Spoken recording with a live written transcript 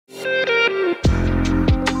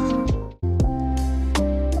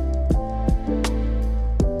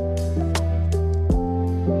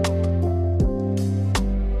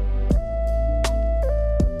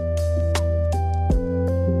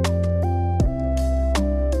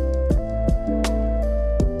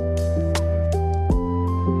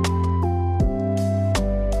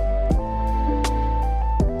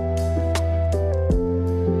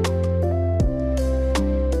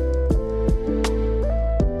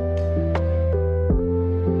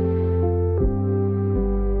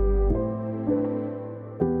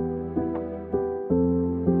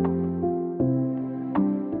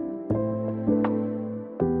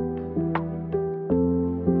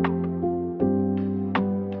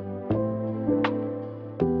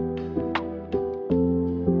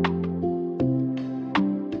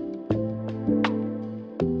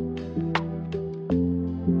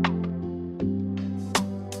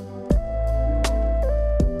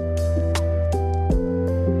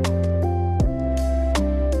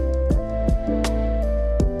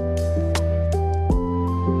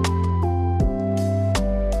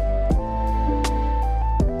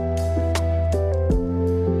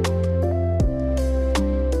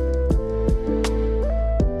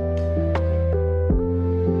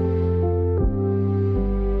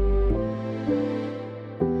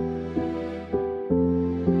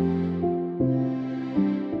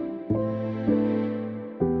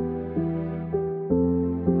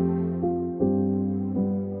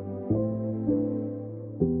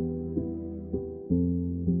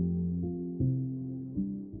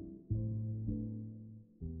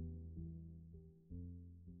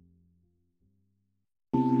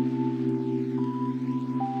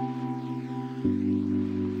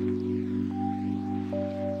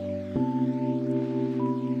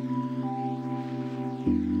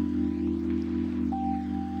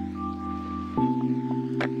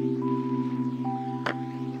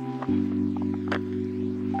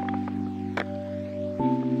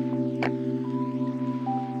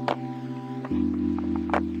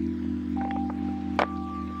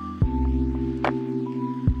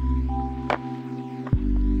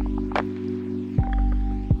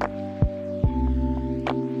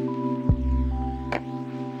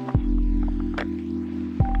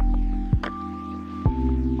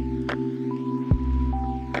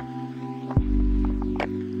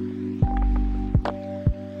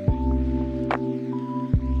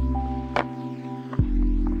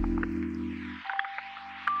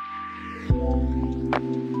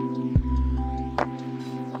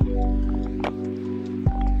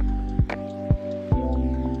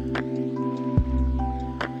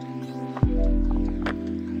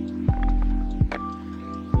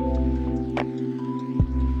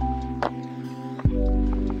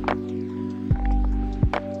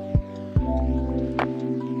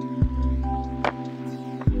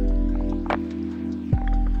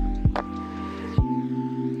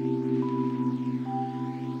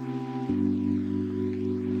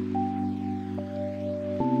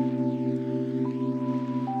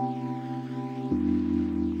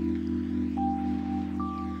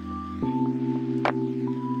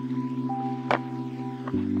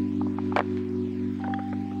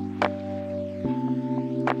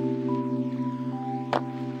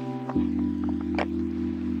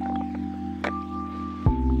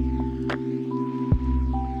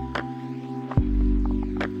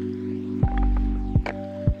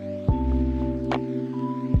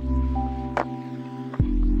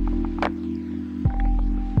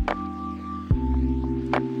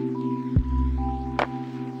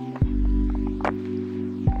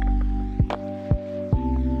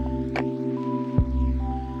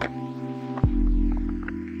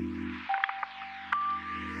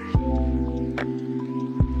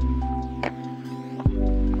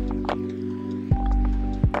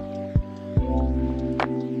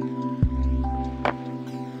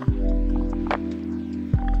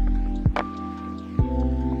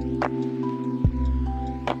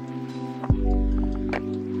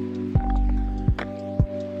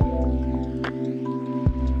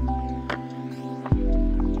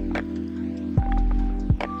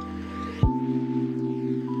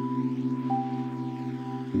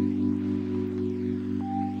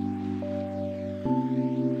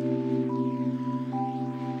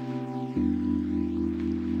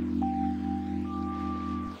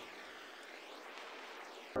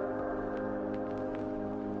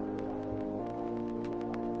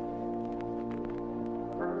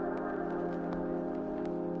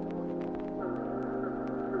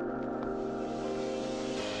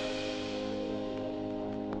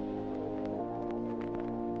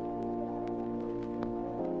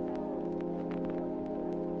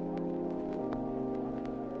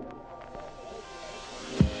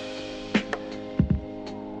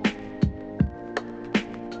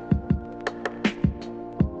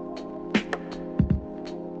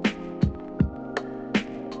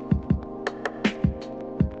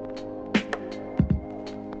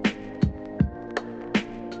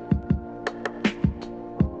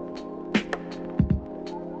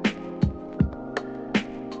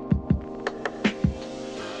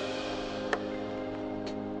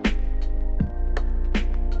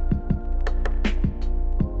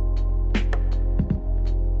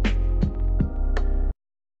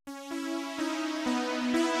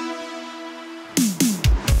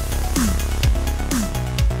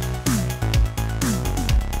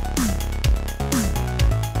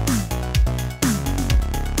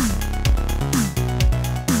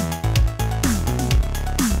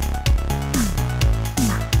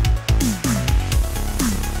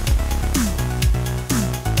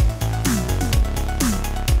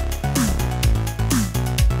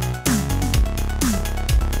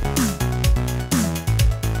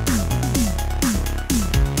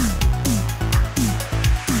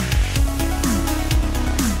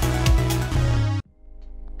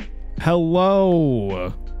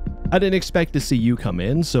Hello. I didn't expect to see you come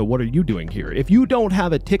in, so what are you doing here? If you don't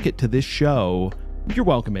have a ticket to this show, you're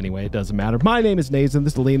welcome anyway, it doesn't matter. My name is Nathan,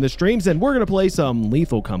 this is TheLeemThatStreams, and we're going to play some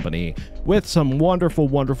Lethal Company with some wonderful,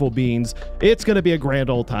 wonderful beans. It's going to be a grand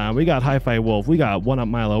old time. We got Hi-Fi Wolf, we got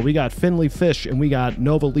 1UpMilo, we got FinleyFisch, and we got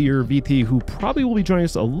Novaleer VT, who probably will be joining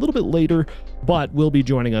us a little bit later, but will be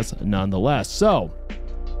joining us nonetheless. So,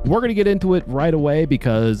 we're going to get into it right away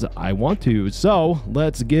because I want to. So,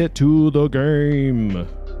 let's get to the game.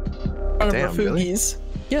 Damn, really?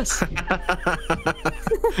 Yes.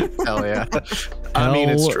 Hell yeah. I mean,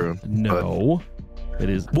 it's true. No. It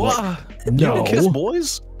is. What? No. You kiss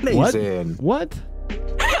boys? Nathan. What?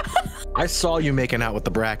 I saw you making out with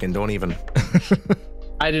the Bracken. Don't even.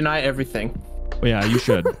 I deny everything. Well, yeah, you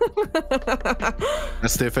should.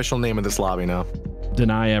 That's the official name of this lobby now.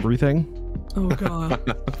 Deny everything? Oh, God.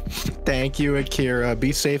 Thank you, Akira.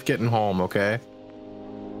 Be safe getting home, okay?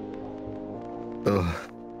 Ugh.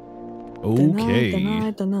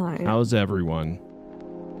 Okay. Deny. How's everyone?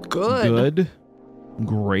 Good. Good.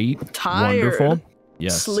 Great. Tired. Wonderful.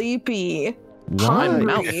 Yes. Sleepy. Why? My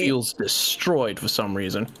mouth feels destroyed for some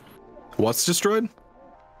reason. What's destroyed?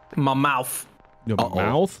 My mouth. Your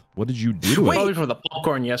mouth? What did you do to it? Probably for the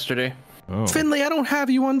popcorn yesterday. Oh. Finley, I don't have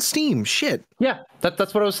you on Steam. Shit. Yeah,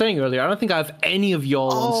 that's what I was saying earlier. I don't think I have any of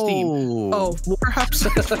y'all on Steam. Oh, perhaps.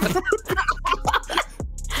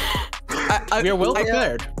 We are well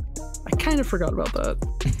prepared. I kind of forgot about that.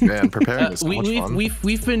 Man, preparing is so much fun.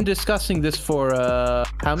 We've been discussing this for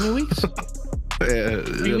how many weeks?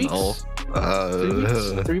 3 weeks?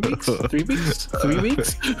 3 weeks? 3 weeks? 3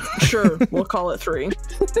 weeks? Sure, we'll call it 3.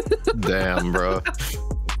 Damn, bro.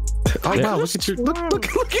 Oh wow, look at your look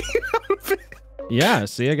at your outfit. Yeah,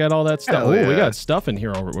 see, I got all that stuff. Oh, we got stuff in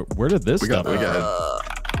here. Where did this stuff We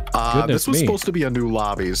got this was supposed to be a new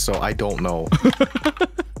lobby, so I don't know.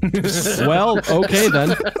 Well, okay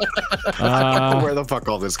then. Where the fuck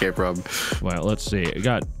all this came from? Well, let's see. I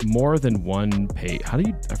got more than one page. How do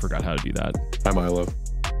you? I forgot how to do that. Hi, Milo.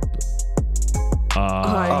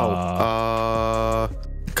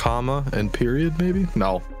 Comma and period, maybe?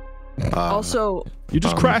 No. Also, you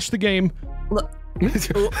just crashed the game.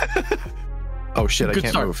 Oh shit, I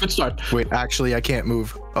can't move. Good start. Wait, actually, I can't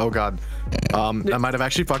move. Oh god. I might have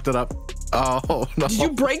actually fucked it up. Oh no. Did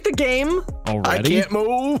you break the game? Already? I can't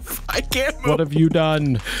move. I can't move. What have you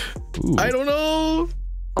done? Ooh. I don't know.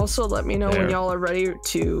 Also, let me know when y'all are ready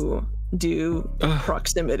to do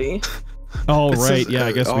proximity. Oh, right. Yeah,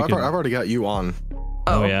 I guess we can. I've already got you on.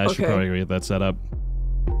 Oh, yeah, I should probably get that set up.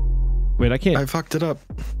 Wait, I can't. I fucked it up.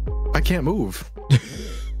 I can't move.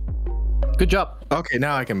 Good job. Okay,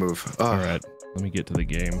 now I can move. All right, let me get to the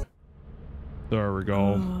game. There we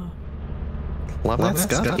go. Let's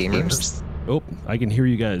go, gamers. Oh, I can hear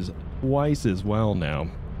you guys twice as well now.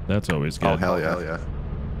 That's always good. Oh, hell yeah.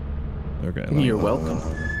 Okay. You're welcome.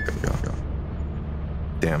 Go.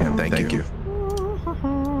 Damn, thank you.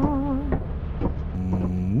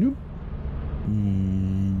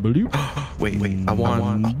 Bloop. Wait, I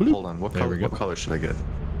want hold on. What color should I get?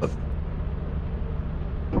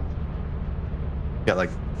 Yeah,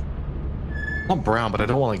 like I want brown, but I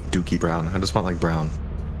don't want like dookie brown. I just want like brown.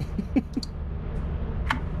 Is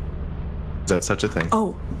that such a thing?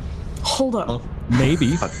 Oh, hold up.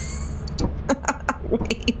 Maybe.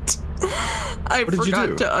 Wait. I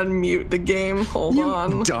forgot to unmute the game. Hold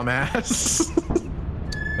on. Dumbass.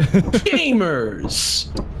 Gamers.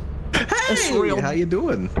 Hey, how you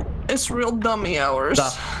doing? It's real dummy hours.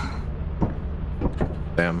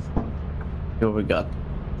 Damn. What we got?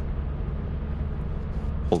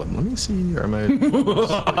 Hold on, let me see. Or am I?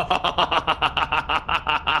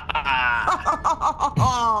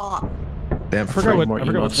 Damn, I forgot what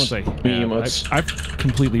ones I had. I've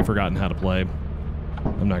completely forgotten how to play.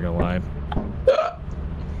 I'm not gonna lie.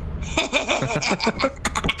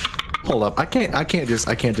 Hold up, I can't just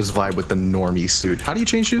vibe with the normie suit. How do you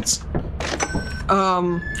change suits?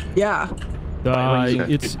 Yeah.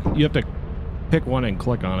 It's you have to pick one and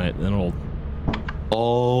click on it, and it'll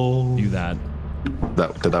do that.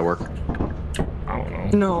 Did that work? I don't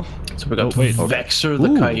know. No. So we got Vexer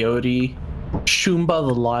the Coyote, Shumba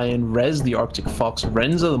the Lion, Rez the Arctic Fox,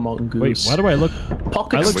 Renza the Mongoose. Wait, why do I look?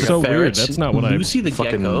 Pocket I look so Ferret, weird. That's not what I. Lucy the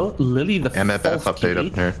Gecko, Lily the MFF update Kitty,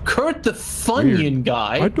 up here. Kurt the Funyun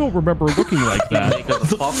guy. I don't remember looking like that. The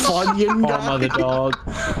Funyun guy. Parma the dog.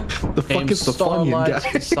 The fuck is the Funyun guy?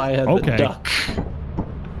 Saya the duck.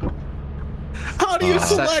 How do you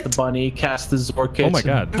select? Set the bunny, cast the Zorkits. Oh my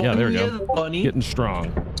god! Yeah, there we go. The bunny. Getting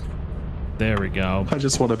strong. There we go. I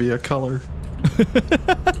just want to be a color.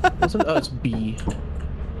 Oh, it's B.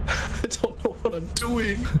 I don't know what I'm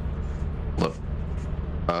doing. Look.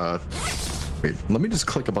 Wait, let me just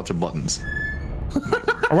click a bunch of buttons.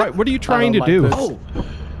 All right, what are you trying to do? Oh,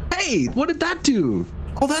 hey, what did that do?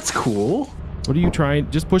 Oh, that's cool. What are you trying?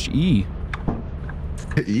 Just push E.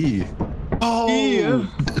 E. Oh,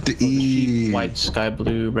 the E. White, sky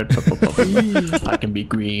blue, red, purple, purple. I can be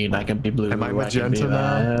green, I can be blue. Am I magenta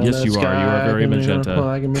now? Yes, you are. You are very magenta.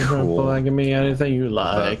 I can be purple, I can be anything you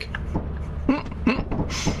like.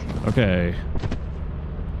 Okay.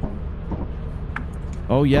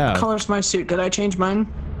 Oh yeah. What color's my suit? Did I change mine?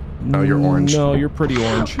 Oh, you're orange. No, you're pretty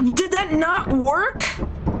orange. Did that not work?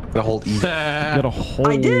 The whole E. You got a whole.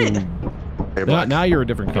 I did. Hey, Now you're a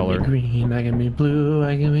different color. I can be green, I can be blue,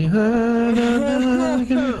 I can be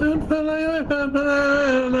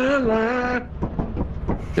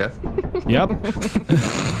Yeah. Yep.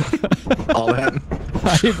 All that.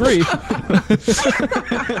 I agree.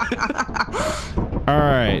 All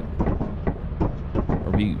right.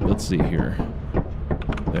 Are we? Let's see here.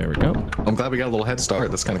 There we go. I'm glad we got a little head start.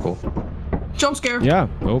 That's kind of cool. Jump scare. Yeah.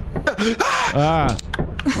 Oh. Ah.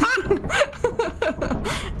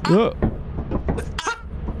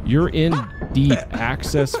 You're in deep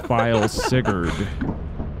access file Sigurd.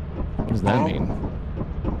 What does that mean?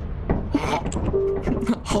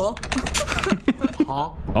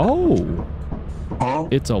 Huh? Oh.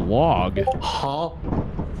 It's a log. Huh?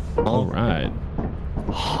 All right.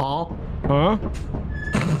 Huh? Huh?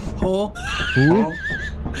 Huh? Who?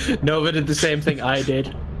 Nova did the same thing I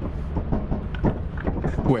did.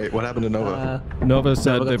 Wait, what happened to Nova? Nova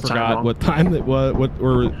said Nova they got the time forgot wrong. what time it was,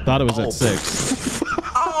 or thought it was at 6.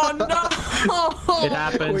 Oh no! It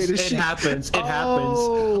happens. Wait, is it she- happens. It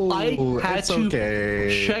Oh, happens. I had it's to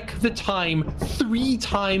okay. check the time 3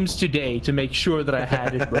 times today to make sure that I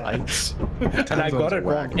had it right. And I got it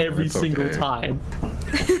wrong every It's single okay. time.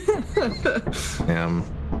 Damn.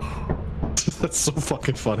 That's so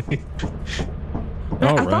fucking funny. All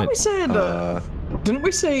I right. thought we said. Didn't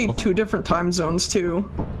we say 2 different time zones too?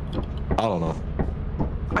 I don't know.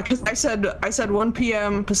 Because I said 1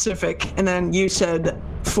 p.m. Pacific, and then you said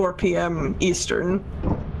 4 p.m. Eastern.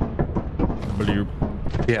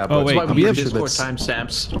 Yeah, but Oh, wait, That's why we we have- have Discord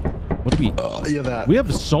timestamps. What do we? yeah, that. We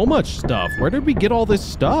have so much stuff. Where did we get all this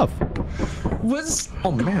stuff? Was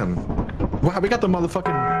Oh man. Wow, we got the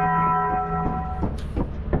motherfucking.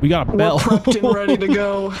 We got a we're bell. prepped and ready to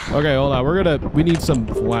go. Okay, hold on. We need some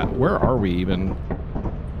flat. Where are we even?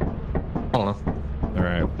 I don't know. All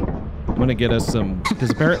right. I'm gonna get us some, because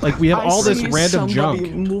apparently, like, we have all this see random somebody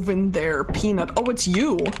junk. moving their peanut. Oh, it's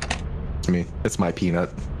you. It's me. It's my peanut.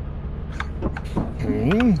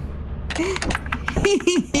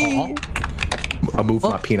 I moved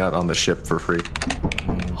my peanut on the ship for free.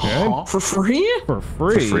 Okay. For free? For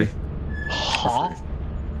free. For free. Huh?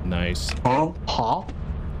 Nice. Huh? Huh?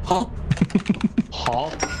 Huh? Huh?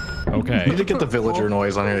 I need Okay. to get the villager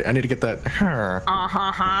noise on here. I need to get that.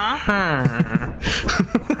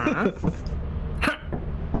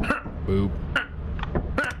 Boop.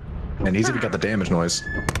 And he's even got the damage noise.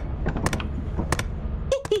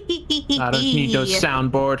 I don't need no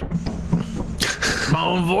soundboard. My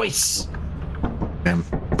own voice. Damn.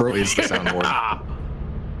 Bro is the soundboard. Ah.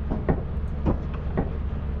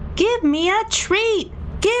 Give me a treat.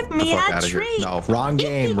 Give me Fuck a outta here. treat. No, wrong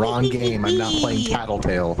game, wrong game. I'm not playing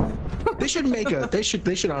Tattletale. They should make a. They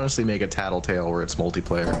should honestly make a Tattletale where it's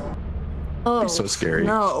multiplayer. Oh, so scary.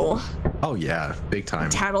 No. Oh yeah, big time.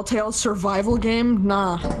 Tattletale survival game?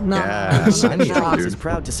 Nah. Yeah, sign me up, Streams is dude.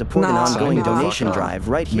 proud to support an Nah, ongoing nah, donation nah. drive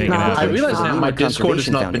right here. Make it on happen. I Twitch realize for the now my Lemur Discord has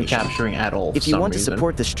Conservation not been Foundation. capturing at all. If you want to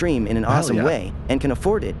support the stream in an awesome yeah. way and can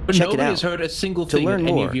afford it, But check it nobody out. has heard a single To thing learn that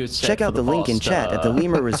any more, of you had said check for out the link in past, chat at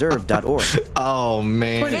thelemurreserve.org. Oh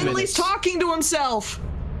man. Finley's talking to himself.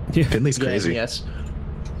 Finley's Yeah, crazy. yes.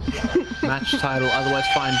 Match title, otherwise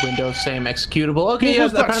find window, same executable. Okay, What yeah,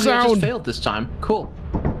 was that apparently I just sound? failed this time. Cool.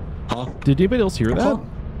 Huh? Did anybody else hear that?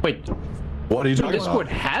 Wait, What are you talking Discord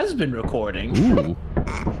about? has been recording. Ooh.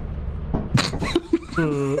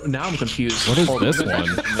 Now I'm confused. What is Hold on, this there's one?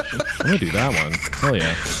 actually permission. I'm gonna do that one. Hell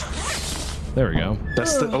yeah. There we go.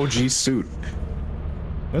 That's the OG suit.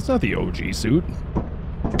 That's not the OG suit.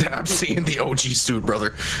 I'm seeing the OG suit,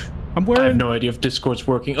 brother. I'm I have wearing. no idea if Discord's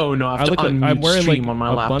working. Oh no, I have I to look like- unmute I'm wearing, stream like, on my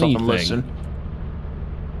a laptop bunny and thing. listen.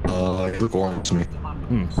 You look orange to me.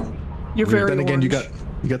 You're Weird. very Then again, orange.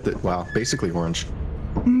 you got the basically orange.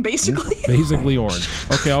 Basically. Basically orange.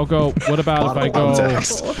 Okay, I'll go. What about if I go?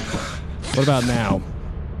 Context. What about now?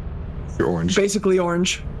 You're orange. Basically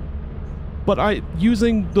orange. But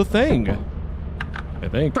using the thing. I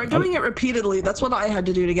think. Try doing it repeatedly. That's what I had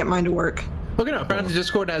to do to get mine to work. Okay, no, apparently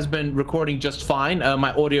Discord has been recording just fine.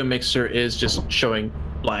 My audio mixer is just showing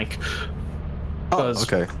blank. Oh, 'Cause,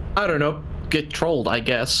 okay. I don't know. get trolled, I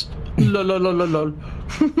guess. Lol, lol, lol, lol.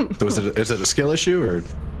 Is it a skill issue or?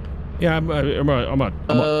 Yeah, I'm a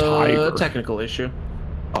tiger. Technical issue.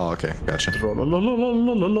 Oh, okay, gotcha.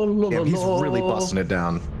 Yeah, he's really busting it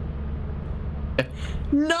down.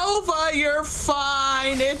 Nova, you're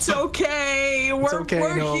fine. It's okay. We're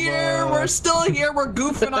Nova. here. We're still here. We're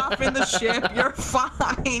goofing off in the ship. You're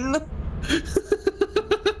fine.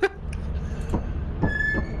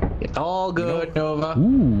 It's all good, Nova.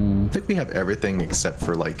 Ooh. I think we have everything except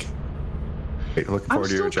for like. Wait, looking forward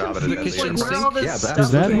to your job at confused, the like, kitchen where all this sink. Yeah, stuff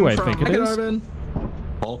Is that who I came think from. it is? Arvin.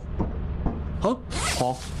 Paul. Huh?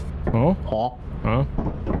 Huh? Oh? Huh?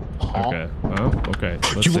 Huh? Okay. Okay.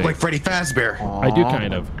 Let's You see. look like Freddy Fazbear. I do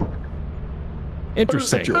kind of.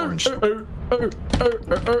 Interesting. Except you're orange.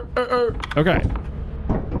 Okay.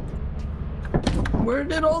 Where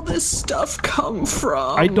did all this stuff come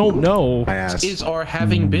from? I don't know. My ass. Is our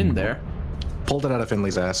having been there? Pulled it out of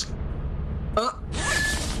Finley's ass.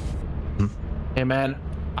 Hey man,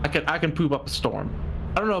 I can poop up a storm.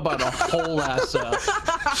 I don't know about a whole ass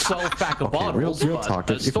 12 pack of Okay, real bottles, but talk.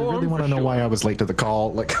 a If you storm really want for to know sure. why I was late to the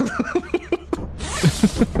call, like.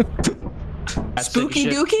 That's Spooky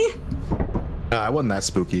sick shit. Dookie? I wasn't that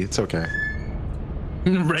spooky. It's okay.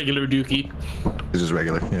 Regular dookie. It's just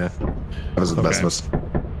regular. Yeah. That was the best of us.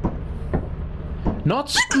 Not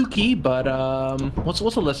spooky, but what's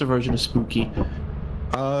a lesser version of spooky?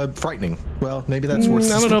 Frightening. Well, maybe that's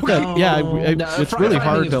worse. I don't know if that. Yeah, it's really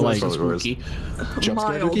hard to like spooky. Jump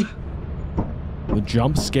scare Mild. Dookie? the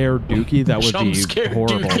jump scare Dookie. That would Jump be scare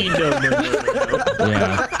horrible. Dookie, no.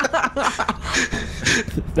 Yeah.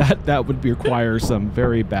 that would require some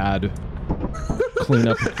very bad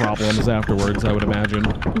cleanup problems afterwards, I would imagine.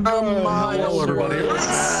 Hello, everybody.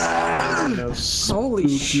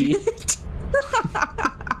 Holy shit.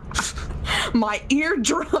 My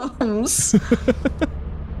eardrums.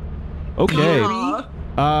 Okay.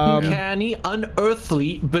 Uncanny,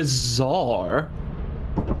 unearthly, bizarre.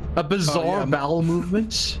 A bizarre bowel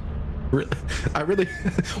movement. I really,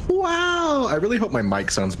 wow! I really hope my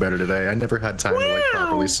mic sounds better today. I never had time to like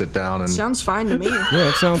properly sit down and. Sounds fine to me. Yeah,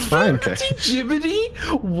 it sounds fine. Okay. Jibbity?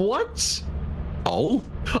 What? Oh,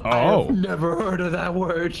 Oh, I've never heard of that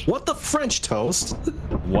word. what the French toast?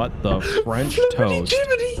 what the French toast?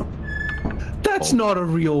 Jibbity? That's not a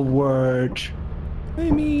real word. I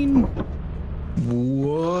mean,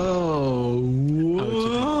 Whoa!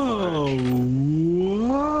 Whoa!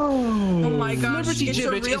 Oh my gosh, Liberty it's a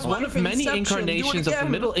gibbet real is one life of many inception. Do it incarnations of the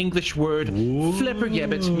again. Middle English word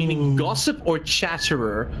flippergibbet, meaning gossip or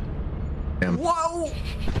chatterer. Whoa!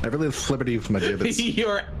 I really have liberty with my gibbets.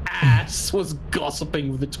 Your ass was gossiping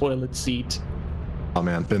with the toilet seat. Oh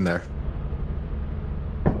man, been there.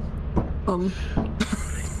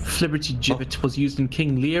 Flibberty gibbet was used in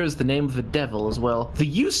King Lear as the name of the devil as well. The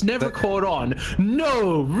use never caught on.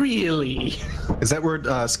 No, really. Is that where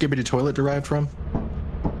Skibbity Toilet derived from?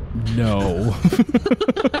 no.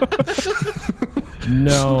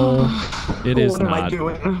 No, it is What am I not.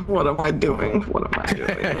 doing? What am I doing? What am I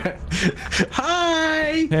doing?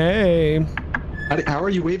 Hi! Hey, How are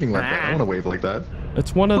you waving like that? I want to wave like that.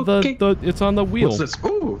 it's one of Okay. the. It's on the wheel. What's this?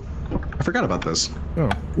 Ooh! I forgot about this. Oh.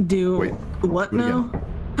 Do Wait, what do it now?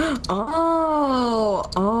 Oh,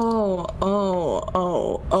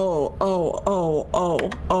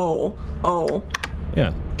 oh.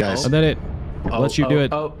 Yeah. Guys, And then it lets you do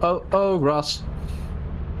it. Oh, Ross.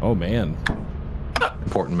 Oh man.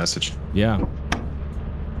 important message. Yeah.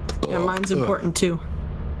 Yeah, mine's important too.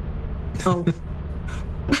 Oh.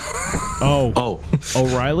 Oh. Oh,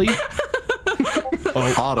 O'Reilly.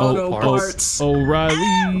 auto parts.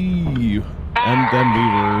 O'Reilly. And then we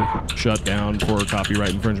were shut down for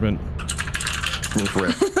copyright infringement.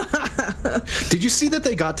 Rip. Did you see that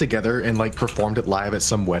they got together and like performed it live at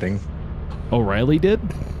some wedding? O'Reilly did?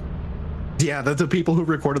 Yeah, the people who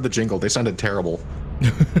recorded the jingle, they sounded terrible.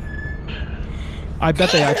 I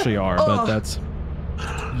bet they actually are, but that's,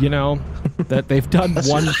 you know, that they've done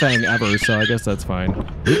one thing ever, so I guess that's fine.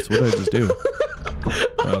 Oops, what did I just do?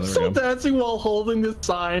 Oh, there we Still go. dancing while holding the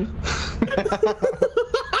sign.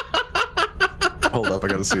 Hold up, I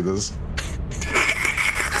gotta see this.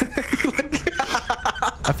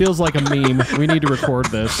 That feels like a meme. We need to record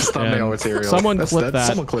this. Thumbnail and material. Someone clip that.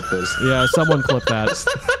 Someone clip this. Yeah, someone clip that.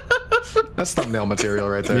 That's thumbnail material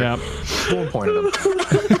right there. Yeah. One point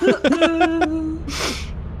at him.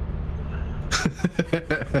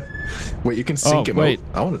 Wait, you can sync it. wait.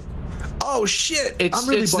 I want to. Oh shit! It's I'm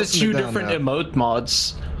really the busting two it down different now. emote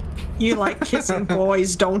mods. You like kissing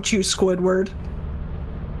boys, don't you, Squidward?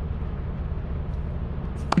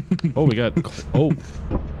 Oh, we got. Oh,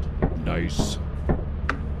 nice.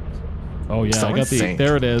 Oh yeah, I Someone got the. sync.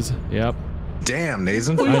 There it is. Yep. Damn,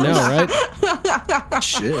 Nathan. I know, right?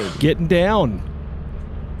 Shit. Getting down.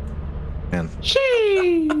 Man.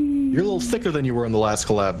 You're a little thicker than you were in the last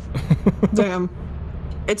collab. Damn.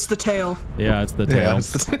 It's the tail. Yeah, it's the tail.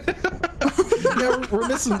 Yeah, we're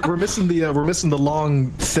missing the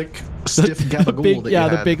long, thick, stiff gabagool big, that yeah,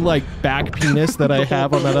 you the had. big like back penis that I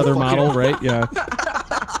have on that other model, right? Yeah.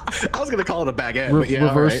 I was gonna call it a baguette, but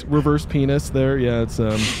yeah, reverse penis there. Yeah, it's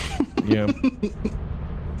yeah.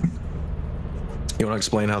 You want to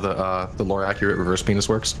explain how the lore accurate reverse penis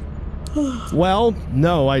works? Well,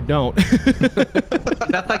 no, I don't.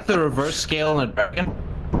 That's like the reverse scale in a dragon.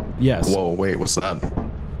 Yes. Whoa, wait, what's that?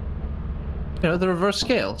 You know, the reverse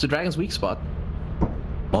scale. It's a dragon's weak spot.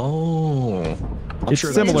 Oh. It's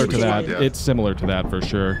sure similar that's to that. yeah. It's similar to that for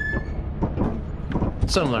sure.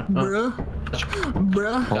 Similar. Bruh.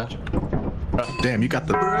 Bruh. Gotcha. Damn, you got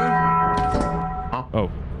the.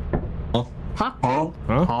 Oh. Huh? Huh?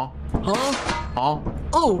 Huh? Huh?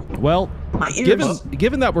 Oh, Well, my ears.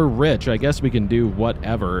 given that we're rich, I guess we can do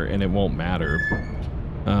whatever and it won't matter.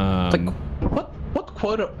 Like, what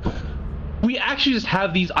quota? We actually just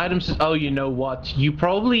have these items. Oh, you know what? You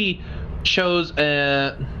probably chose.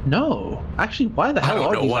 No. Actually, why the I hell don't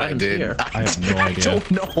are know these what I items did. here? I have no I idea.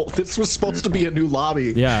 don't know. This was supposed to be a new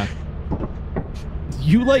lobby. Yeah.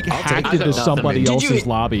 You like I'll take hacked it. into somebody Did else's you-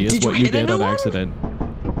 lobby is did you what you hit did on anyone? accident.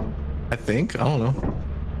 I think. I don't know.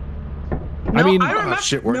 I mean, I I don't know how remember.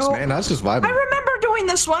 shit works, no, man. That's just vibing. I remember doing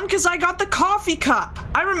this one because I got the coffee cup.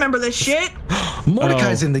 I remember this shit.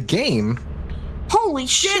 Mordecai's Oh. in the game. Holy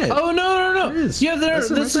shit! Oh no! It is. Yeah,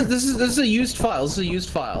 That's it this right is a used file. This is a used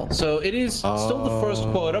file. So it is still the first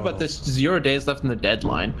quota, but there's 0 days left in the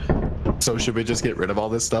deadline. So should we just get rid of all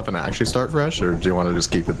this stuff and actually start fresh, or do you want to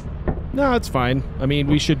just keep it? no, it's fine. I mean,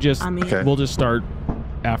 we should just. Okay. We'll just start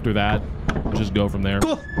after that. Just go from there.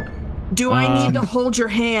 Cool. Do I need to hold your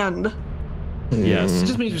hand? Yes. It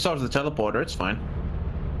just means we start with the teleporter. It's fine.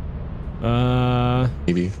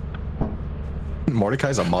 Maybe.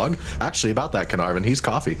 Mordecai's a mug? Actually, about that, Carnarvon, he's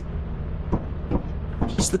coffee.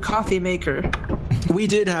 He's the coffee maker. We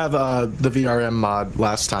did have the VRM mod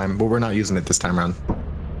last time, but we're not using it this time around.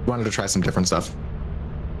 We wanted to try some different stuff.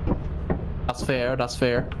 That's fair. That's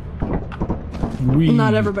fair.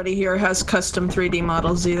 Not everybody here has custom 3D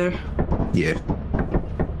models either. Yeah.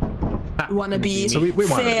 Wanna be So we wanna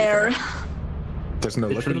be fair. There's no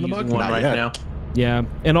liquid in Literally the mug? using one Not right yet. now. Yeah,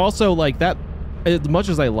 and also like that. As much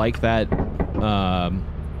as I like that,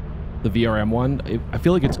 the VRM one, I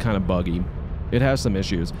feel like it's kind of buggy. It has some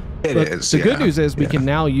issues. It But is, The good yeah, news is we yeah. can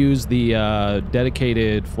now use the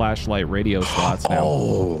dedicated flashlight radio slots now.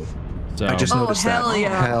 Oh, So I just Oh, noticed that. hell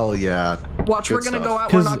yeah. Hell yeah. Watch, Good we're gonna stuff. go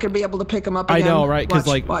out. We're 'Cause- not gonna be able to pick them up I again. know, right? Because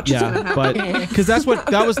Watch, like, watch, it's yeah, gonna but happen. because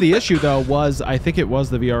that was the issue though. Was I think it was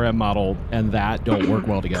the VRM model and that don't work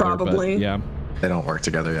well together. Probably. But, yeah. They don't work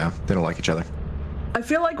together, yeah. They don't like each other. I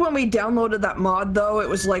feel like when we downloaded that mod, though, it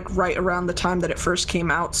was like right around the time that it first came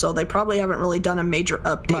out, so they probably haven't really done a major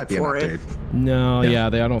Might update be an for update. it. No, yeah, I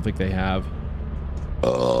don't think they have.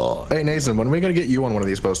 Hey, Nathan, when are we going to get you on one of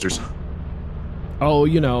these posters? Oh,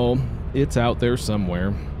 you know, it's out there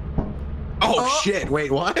somewhere. Oh, shit.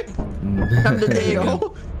 Wait, what? Come to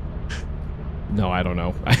Diego. No, I don't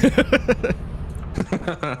know.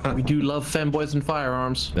 We do love femboys and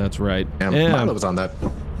firearms. That's right. Yeah, Yeah. Milo was on that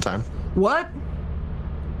time. What?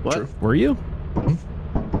 What? True. Were you?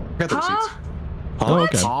 Got the Huh? receipts. Oh,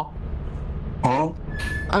 okay. Aw. I'm All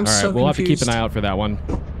right, so we'll have to keep confused. an eye out for that one.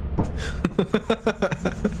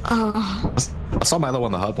 I saw Milo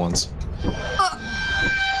on the hub once.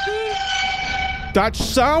 That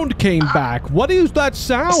sound came back. What is that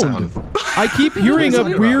sound? Sound. I keep hearing a What are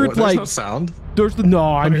you talking weird about? There's like. no sound.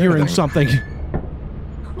 No, I'm hear hearing anything. something.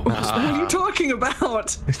 What are you talking about?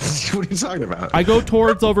 What are you talking about? I go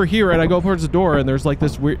towards over here and I go towards the door and there's like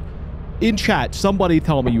this weird. In chat, somebody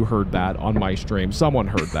tell me you heard that on my stream. Someone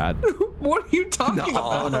heard that. What are you talking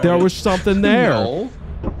about? There was something there. No.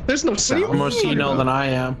 There's no sound. You're more senile than I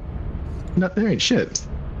am. No, there ain't shit.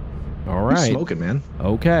 All You're right. smoking, man.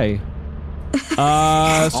 Okay.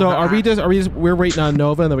 So we're waiting on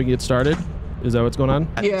Nova and then we can get started. Is that what's going on?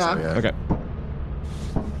 Yeah. So, yeah. Okay.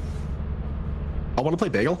 I want to play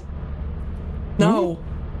Bagel. No.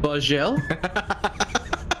 Bajel?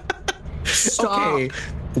 Stop. Okay.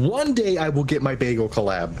 One day I will get my Bagel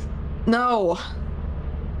collab. No.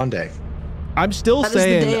 One day. I'm still That is the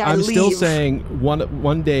saying day I I'm still leave. saying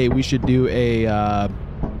one day we should do a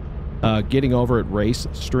getting over it race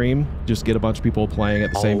stream. Just get a bunch of people playing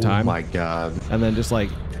at the same time. Oh my god. And then just like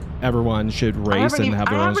everyone should I race haven't, and have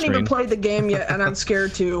their I own haven't even stream. played the game yet, and I'm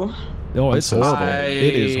scared to. Oh, it's so horrible.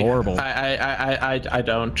 It is horrible. I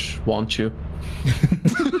don't want to.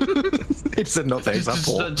 He said no thanks. I'm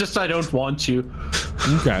full. Just I don't want you.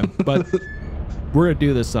 Okay, but we're gonna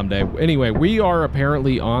do this someday. Anyway, we are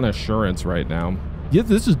apparently on assurance right now. Yeah,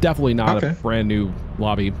 this is definitely not a brand new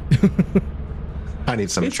lobby. I need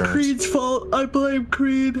some insurance. Creed's fault. I blame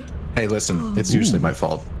Creed. Hey, listen, it's usually my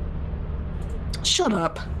fault. Shut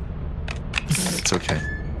up. It's okay.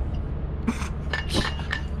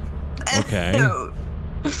 Okay. No.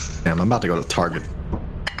 Damn, I'm about to go to Target.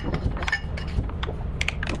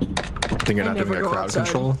 Think you're not doing a crowd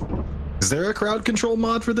control? Is there a crowd control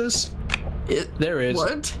mod for this? There is.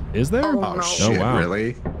 What? Is there? Oh, no. shit, wow.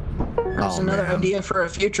 really? There's another idea for a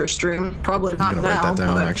future stream. Probably not I'm gonna now. write that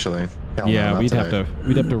down, but- actually. Hell no, Yeah, not we'd have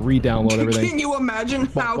today. to re-download everything. Can you imagine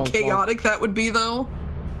how chaotic that would be, though?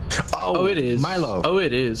 Oh, it is. Milo. Oh,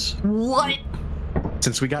 it is. What?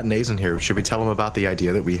 Since we got Nays in here, should we tell him about the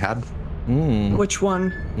idea that we had? Which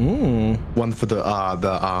one? One for the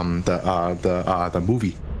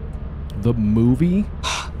movie. The movie?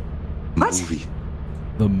 What? Movie.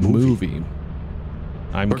 The movie.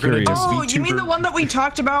 I'm We're gonna curious. do Oh, you mean the one that we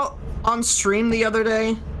talked about on stream the other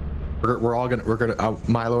day? We're gonna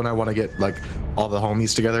Milo and I want to get like all the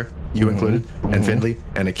homies together, you included, and Finley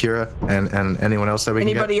and Akira and anyone else that we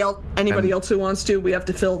Anybody can else? Anybody else who wants to? We have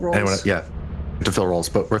to fill roles. get. Anyone, yeah, to fill roles.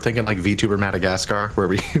 But we're thinking like VTuber Madagascar, where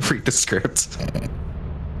we read the script.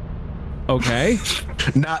 Okay.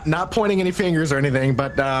 Not pointing any fingers or anything,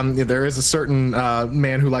 but there is a certain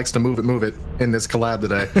man who likes to move it in this collab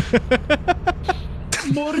today.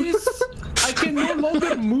 Maurice, I can no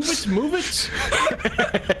longer move it.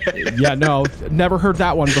 Yeah, no, never heard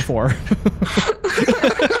that one before.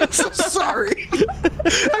 So sorry.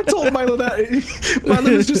 I told Milo that.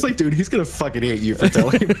 Milo was just like, dude, he's gonna fucking hate you for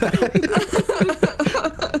telling him that.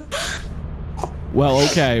 Well,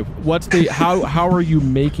 okay. What's the how are you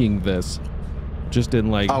making this? Just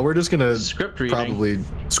in like Oh, we're just gonna Script reading. probably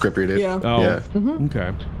script read it. Yeah. Oh, Yeah.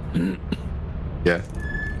 okay. Yeah.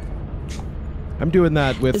 I'm doing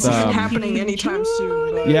that with This isn't happening anytime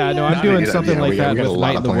soon. But yeah, no, I'm doing Yeah, something yeah, like we got that a with lot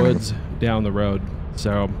Night in of the planning. Woods down the road.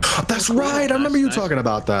 So That's right. I remember you talking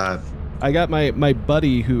about that. I got my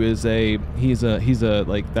buddy who is he's a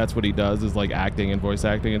like that's what he does is like acting and voice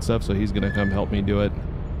acting and stuff. So he's gonna come help me do it.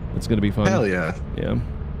 It's gonna be fun. Hell yeah. Yeah.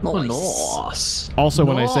 Nice. Also,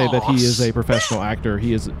 when I say that he is a professional actor,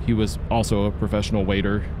 he was also a professional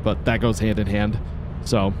waiter, but that goes hand in hand.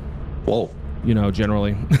 So, Whoa. you know,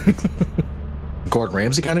 generally. Gordon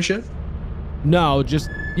Ramsay kind of shit? No, just,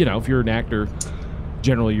 you know, if you're an actor,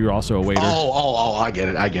 generally you're also a waiter. Oh, I get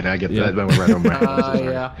it. Yeah. That went right over my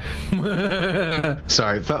head. Yeah.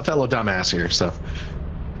 Sorry, fellow dumbass here, so.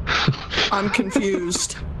 I'm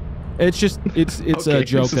confused. It's just it's Okay, a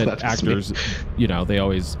joke this is that not just me. actors, you know, they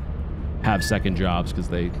always have second jobs because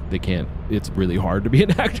they can't. It's really hard to be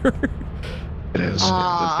an actor. It is.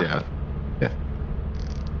 Yeah.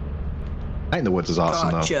 Night in the Woods is awesome,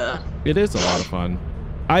 though. Gotcha. It is a lot of fun.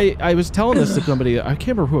 I was telling this to somebody. I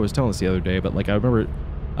can't remember who I was telling this the other day, but like I remember,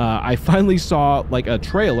 I finally saw like a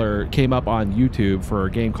trailer came up on YouTube for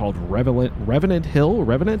a game called Revenant Hill,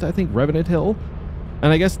 and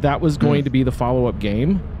I guess that was going to be the follow-up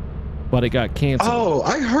game, but it got canceled. Oh,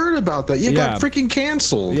 I heard about that. You Yeah. got freaking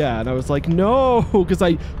canceled. Yeah, and I was like, no, because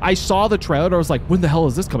I saw the trailer and I was like, when the hell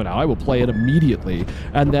is this coming out? I will play it immediately.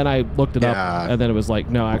 And then I looked it up, and then it was like,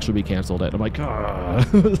 no, actually we canceled it. I'm like, ah.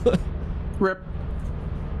 Rip.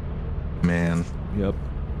 Man. Yep.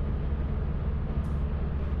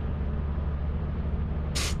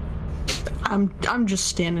 I'm just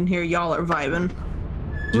standing here. Y'all are vibing.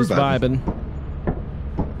 Just vibing.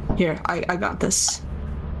 Here, I got this.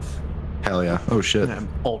 Hell yeah. Oh, shit. I'm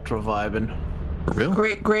ultra vibing. For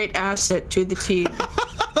real? Great asset to the team.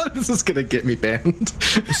 This is going to get me banned.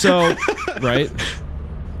 So, right.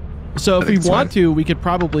 So if think we it's want fine. to, we could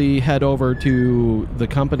probably head over to the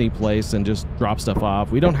company place and just drop stuff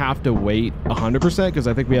off. We don't have to wait 100% because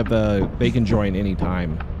I think we have they can join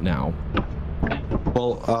anytime now.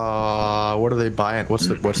 Well, what are they buying? What's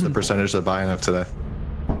the percentage they're buying up today?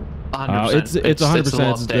 100%. It's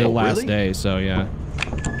 100%. It's the last Really? day, so yeah.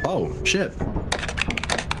 Oh, shit.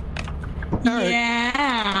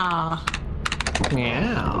 Yeah.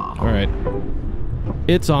 Yeah. All right.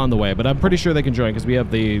 It's on the way, but I'm pretty sure they can join because we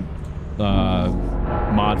have the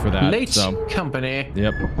mod for that. Late So, company,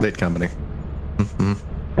 yep. Late company.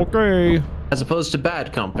 Okay. as opposed to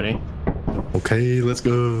bad company, Okay, let's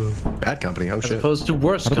go. Bad company. Oh, as shit. opposed to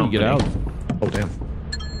worse How do we company. get out? Oh, damn.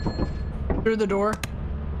 Through the door.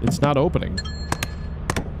 It's not opening.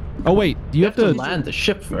 Oh wait, do you have to? land the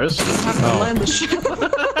ship first. Have to land the ship.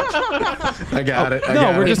 I got it. I No,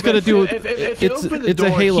 got we're it. just gonna do. If you It's open the it's a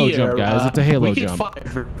door Halo here, jump, guys. It's a Halo we can jump.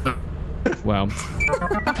 fire. Well,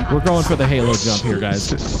 we're going for the halo jump here,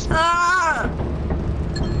 guys. Ah!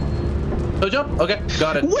 No jump? Okay,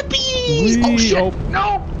 got it. Whippy! Oh shit! Oh.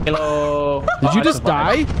 No! Hello. Did you just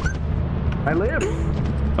die? I live.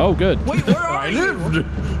 Oh, good. Wait, where are you?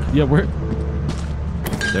 Yeah, we're...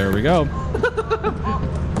 There we go.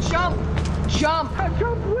 Jump! Jump! I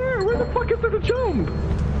jumped where? Where the fuck is there to jump?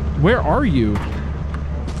 Where are you?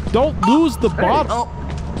 Don't lose the bottle. Oh,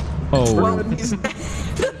 Oh, well, he's...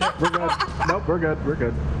 We're good. Nope, we're good. We're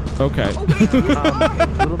good. okay. A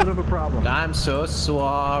little bit of a problem. I'm so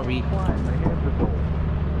sorry. My hands are full.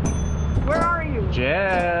 Where are you?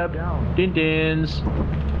 Jeb. Down. Din-dins.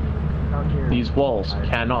 Down here. These walls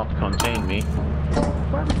cannot contain me.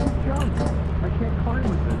 Why would you jump? I can't climb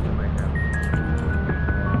with this in my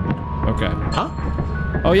hand. Okay.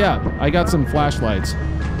 Huh? Oh, yeah. I got some flashlights.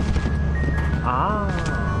 Ah.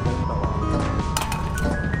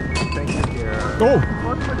 Thank you, Kira.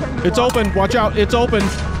 Oh, it's open. Watch out. It's open.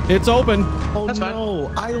 It's open. Oh That's fine.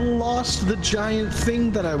 no, I lost the giant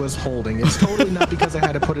thing that I was holding. It's totally not because I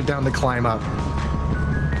had to put it down to climb up.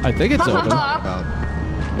 I think it's open.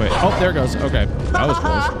 Wait. Oh, there it goes. Okay. That was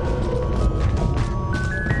close.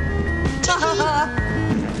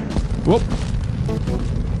 Whoop.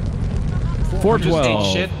 Just ate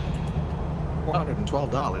 412. shit.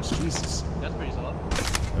 $412. Jesus. That's pretty solid.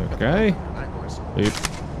 Okay. Beep.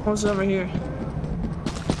 What's over here?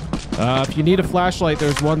 If you need a flashlight,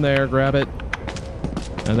 there's one there. Grab it.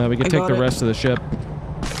 And then we can I take got the it. rest of the ship.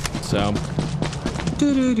 So,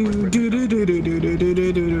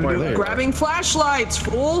 Grabbing flashlights,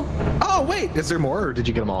 fool! Oh wait, is there more, or did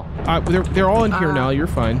you get them all? they're all in here now. You're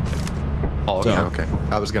fine. Oh, okay, So- okay.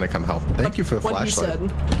 I was gonna come help. Thank you for the What he flashlight.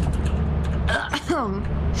 said.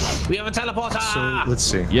 We have a teleporter. So let's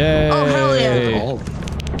see. Yay. Oh, hell yeah.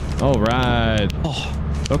 Oh, All right. oh,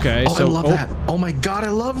 Okay, oh, so... I love that. Oh my god, I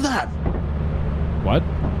love that. What?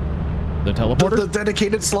 The teleporter? The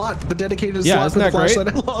dedicated slot. The dedicated Yeah, slot isn't for the that great?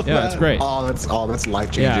 flashlight. I love Yeah, that. it's great. Oh, that's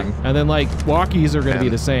life Yeah, changing. and then like walkies are going to be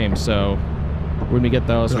Yeah. the same, so when we get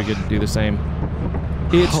those, we could do the same.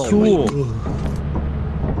 It's Oh, cool.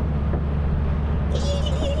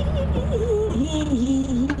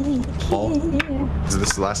 Oh, is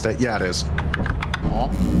this the last day? Yeah, it is. Oh,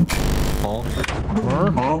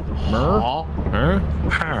 Huh? her.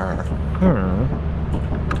 Huh?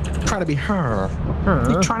 Try to be her.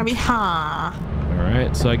 Huh? Trying to be huh? All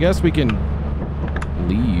right, so I guess we can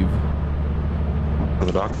leave. For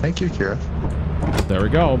the dog. Thank you, Kira. There we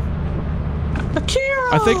go.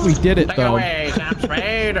 Akira! I think we did it Take it though. away, Sam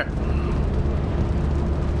Spade.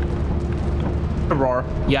 Roar.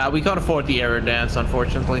 Yeah, we can't afford the error dance,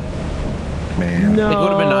 unfortunately. Man. No. It would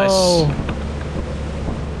have been nice.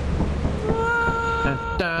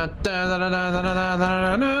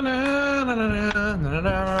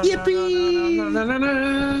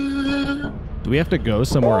 Do we have to go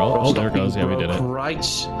somewhere else? Oh, there it goes. Yeah, we did it. Right.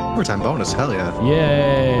 Overtime bonus. Hell yeah.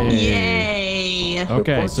 Yay. Yay!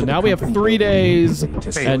 Okay, so now we have 3 days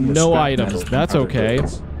and no items. That's okay.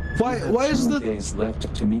 Why is the days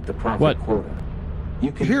left to meet the profit What? quota?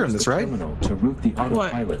 You can You're hearing use this, the right? terminal to route the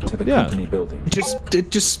autopilot to the Yeah. company building.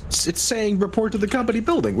 it's saying report to the company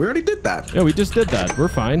building. We already did that. Yeah, we just did that. We're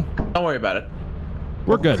fine. Don't worry about it.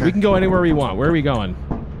 We're good. Okay. We can go anywhere we want. Where are we going?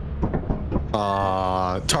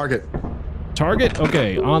 Target. Target?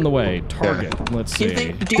 Okay, on the way. Target. Let's Do see. you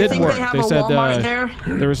think, do you Didn't think work. they have They a said Walmart there?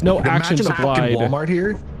 there was no action Imagine a fucking supplied Walmart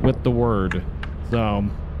here. with the word. So,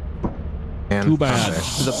 And too bad.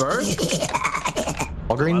 The bird?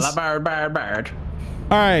 Walgreens. Bird.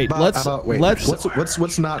 All right, let's Wait, let's.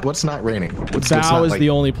 what's not raining? What's Bao not, is like- the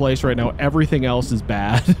only place right now. Everything else is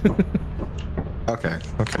bad. Okay.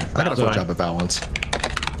 I gotta switch up at balance.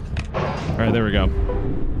 All right, there we go.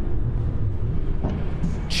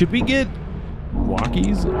 Should we get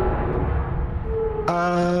walkies?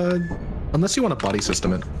 Unless you want a buddy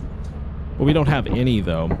system it. Well, we don't have any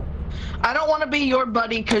though. I don't want to be your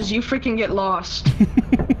buddy because you freaking get lost.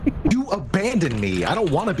 You abandoned me. I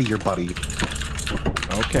don't want to be your buddy.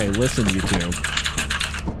 Okay, listen, you two.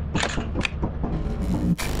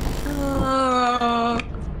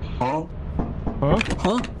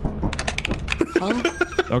 Huh? Huh?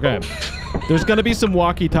 Okay. There's gonna be some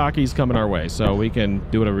walkie-talkies coming our way, so we can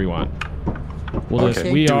do whatever we want. We'll just,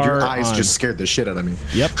 Okay. we Dude, are your eyes on. just scared the shit out of me.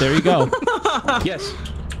 Yep, there you go. Yes.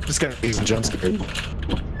 Just got a jump scared.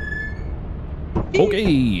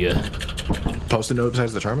 Okay. Post a note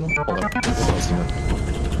besides the terminal? Hold on. Post a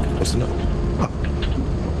note. Post a note.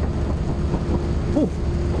 Oh.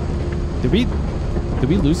 Did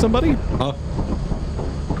we lose somebody? Huh?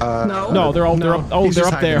 No. They're up. Oh, He's they're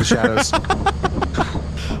just up hiding in there. the shadows.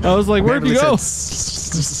 I was like, where'd you go? Randomly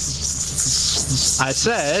said, I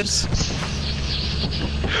said...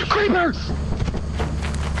 Creeper!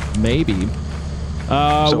 Maybe.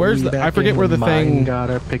 So Where's the... I forget where the thing...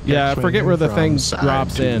 Yeah, I forget where the thing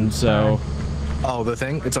drops in, so... Oh, the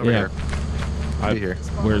thing? It's over here. Here.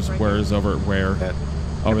 Where's over where? Yeah.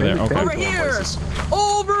 Over there. Okay. Over here!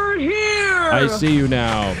 Over here! I see you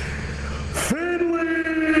now.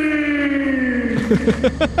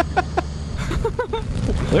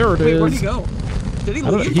 There it Wait, is. where'd he go? Did he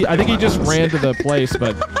leave? I think he just ran to the place,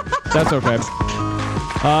 but that's okay.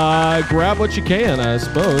 Grab what you can, I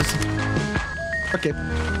suppose. Okay.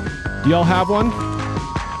 Do y'all have one?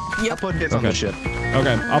 Yep. I'll put his on the ship.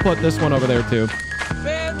 Okay, I'll put this one over there too.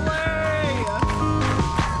 Finley!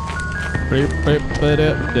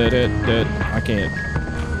 I can't.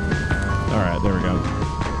 All right, there we go.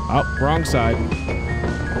 Oh, wrong side.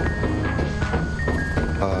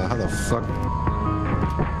 How the fuck?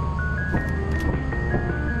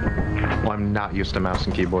 Well, I'm not used to mouse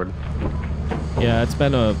and keyboard. Yeah, it's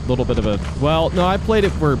been a little bit of a... Well, no, I played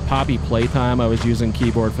it for Poppy Playtime. I was using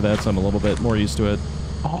keyboard for that, so I'm a little bit more used to it.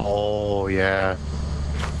 Oh, yeah.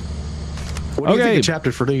 What do you think of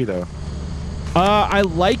Chapter 3, though? I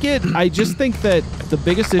like it. I just think that the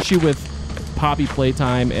biggest issue with Poppy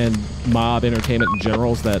Playtime and Mob Entertainment in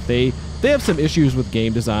general is that they have some issues with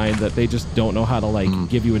game design, that they just don't know how to, like,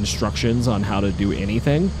 give you instructions on how to do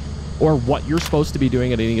anything or what you're supposed to be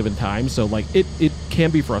doing at any given time. So, like, it can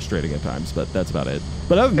be frustrating at times, but that's about it.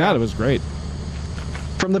 But other than that, it was great.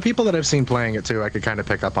 From the people that I've seen playing it, too, I could kind of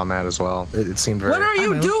pick up on that as well. It seemed very... What are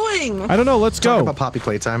you doing? I don't know. Let's go. Talk about Poppy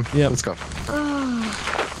Playtime. Yeah. Let's go.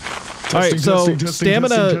 All right, so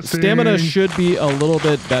stamina should be a little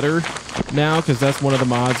bit better now, because that's one of the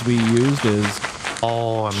mods we used is...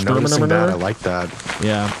 Oh, I'm noticing that. I like that.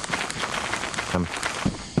 Yeah.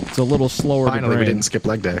 It's a little slower to Finally, grind. we didn't skip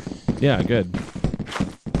leg day. Yeah, good.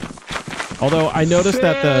 Although I noticed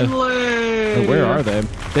that the... Oh, where are they?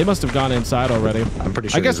 They must have gone inside already. I'm pretty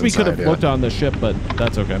sure I guess we could have looked on the ship, but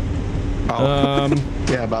that's okay. Oh.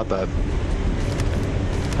 Yeah, about that.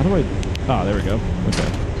 How do I... Oh, there we go. Okay.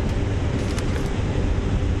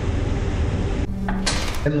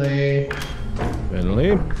 Finley.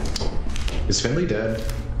 Finley? Is Finley dead?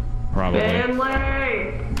 Probably.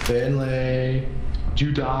 Finley. Did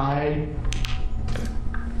you die?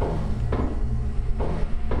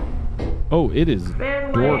 Oh, it is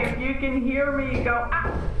Finley, Dork. if you can hear me, go.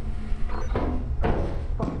 Ah.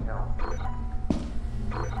 Fucking hell.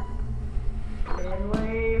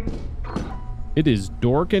 Finley. It is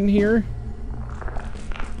Dork in here?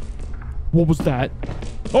 What was that?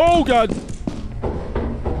 Oh, God!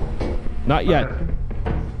 Not yet.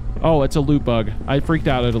 Oh, it's a loot bug. I freaked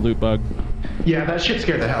out at a loot bug. Yeah, that shit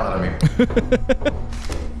scared the hell out of me.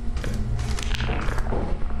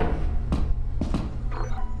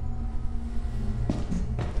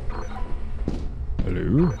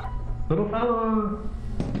 Hello? Little fella.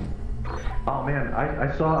 Oh man,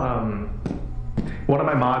 I saw one of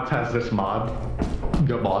my mods has this mod.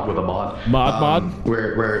 Go mod with a mod. Mod?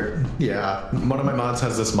 Where yeah, one of my mods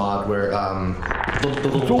has this mod where the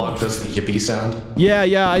little bug does the yippee sound. Yeah,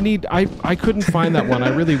 I couldn't find that one. I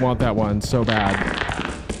really want that one so bad.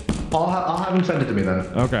 I'll have him send it to me then.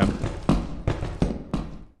 Okay.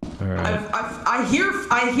 All right.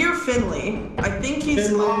 I hear Finley. I think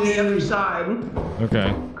he's on the other side.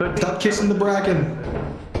 Okay. Stop kissing the bracken.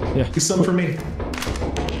 Yeah. Get some for me.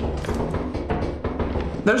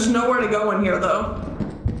 There's nowhere to go in here though.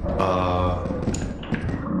 Oh,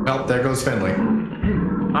 there goes Finley.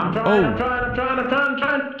 I'm trying.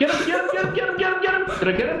 Get him. Did I get him? Did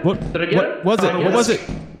I get him? What was it? What was it?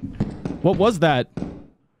 What was that?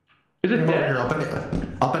 Is it dead? Here,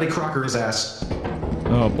 I'll bet he crocker his ass.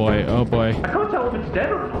 Oh boy, oh boy. I can't tell if it's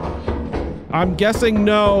dead or not. I'm guessing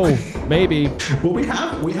no. Maybe. Well, we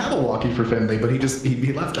have a walkie for Finley, but he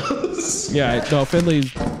left us. Yeah, no,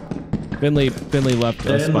 Finley left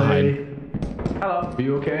us behind. Hello. Are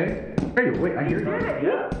you okay? Hey, wait, I hear you.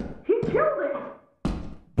 Yeah. He killed it.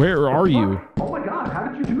 Where are you? Oh my god, how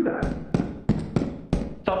did you do that?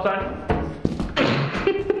 Stop sign.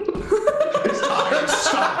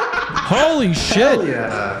 Stop. Holy shit! Hell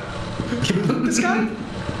yeah. Can we loot this guy?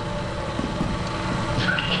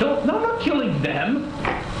 No, I'm not killing them.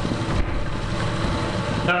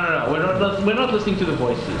 No. We're not listening to the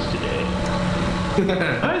voices today.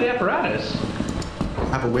 Oh, the apparatus.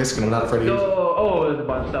 I have a whisk and I'm not afraid to use it. Oh, there's a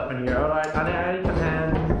bunch of stuff in here. Alright, I need some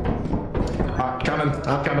hands. I'm coming.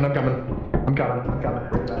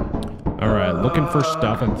 Alright, looking for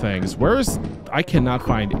stuff and things. I cannot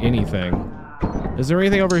find anything. Is there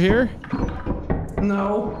anything over here?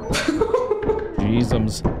 No.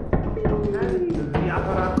 Jeezums.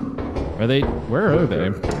 Are they? Where are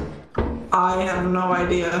they? I have no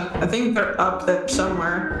idea. I think they're up there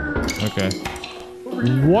somewhere. Okay.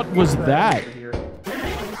 What was that?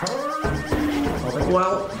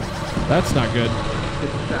 Well, that's not good.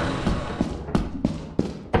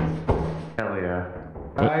 Hell yeah.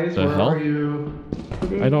 What Guys, the where hell? are you?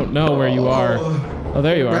 I don't know where you are. Oh,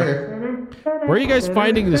 there you Right are. here. Where are you guys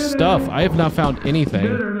finding this stuff? I have not found anything.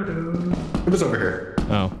 It was over here.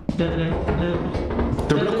 Oh.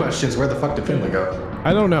 The real question is, where the fuck did Finley go?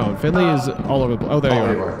 I don't know. Finley is all over the place. Oh,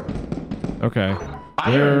 there you are. Okay.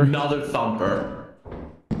 I heard another thumper.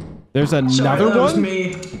 There's another sorry, that was one?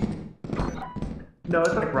 me. No,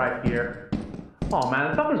 it's like right here. Oh man,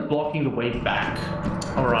 the thumper's blocking the way back.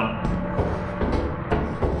 I'll run.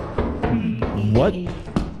 What?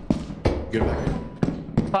 Get back.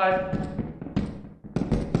 Hi.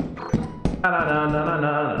 I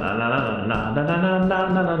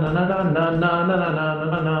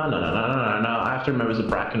have to remember there's a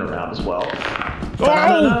bracken around as well.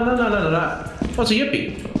 What's a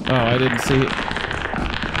yippee? Oh, I didn't see it.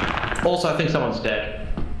 Also, I think someone's dead.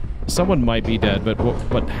 Someone might be dead, but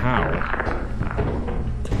how?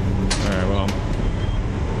 Alright, well.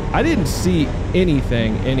 I didn't see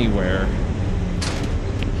anything anywhere.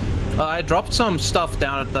 I dropped some stuff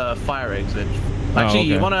down at the fire exit. Actually, okay.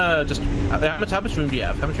 you wanna just... How much room do you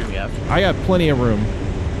have? How much room do you have? I got plenty of room.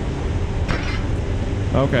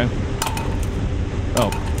 Okay. Oh.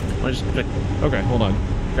 Wanna just Okay, hold on.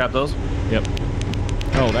 grab those? Yep.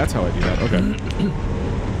 Oh, that's how I do that. Okay.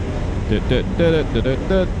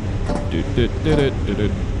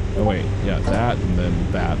 Oh, wait. Yeah, that and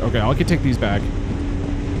then that. Okay, I can take these back.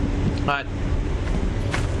 Alright.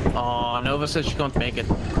 Oh, Nova says she's going to make it.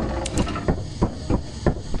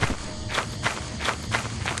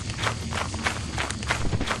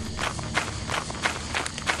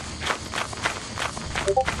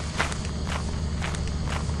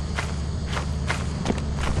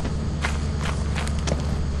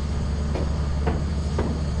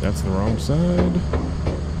 That's the wrong side.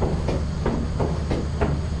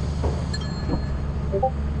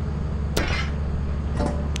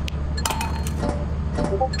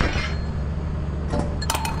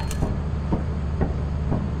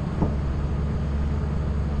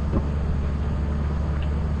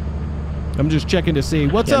 I'm just checking to see.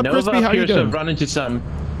 What's up, Nova Crispy? How you appears to doing? have run into some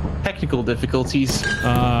technical difficulties.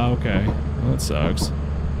 Okay. Well, that sucks.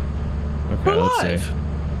 Okay, We're let's alive. see.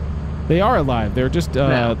 They are alive. They're just,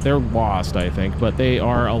 Now. they're lost, I think, but they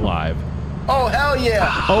are alive. Oh, hell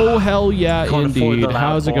yeah! Oh, hell yeah, Can't afford indeed. the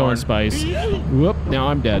How's it going, loud Spice? Whoop, now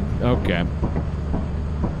I'm dead. Okay.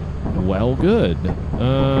 Well, good.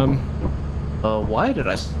 Why did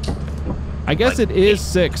I guess it is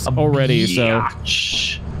 6 already, so...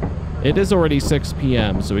 It is already 6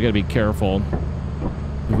 p.m., so we gotta be careful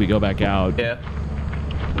if we go back out. Yeah.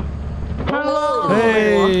 Hello.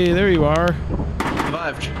 Hey, there you are.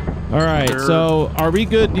 Survived. All right, so are we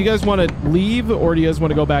good? Do you guys want to leave, or do you guys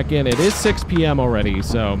want to go back in? It is 6 p.m. already,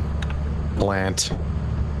 so... Plant.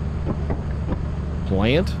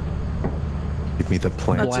 Plant? Give me the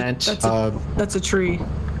plant. That's a tree.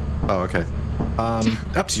 Oh, okay.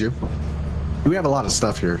 Up to you. We have a lot of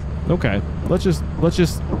stuff here. Okay, let's just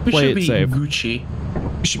We play should it be safe. Gucci.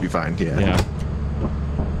 We should be fine, yeah. Yeah.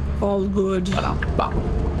 All good.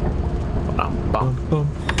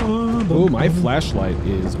 Oh, my flashlight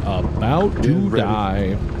is about to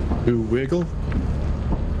die. Who wiggle?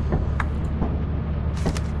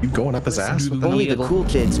 You going up his ass? With Only the cool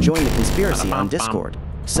kids join the conspiracy on Discord.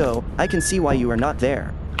 So, I can see why you are not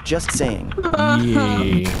there. Just saying.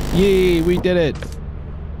 Yay. Yay, we did it.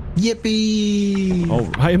 Yippee! Oh,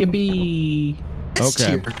 Yippee! It's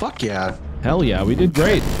okay. here. Fuck yeah. Hell yeah, we did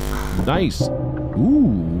great. Nice.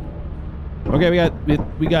 Ooh. Okay,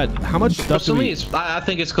 we got how much stuff do we... I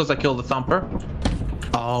think it's because I killed the thumper.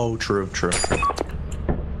 Oh, true.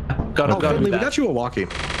 Gotta Finley, do we that. got you a walkie.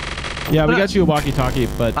 Yeah, we got you a walkie-talkie,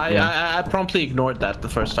 but... yeah. I promptly ignored that the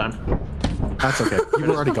first time. That's okay. You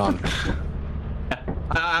were already gone.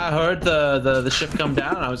 I heard the ship come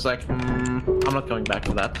down, and I was like, I'm not going back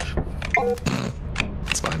to that.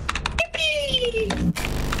 It's fine.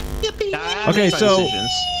 Okay, so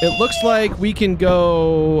it looks like we can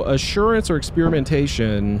go assurance or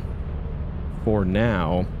experimentation for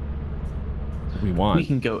now. If we want. We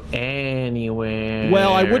can go anywhere.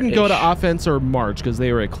 Well, I wouldn't go to offense or march because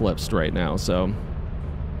they are eclipsed right now. So,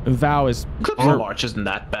 Vow is. Eclipse or march isn't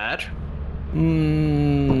that bad.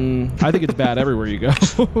 I think it's bad everywhere you go.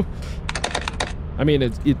 I mean,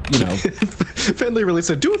 you know. Finley really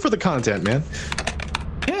said, "Do it for the content, man."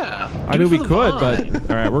 Yeah. I mean, we could, but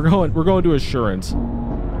all right, we're going to assurance.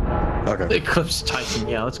 Okay. The Eclipse Titan.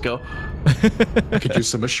 Yeah, let's go. I could use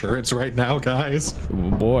some assurance right now, guys.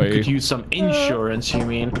 Oh, boy. Could use some insurance, you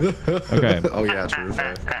mean? Okay. Oh yeah, true.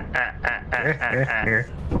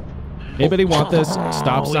 Anybody want this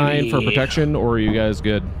stop sign for protection, or are you guys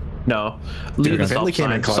good? No. Leave the Finley stop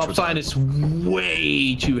came in sign. clutch Stop with sign is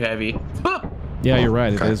way too heavy. Ah! Yeah, you're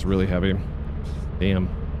right. Okay. It is really heavy. Damn.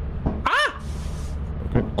 Ah!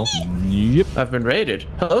 Okay. Yep. I've been raided.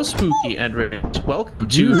 Hello, Spooky and Raided. Welcome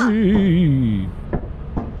to...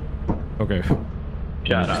 Okay.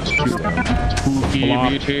 Shut up. Spooky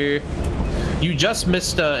beauty. You just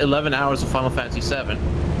missed 11 hours of Final Fantasy VII.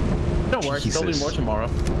 Don't worry, there'll be more tomorrow.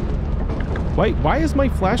 Why is my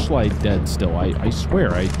flashlight dead still? I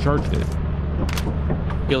swear I charged it.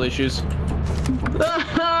 Skill issues.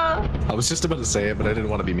 I was just about to say it, but I didn't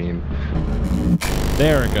want to be mean.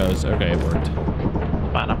 There it goes. Okay, it worked.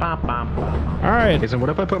 All right. Jason, what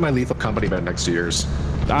if I put my lethal company bed next to yours?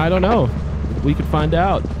 I don't know. We could find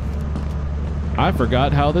out. I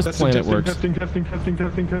forgot how this planet works. Testing.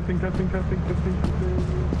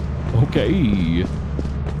 Okay.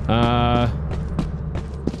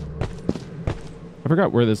 I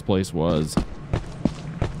forgot where this place was.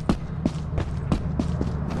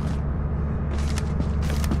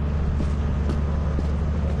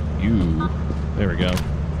 There we go.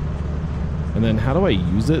 And then how do I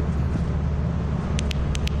use it?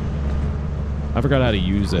 I forgot how to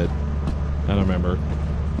use it. I don't remember.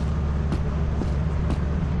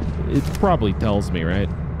 It probably tells me, right?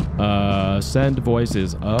 Send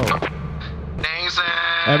voices. Oh. Nathan.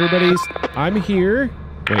 Everybody's... I'm here.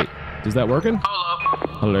 Wait, is that working?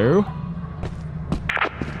 Hello. Hello?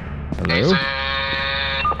 Hello? Nathan.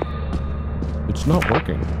 It's not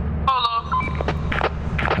working. Hello.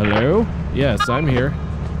 Hello? Yes, I'm here.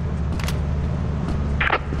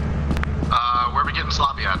 Where are we getting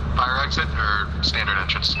sloppy at? Fire exit or standard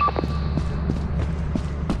entrance?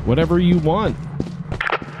 Whatever you want.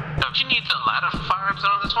 Don't you need the ladder for fire exit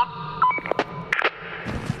on this one?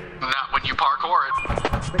 Not when you parkour it.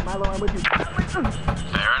 Wait, Milo, I'm with you.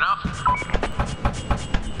 Fair enough.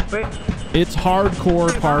 Wait. It's hardcore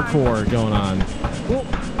parkour going on. Well,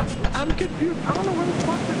 I'm confused. I don't know where the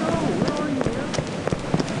fuck to go. Where are you, man?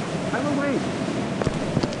 I'm away.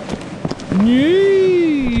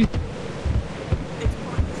 Yee!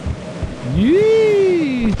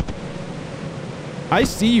 Yee! I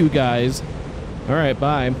see you guys. All right,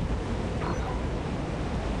 bye.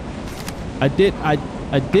 I did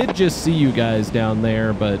just see you guys down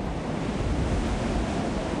there, but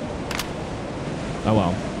oh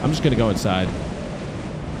well. I'm just gonna go inside.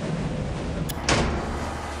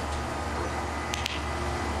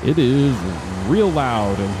 It is real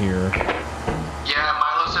loud in here. Yeah,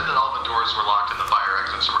 Milo said that all the doors were locked in the fire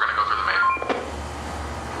exit, so we're gonna go through the main.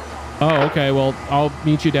 Oh, okay. Well, I'll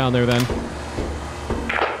meet you down there then.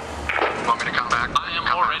 Want me to come back? I am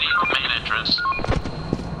already at the main entrance.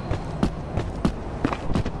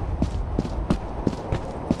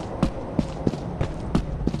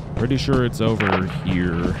 Pretty sure it's over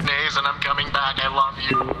here. Nathan, I'm coming back. I love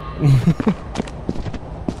you.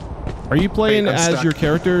 Are you playing Wait, I'm as stuck. your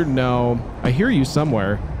character? No. I hear you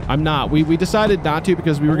somewhere. I'm not. We decided not to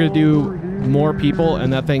because we were going to do more people,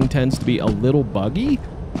 and that thing tends to be a little buggy.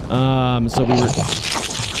 So we were...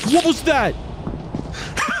 What was that?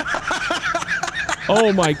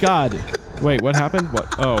 Oh my god. Wait, what happened?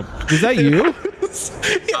 What? Oh. Is that you?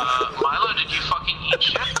 Milo, did you fucking eat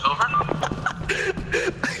shit? Over?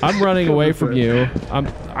 I'm running away from you.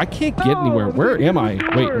 I can't get anywhere. Where am I?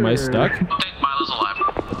 Wait, am I stuck? I think Milo's alive.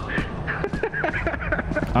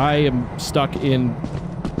 I am stuck in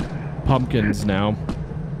pumpkins now.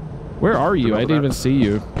 Where are you? I didn't even see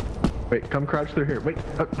you. Wait, come crouch through here. Wait.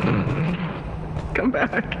 Come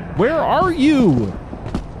back. Where are you?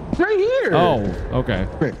 Right here. Oh, okay.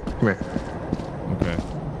 Come here. Come here. Okay.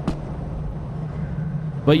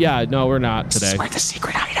 But yeah, no, we're not today. This is where the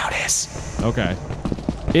secret hideout is. Okay.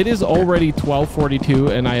 It is already 12:42,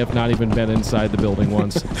 and I have not even been inside the building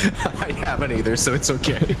once. I haven't either, so it's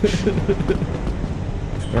okay.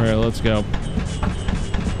 All right, let's go.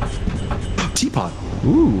 Teapot.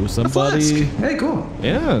 Ooh, somebody. Hey, cool.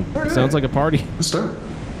 Yeah, sounds like a party. Let's start.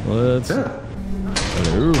 Let's. Yeah.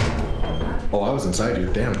 Hello. Oh, I was inside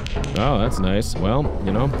you. Damn. Oh, that's nice. Well,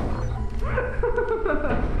 you know.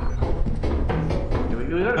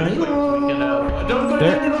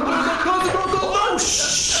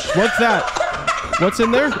 What's that? What's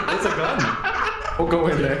in there? It's a gun. Oh, go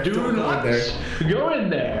in there. Do not go in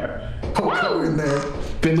there. Oh, go in there.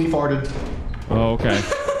 Finley farted. Oh, okay.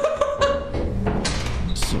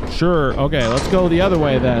 Sure. Okay, let's go the other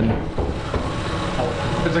way then. Oh,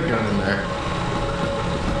 there's a gun in there.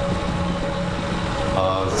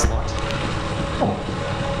 This is locked.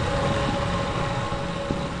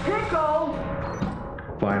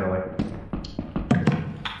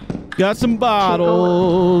 Got some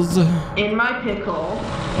bottles. In my pickle.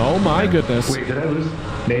 Oh my goodness. Wait, did I lose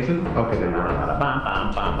Nathan? Okay, there you go.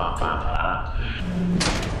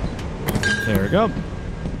 There we go.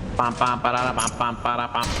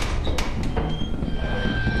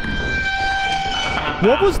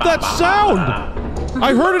 What was that sound?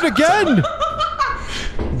 I heard it again. What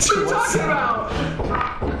are you talking about?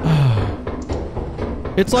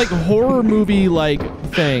 It's like horror movie like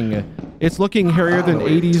thing. It's looking hairier than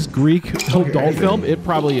 80s Greek doll film. It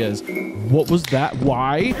probably is. What was that?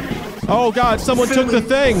 Why? Oh God, someone took the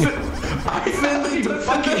thing. I didn't even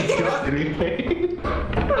fucking got anything.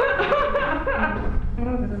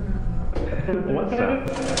 What's that?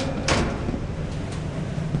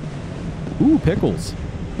 Ooh, pickles.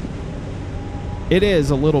 It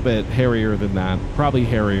is a little bit hairier than that. Probably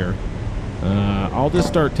hairier. I'll just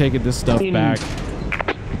start taking this stuff back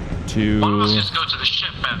to... Why don't we just go to the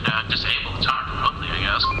ship and disable the target remotely, I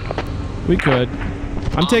guess? We could.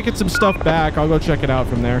 I'm taking some stuff back. I'll go check it out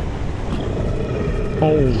from there.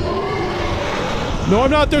 Oh. No,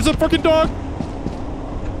 I'm not. There's a freaking dog.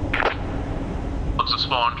 Dogs have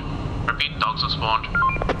spawned. Repeat, dogs have spawned.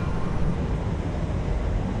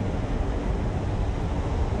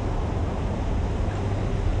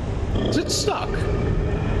 Is it stuck?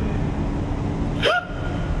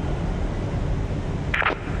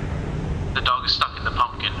 The dog is stuck in the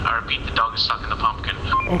pumpkin. I repeat, the dog is stuck in the pumpkin.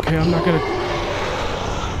 Okay, I'm not gonna...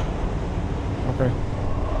 Okay.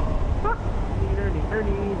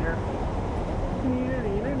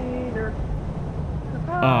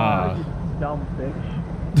 Dumb fish.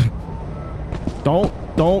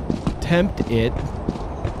 Don't tempt it.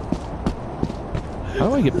 How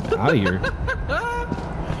do I get out of here?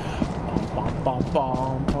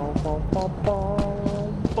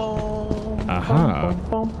 Aha.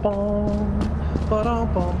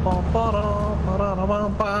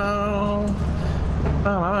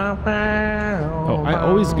 Oh, I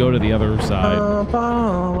always go to the other side.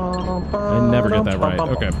 I never get that right.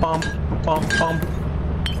 Okay.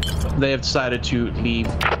 They have decided to leave.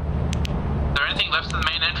 Is there anything left in the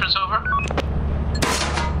main entrance, over?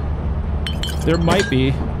 There might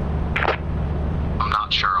be. I'm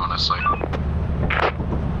not sure, honestly.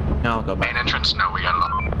 Now I'll go back. Main entrance? No, we got it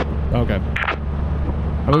all. Okay.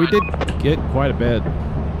 I mean, we did get quite a bit.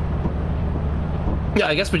 Yeah,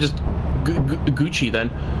 I guess we just Gucci then.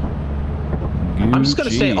 I'm just gonna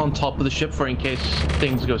stay on top of the ship for in case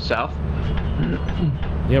things go south.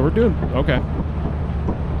 Yeah, we're doing okay.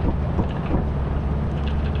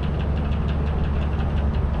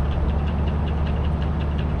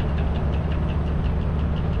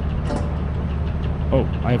 Oh,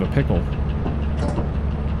 I have a pickle.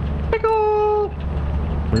 Pickle!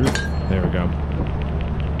 There we go.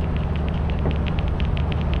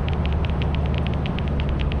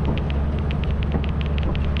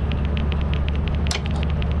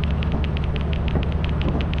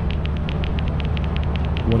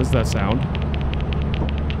 What is that sound?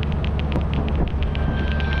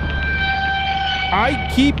 I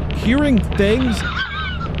keep hearing things.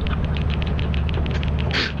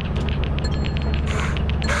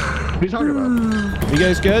 What are you talking about? You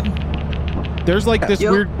guys good? There's like this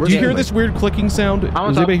weird... Do you hear this weird clicking sound? Is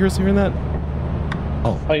anybody here hearing that?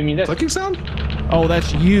 Oh, you mean that? Clicking sound? Oh,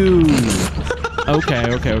 that's you. Okay.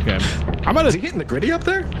 I'm gonna... Is he hitting the gritty up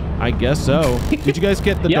there? I guess so. Did you guys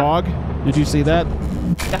get the dog? Did you see that?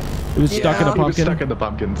 Yeah. It was stuck in a pumpkin. He was stuck in the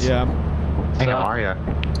pumpkins. Yeah. Hey, how are ya?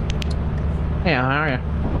 Hey, how are you?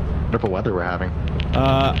 Wonderful weather we're having.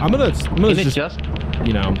 I'm gonna just,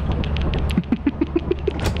 you know.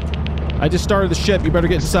 I just started the ship. You better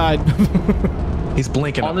get inside. He's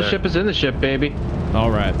blinking on the ship is in the ship, baby.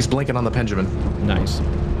 All right. He's blinking on the Benjamin. Nice.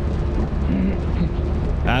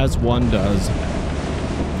 As one does.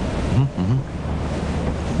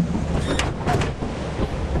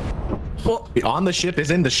 Well, on the ship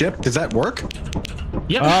is in the ship. Does that work?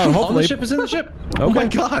 Yeah. Hopefully. On the ship is in the ship. Okay. Oh my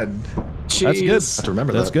god. Jeez. That's good. I have to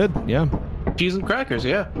remember That's good. Yeah. Cheese and crackers.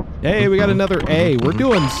 Yeah. Hey, we got another A. We're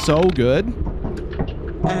doing so good.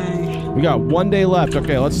 We got 1 day left.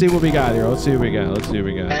 Okay, let's see what we got here. Let's see what we got.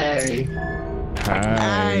 Hey.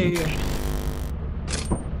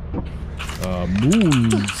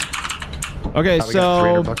 Moons. Okay, We got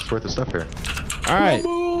so $300 worth of stuff here. all right.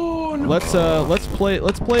 Let's play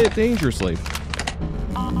it dangerously.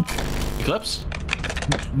 Eclipse?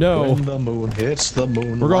 No. When the moon hits the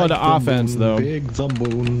moon. We're going to offense, though. Big the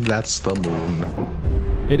moon. That's the moon.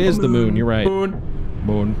 It is the moon. You're right.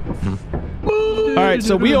 Moon. All right,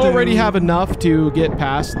 so we already have enough to get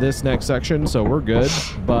past this next section, so we're good.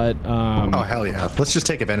 But oh hell yeah! Let's just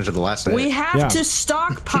take advantage of the last day. We have to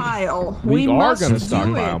stockpile. We are must gonna do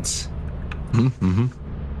stockpile. it.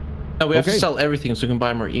 No, we have to Okay. sell everything so we can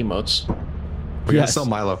buy more emotes. We gotta Yes. sell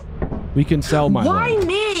Milo. We can sell Milo. Why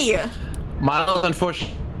me? Milo,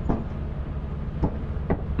 unfortunately.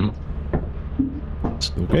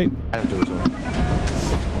 Okay, I have to do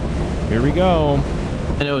it. here we go.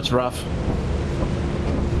 I know it's rough.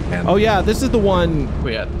 Oh yeah, this is the one.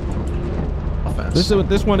 We had offense.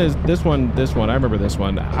 This one. I remember this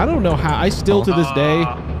one. I don't know how. I still to this day.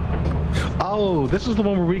 Oh, this is the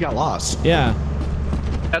one where we got lost. Yeah,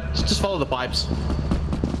 Just follow the pipes.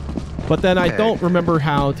 but then I Okay. don't remember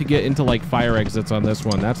how to get into like fire exits on this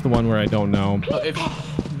one. That's the one where I don't know. If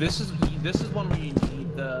this is one where you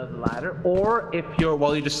need the ladder, or if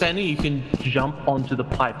while you're descending, you can jump onto the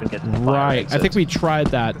pipe and get to the fire Right. exit. I think we tried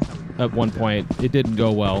that at one point. It didn't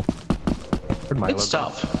go well. Where'd Milo It's go?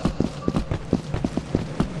 tough.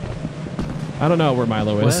 I don't know where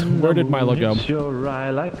Milo is. Where did Milo go? Your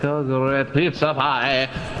eye like a great pizza pie.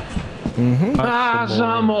 Mm-hmm.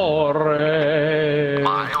 Amore.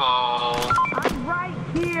 Milo. I'm right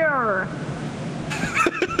here.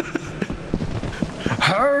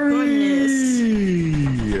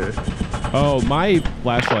 Goodness. Oh, my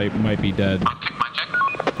flashlight might be dead.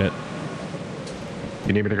 Check. Shit.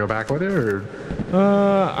 You need me to go back with it, or?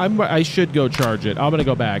 I should go charge it. I'm gonna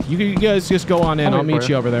go back. You guys just go on in. I'll I'll wait meet for you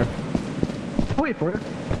you. over there. I'll wait for it.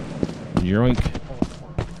 Yoink.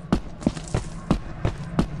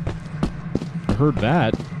 I heard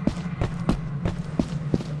that.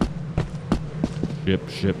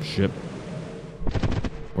 Ship.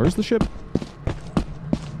 Where's the ship?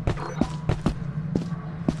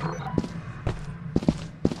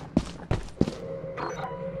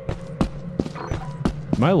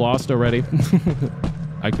 Am I lost already?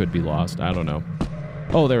 I could be lost. I don't know.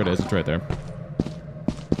 Oh, there it is. It's right there.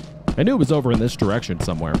 I knew it was over in this direction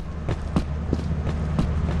somewhere.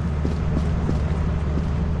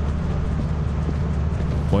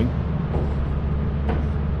 Boing.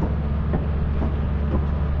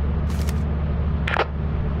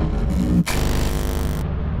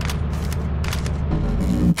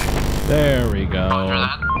 There we go. Roger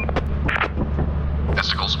that.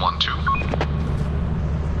 Testicles 1, 2.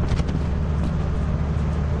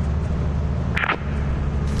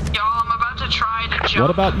 Y'all, I'm about to try to jump. What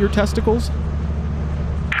about your testicles?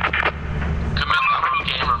 Commit the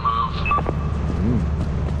gamer move.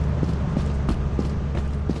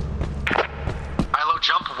 Milo,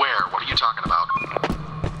 jump where? What are you talking about?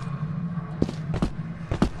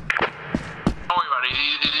 Don't worry about it.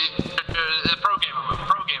 Pro gamer move.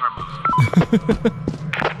 Pro gamer move.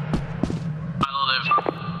 Milo live.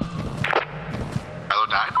 Milo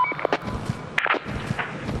died?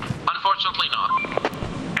 Unfortunately not.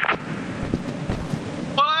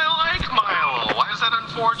 But I like Milo. Why is that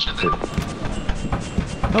unfortunate?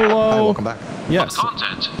 Hello. Hi, welcome back. Yes,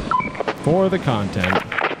 Content. for the content. There's a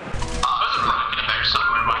rocket in there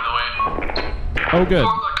somewhere, by the way. Oh, good.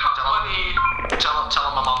 For the company. Tell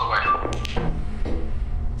him I'm on the way.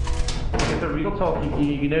 It's a real talk.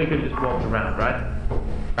 You know you can just walk around, right?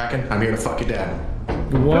 Bracken, I'm here to fuck your dad.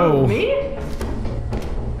 Whoa. Me?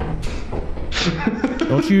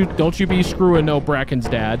 Don't you be screwing no Bracken's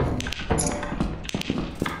dad.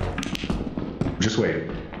 Just wait.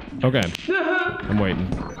 Okay. I'm waiting.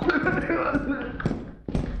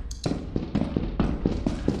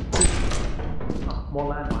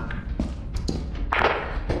 More landmines.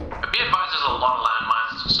 Be advised, there's a lot of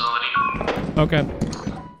landmines in this facility. Okay.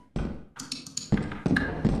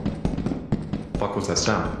 Fuck was that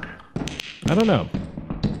sound? I don't know.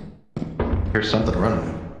 Here's something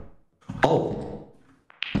running. Oh.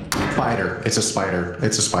 Spider. It's a spider.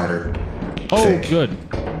 It's a spider. Oh, Fake. good.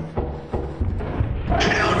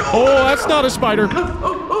 Oh, that's not a spider.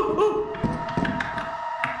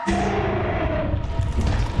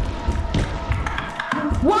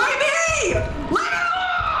 Why me? Let it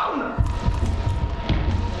alone!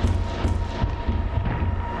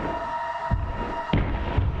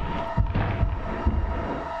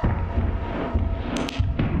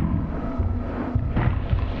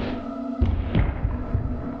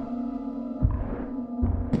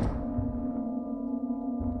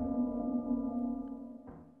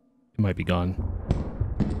 It might be gone.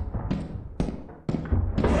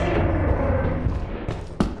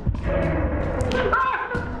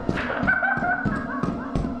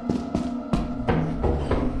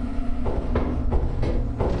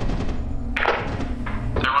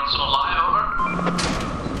 Everyone still alive, over?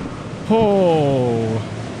 Oh.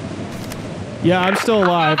 Yeah, I'm still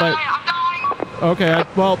alive. Okay,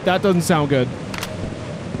 well, that doesn't sound good.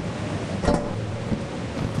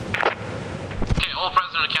 Okay, all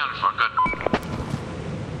president accounted for. Good.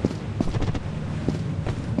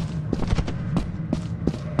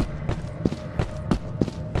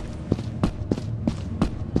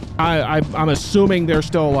 I'm assuming they're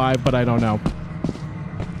still alive, but I don't know.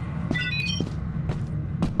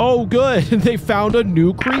 Oh, good. They found a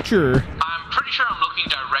new creature. I'm pretty sure I'm looking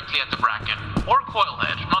directly at the bracken. Or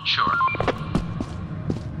coilhead, not sure.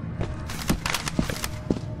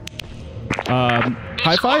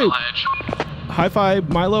 High five. High five,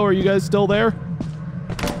 Milo. Are you guys still there?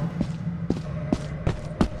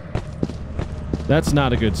 That's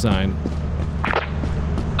not a good sign.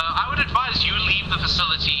 I would advise you leave the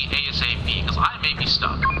facility ASAP, because I may be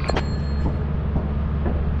stuck.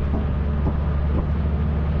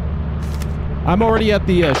 I'm already at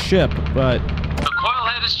the ship, but... The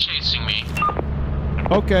coilhead is chasing me.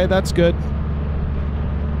 Okay, that's good.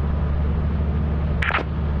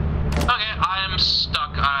 Okay, I am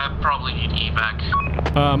stuck. I probably need evac.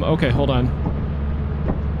 Okay, hold on.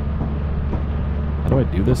 How do I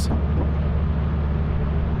do this?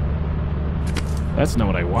 That's not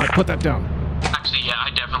what I want. Put that down. Actually, yeah,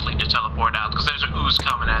 I definitely need to teleport out, because there's an ooze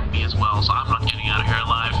coming at me as well, so I'm not getting out of here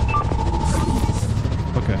alive.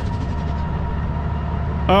 Okay.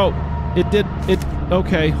 Oh, it did. It.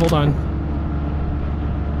 Okay, hold on.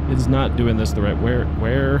 It is not doing this the right.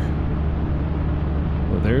 Where?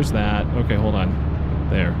 Oh, there's that. Okay, hold on.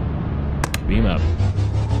 There. Beam up.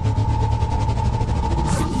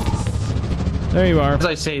 There you are. As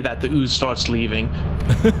I say that, the ooze starts leaving.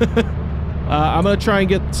 I'm gonna try and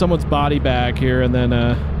get someone's body back here, and then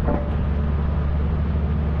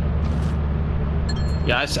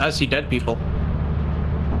Yeah, I see dead people.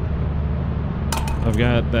 I've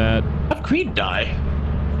got that. How'd Creed die?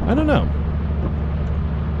 I don't know.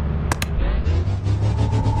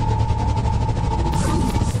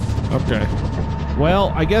 Okay.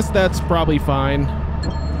 Well, I guess that's probably fine.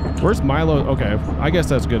 Where's Milo? Okay, I guess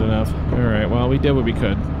that's good enough. All right, well, we did what we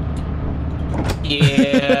could.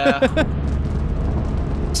 Yeah.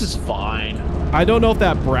 This is fine. I don't know if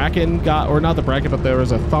that bracken got, or not the bracken, but there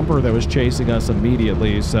was a thumper that was chasing us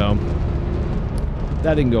immediately, so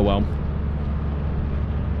that didn't go well.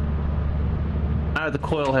 I had the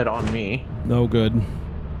coil head on me. No good.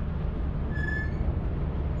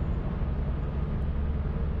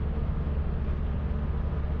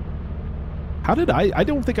 How did I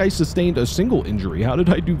don't think I sustained a single injury. How did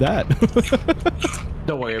I do that?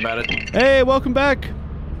 Don't worry about it. Hey, welcome back.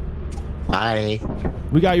 Hi.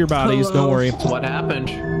 We got your bodies. Hello. Don't worry. What happened?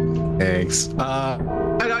 Thanks. I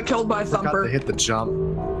got killed by a Forgot thumper. to hit the jump.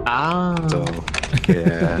 Ah. So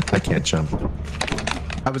yeah, I can't jump.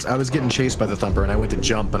 I was getting chased by the thumper, and I went to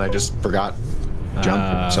jump, and I just forgot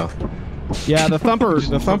jump. So yeah, the thumper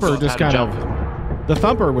just kind jump. of. The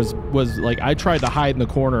thumper was like, I tried to hide in the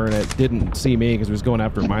corner and it didn't see me because it was going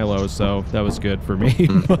after Milo, so that was good for me.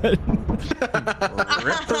 But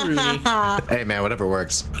hey man, whatever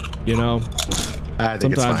works. You know, I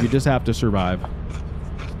think it's sometimes fine. you just have to survive.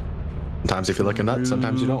 Sometimes if you're looking nuts,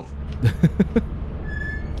 sometimes you don't.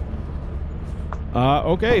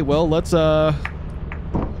 Okay, well, let's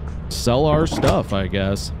sell our stuff, I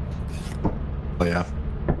guess. Oh yeah.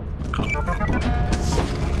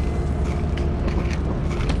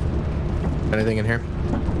 Anything in here?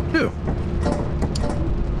 No.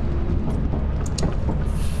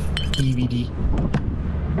 DVD.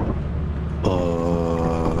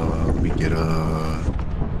 We get a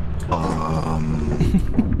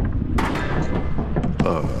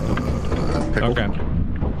pickle. Okay.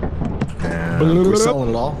 And we're selling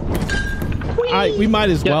it all. We might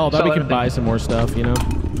as well. That we sell can buy some more stuff, you know.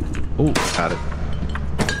 Oh, Got it.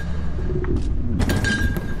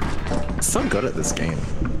 So good at this game.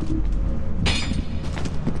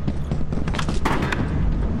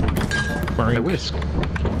 I wish.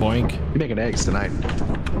 boink. You're making eggs tonight.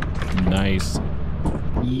 Nice.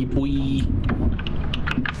 Yee boy.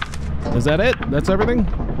 Is that it? That's everything?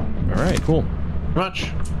 All right, cool.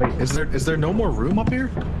 Much. Wait, is there no more room up here?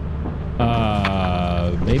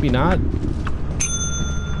 Maybe not.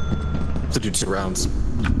 To do 2 rounds.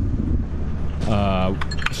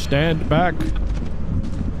 Stand back.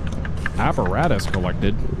 Apparatus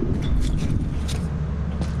collected.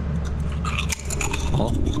 Huh?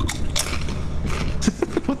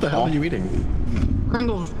 What the hell are you eating?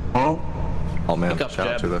 Pringles. Oh man, Pick up, shout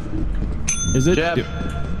out Jeb. to the... Is it? Jeb.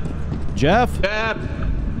 Jeff?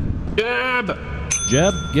 Jeb!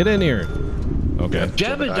 Jeb, get in here. Okay.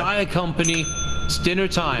 Jebediah Company. It's dinner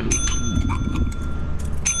time.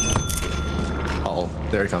 Uh-oh,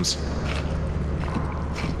 there he comes.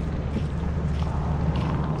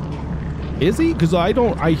 Is he? Because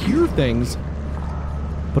I hear things,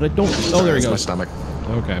 but I don't. Oh, there he It's my goes. stomach.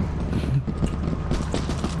 Okay.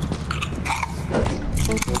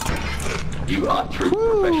 You are true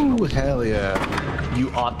professionals. Ooh, hell yeah. You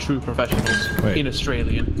are true professionals. Wait. In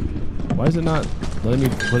Australian. Why is it not letting me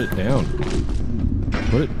put it down?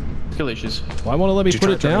 Put it. Skill issues. Why won't it let me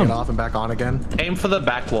put it down? It off and back on again. Aim for the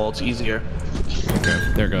back wall. It's easier. Okay,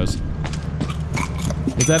 there it goes.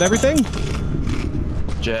 Is that everything?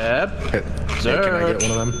 Jab. Hey, can I get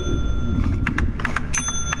one of them?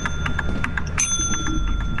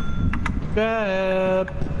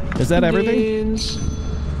 Jab. Is that everything? I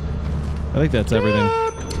think that's everything.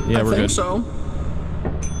 Yeah, we're good. I think so.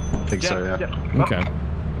 I think so, yeah. Okay.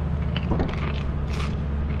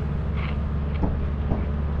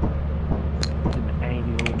 An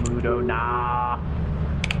angry Mudo, nah.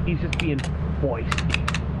 He's just being foisty.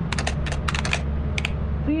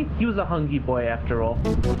 See, he was a hungry boy after all.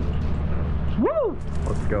 Woo!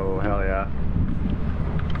 Let's go, hell yeah.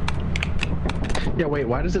 Yeah, wait,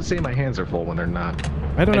 why does it say my hands are full when they're not?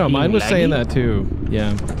 I don't know, mine was saying that too.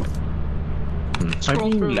 Yeah.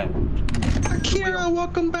 Akira,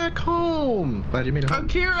 welcome back home! Glad you made it home.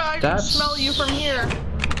 Akira, I can smell you from here.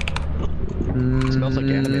 It smells like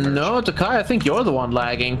anime merch. No, Takai, I think you're the one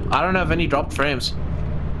lagging. I don't have any dropped frames.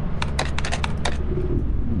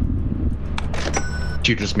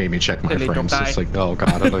 You just made me check my frames. It's like, oh god,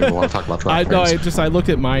 I don't even want to talk about drop frames. I looked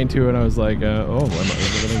at mine too, and I was like, oh,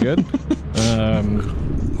 is everything good?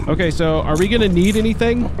 Okay, so are we gonna need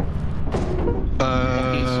anything?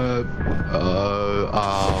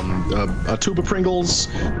 A tube of Pringles.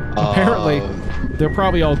 Apparently, they're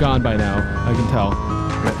probably all gone by now. I can tell.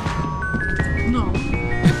 No.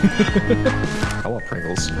 I want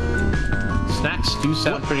Pringles. Snacks do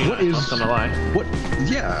sound pretty nice, not gonna lie. What?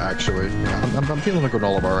 Yeah, actually. Yeah, I'm feeling a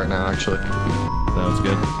granola bar right now, actually. Sounds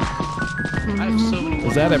good. I have so many.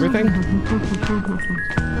 Is that everything?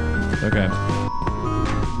 Okay.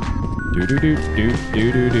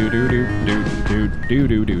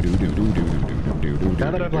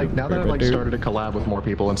 Now that I've like started to collab with more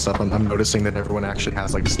people and stuff, I'm noticing that everyone actually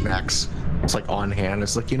has like snacks. It's like on hand.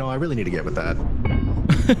 It's like, you know, I really need to get with that.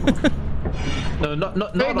 No, not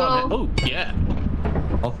on it. Oh, yeah.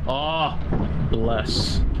 Oh,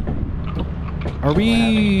 bless. Are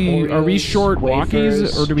we short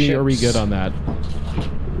walkies, or are we good on that?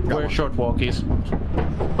 We're short walkies. You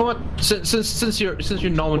know what? Since you're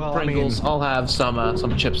Norman Pringles, I'll have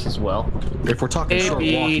some chips as well. If we're talking short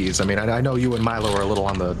walkies, I mean, I know you and Milo are a little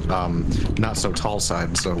on the not so tall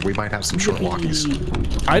side, so we might have some short walkies.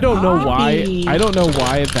 I don't know why. I don't know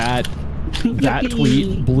why that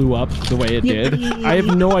tweet blew up the way it did. I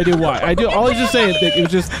have no idea why. All I just say it was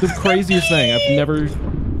just the craziest thing. I've never.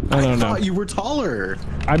 I don't know. I thought you were taller.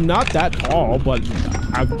 I'm not that tall, but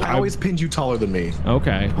I always pinned you taller than me.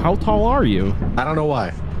 Okay. How tall are you? I don't know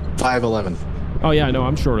why. 5'11". Oh yeah, I know.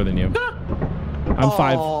 I'm shorter than you. I'm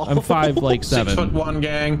five. I'm 5'7". 6'1",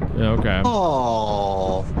 gang. Yeah, okay.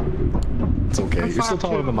 Oh. It's okay. You're still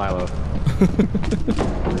taller than Milo.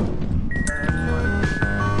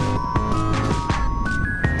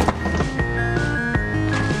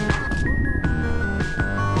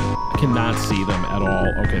 Cannot see them at all.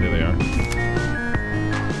 Okay, there they are.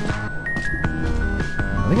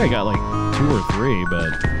 I think I got like 2 or 3,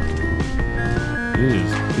 but it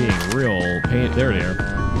is being real pain. There they are.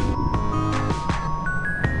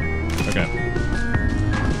 Okay.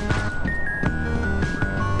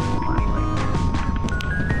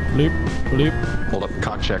 Bloop, bloop. Hold up,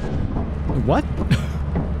 cock check. What?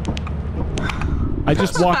 I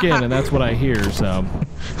just walk in and that's what I hear, so.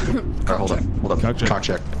 Alright, hold up. Cock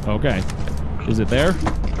check. Okay. Is it there?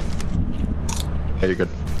 Yeah, you're good.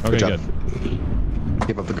 Okay, good.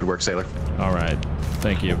 Keep up the good work, sailor. Alright.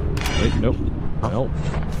 Thank you. Wait, nope. Nope.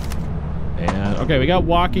 And, okay, we got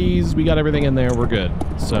walkies. We got everything in there. We're good.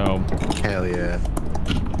 So. Hell yeah.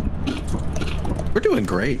 We're doing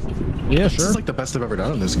great. Yeah, This sure. is like the best I've ever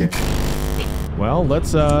done in this game. Well,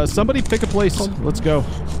 let's, somebody pick a place. Let's go.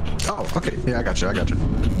 Oh, okay. Yeah, I got you.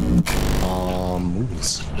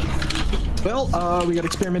 Moves. Well, we got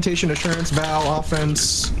experimentation, assurance, vow,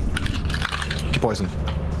 offense. Poison.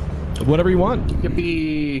 Whatever you want.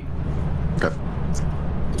 Yippee. Okay.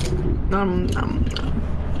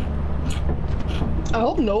 I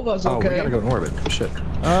hope Nova's okay. Oh, we gotta go in orbit. Shit.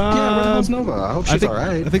 Yeah, where the hell's Nova? I hope she's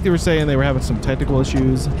alright. I think they were saying they were having some technical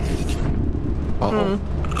issues. Uh-oh.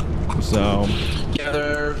 So. Yeah,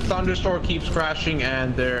 their Thunderstorm keeps crashing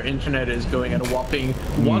and their internet is going at a whopping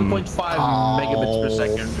 1.5 megabits per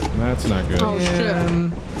second. That's not good. Oh, shit.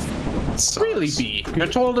 Really, B? You're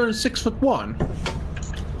taller than 6'1".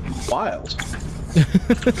 Wild.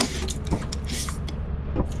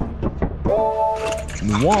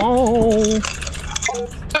 Whoa.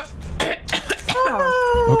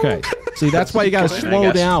 Okay. See, that's why you gotta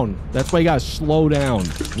slow down. That's why you gotta slow down.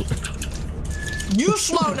 You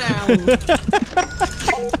slow down.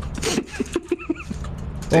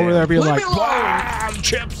 over there being like,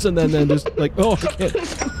 chips, and then just like, oh, I can't.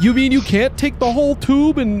 You mean you can't take the whole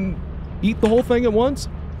tube and eat the whole thing at once?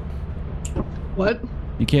 What?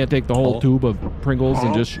 You can't take the whole tube of Pringles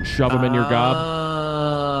and just shove them in your gob?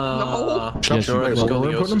 No. Yes, you will.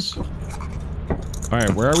 All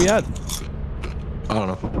right, where are we at? I don't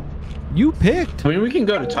know. You picked. I mean, we can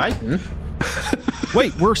go to Titan.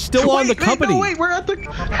 Wait, we're still on the company. Wait, we're at the.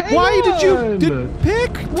 Why did you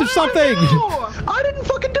pick to something? I didn't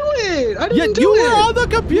fucking do it. I didn't do you it. were on the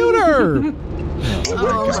computer. It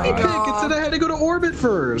said I had to go to orbit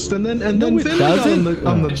first, and then finish doesn't.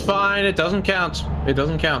 on the. It's fine. It doesn't count. It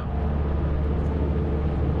doesn't count.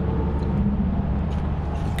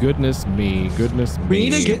 Goodness me. Goodness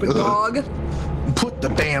me. Stupid dog. Put the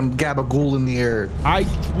damn gabagool in the air.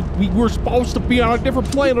 We were supposed to be on a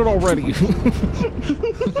different planet already.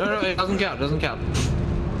 No, it doesn't count. It doesn't count.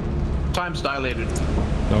 Time's dilated.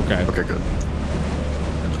 Okay. Okay, good.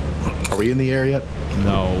 Are we in the air yet?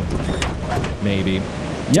 No. Maybe.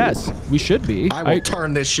 Yes, we should be. I will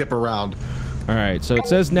turn this ship around. All right. So it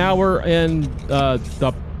says now we're in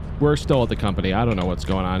we're still at the company. I don't know what's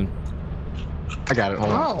going on. I got it.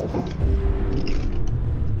 Hold on.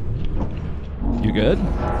 You good?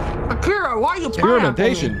 Akira, why are you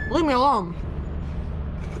Experimentation. pineapple me? Leave me alone.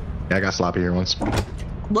 Yeah, I got sloppy here once.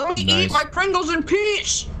 Let me eat my Pringles in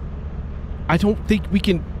peace. I don't think we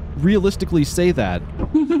can realistically say that.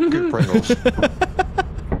 Good Pringles.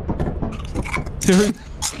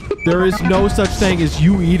 There is no such thing as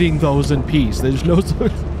you eating those in peace. There's no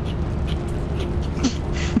such.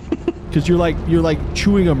 Because you're like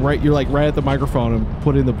chewing them right. You're like right at the microphone and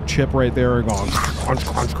putting the chip right there and going crunch,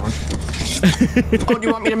 crunch, crunch. Oh, do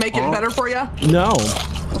you want me to make it better for you? No.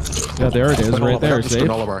 Yeah, there it is, right there. See?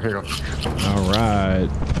 All of our here. All right.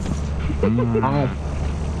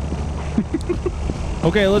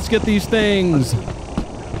 Okay, let's get these things.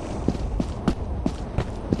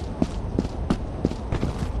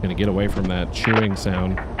 Gonna get away from that chewing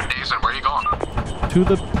sound. Jason, where are you going? To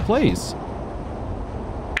the place.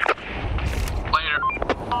 Later.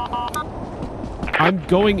 I'm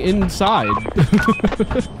going inside.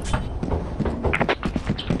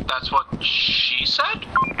 That's what she said?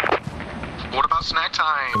 What about snack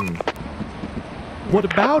time? What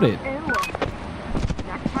about it?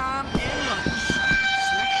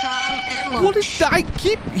 What is that? I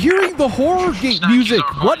keep hearing the horror game music.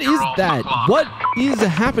 What is that? What is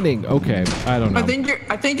happening? Okay, I don't know.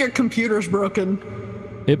 I think your computer's broken.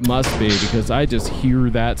 It must be because I just hear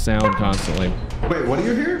that sound constantly. Wait, what do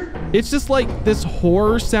you hear? It's just like this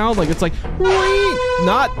horror sound. Like it's like,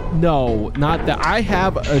 not that. I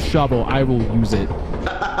have a shovel. I will use it.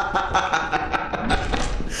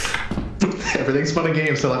 Everything's fun and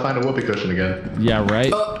games till I find a whoopee cushion again. Yeah,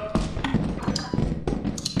 right?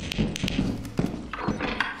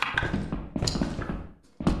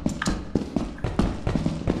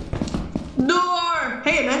 Door!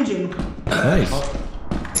 Hey, an engine. Nice.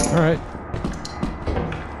 All right.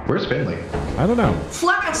 Where's Finley? I don't know.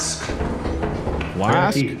 Flask!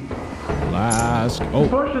 Flask? Flask. Oh.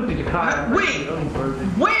 Wait!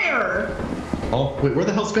 Where? Oh, wait, where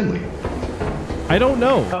the hell's Finley? I don't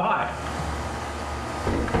know. Oh, hi.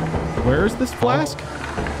 Where is this flask?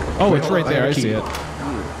 Oh, it's right there. I see it.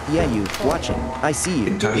 Yeah, you. Watching. I see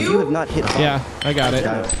you. If you have not hit... Yeah, I got it.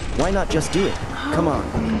 Why not just do it? Come on.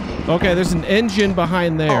 Okay, there's an engine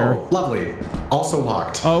behind there. Oh, lovely. Also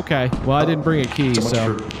locked. Oh, okay. Well, I didn't bring a key, So much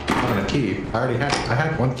so... for having a key. I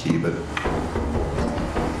had one key, but...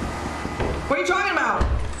 What are you talking about?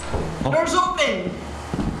 Door's open!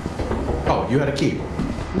 Oh, you had a key.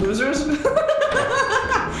 Losers?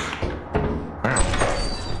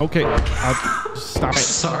 Okay, stop it.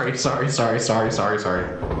 Sorry. All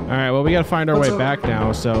right, well, we gotta find our way back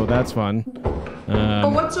now, so that's fun.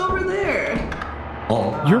 But what's over there? Oh.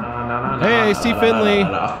 Hey, I see Finley.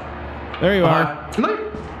 There you are.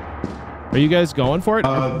 Are you guys going for it?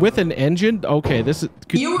 With an engine? Okay, this is...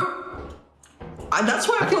 You were... that's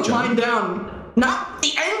why I put mine down. Not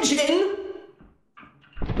the engine!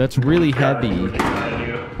 That's really heavy.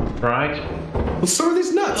 Right? Well, so are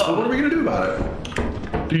these nuts. What are we gonna do about it?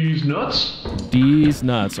 These nuts? These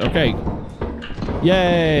nuts. Okay.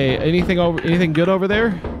 Yay! Anything good over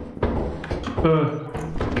there?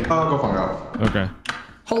 I'll go find out. Okay.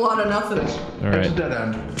 Whole lot of nothing. All right. It's a dead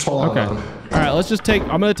end. It's whole lot of Okay. nothing. All right. Let's just take.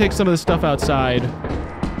 I'm gonna take some of the stuff outside.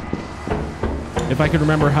 If I can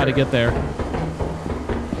remember how to get there.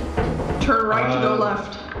 Turn right to go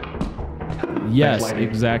left. Yes,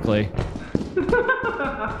 exactly.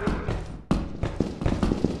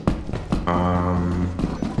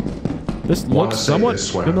 This looks somewhat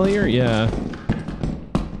familiar. Yeah.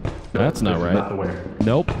 That's not right. Not the way.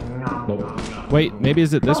 Nope. Nope. Wait, maybe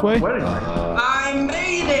is it this way? I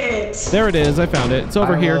made it! There it is. I found it. It's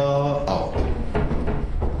over here. Oh.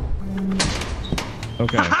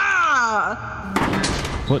 Okay.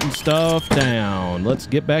 Ha! Putting stuff down. Let's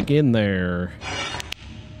get back in there.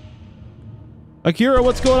 Akira,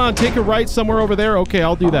 what's going on? Take a right somewhere over there. Okay,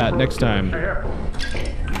 I'll do that next time.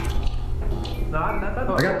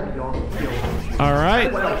 All right.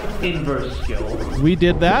 Inverse skill. We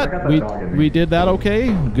did that. We did that.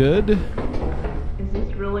 Okay, good. Is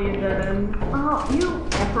this really a dead end? Oh, you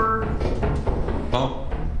effer. Oh.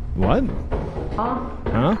 What? Huh?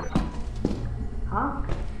 Huh? Huh?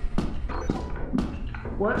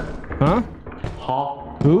 What? Huh? Huh?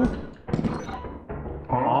 Who?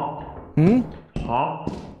 Huh? Hmm? Huh?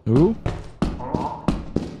 Who?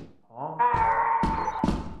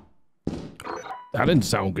 That didn't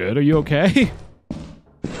sound good. Are you okay?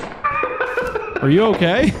 Are you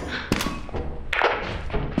okay? Yeah.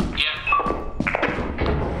 Yeah,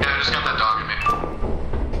 I just got that dog in me.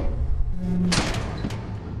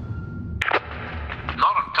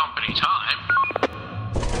 Not on company time.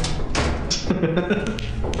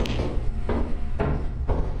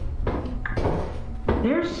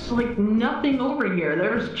 There's like nothing over here.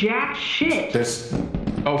 There's jack shit. There's...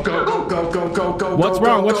 Oh, go. What's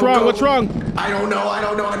wrong? What's wrong? What's wrong? I don't know.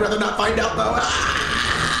 I'd rather not find out, though.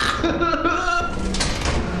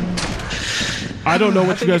 I don't know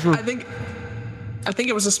what you guys were... I think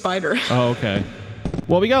it was a spider. Oh, okay.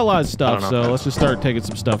 Well, we got a lot of stuff, I don't so know. let's just start taking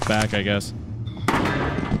some stuff back, I guess.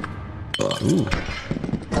 Ooh.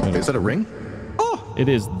 Is that a ring? Oh! It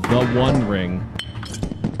is the One Ring.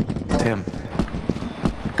 Damn.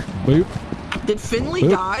 Boop. Did Finley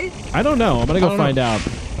Boop. die? I don't know. I'm gonna go find out.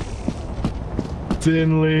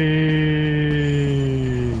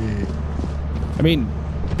 Finley. I mean,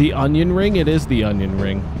 the onion ring, it is the onion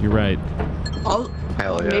ring. You're right.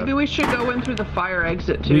 Hell yeah. Maybe we should go in through the fire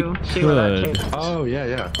exit too. We See where that could. takes us. Oh,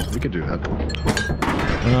 yeah. We could do that.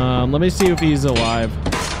 Let me see if he's alive.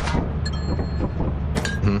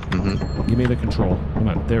 Mm-hmm. Give me the control. Come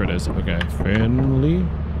on. There it is. Okay. Finley.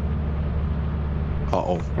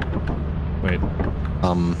 Uh-oh. Wait.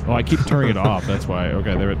 Oh, I keep turning it off. That's why.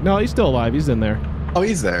 Okay, there. No, he's still alive. He's in there. Oh,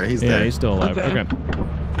 he's there. He's Yeah, there. he's still alive. Okay.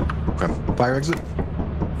 Okay. Fire exit?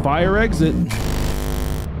 Fire exit.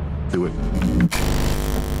 Do it.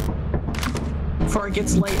 Before it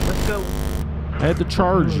gets late, let's go. I had to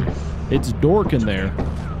charge. It's dork in there.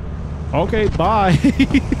 Okay, bye.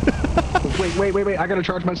 Wait. I gotta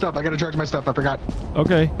charge my stuff. I forgot.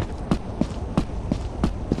 Okay.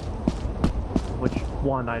 Which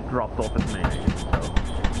one I dropped off at me.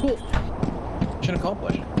 Cool. Mission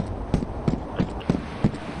accomplished.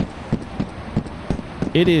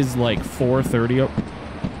 It is like 4:30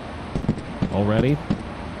 already.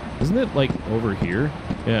 Isn't it like over here?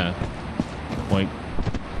 Yeah. Like.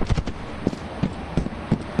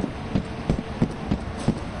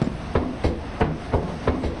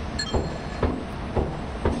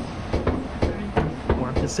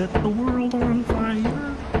 Want to set the world on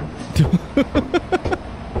fire?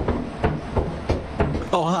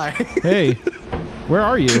 Oh, hi. Hey, where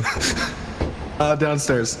are you?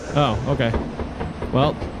 Downstairs. Oh, okay.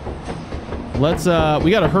 Well, let's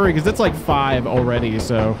we gotta hurry because it's like 5 already.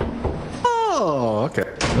 So Oh, okay.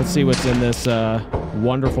 let's see what's in this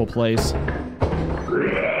wonderful place.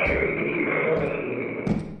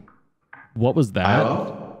 What was that?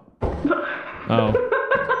 Hello? Oh,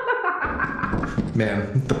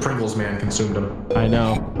 Man, the Pringles man consumed him. I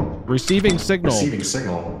know. Receiving signal. Receiving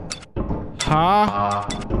signal. Ha.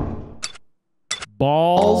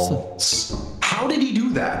 Balls. Balls. How did he do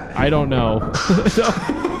that? I don't know.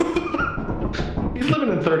 He's living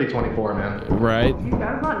in 3024, man. Right? You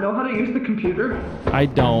guys not know how to use the computer? I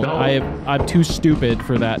don't. No. I'm too stupid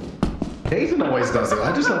for that. Hazen always does it.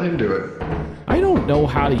 I just let him do it. I don't know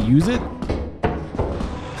how to use it.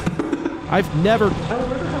 I've never.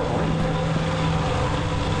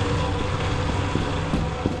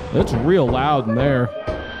 It's real loud in there.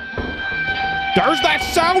 There's that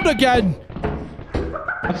sound again!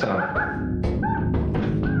 What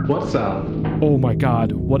sound? What sound? Oh my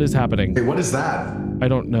god, what is happening? Hey, what is that? I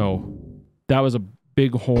don't know. That was a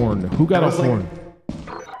big horn. Who got a That was like- horn?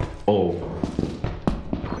 Oh.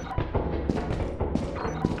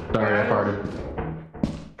 Sorry, I farted.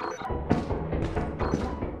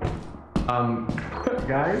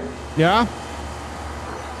 Guys, Yeah?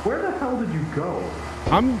 where the hell did you go?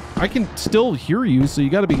 I can still hear you, so you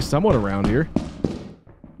gotta be somewhat around here.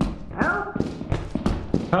 Help!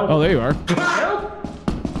 Oh, there you are. Help!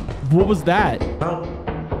 What was that? Help.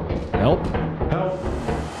 Help? Help.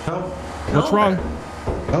 Help. What's wrong?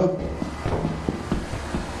 Help.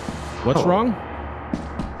 What's wrong?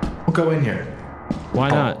 Don't go in here. Why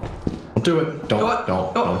not? Don't do it.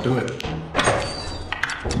 Don't do it.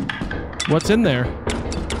 What's in there?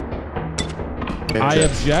 I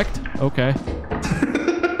object. Okay.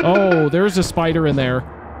 Oh, there's a spider in there.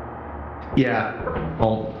 Yeah.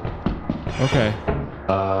 Oh. Okay.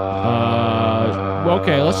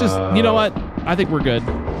 Okay, let's just, you know what? I think we're good.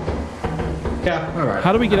 Yeah, all right.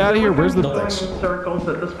 How do we get out of here? Where's the... Going in circles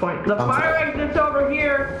at this point. The fire exit's over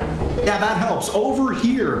here. Yeah, that helps. Over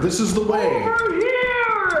here. This is the way. Over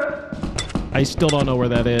here. I still don't know where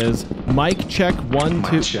that is. Mic check 1,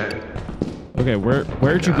 2. Check. Okay,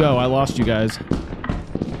 where'd you go? I lost you guys.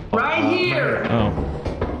 Right here. Oh.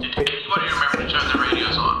 Anybody remember to turn the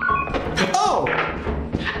radios on? Oh!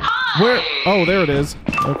 Where? Oh, there it is.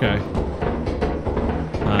 Okay.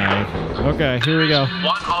 Hi. Okay, here we go.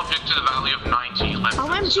 One object to the value of 90 left.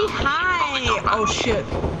 OMG, hi! Oh shit.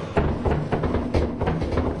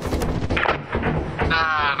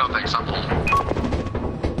 Nah, no thanks, I'm full.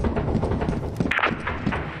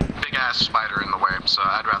 Big ass spider in the way, so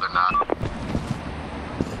I'd rather not.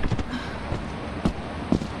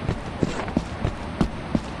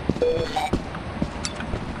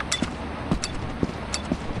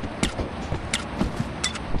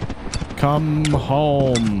 Come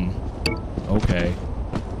home. Okay.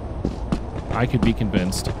 I could be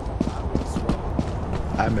convinced.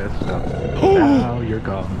 I missed up. Now you're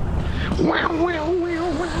gone.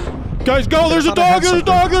 Guys, go! There's a dog! There's a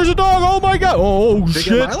dog! There's a dog! Oh my god! Oh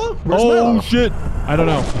shit! Oh shit! I don't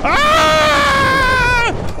know.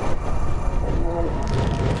 Ah!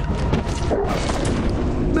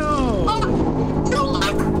 No! You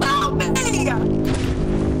left without me!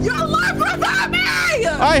 You left without me!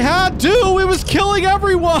 I had to! It was killing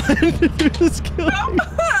everyone! It was killing...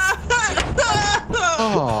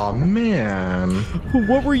 Oh man.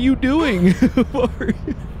 What were you doing? What were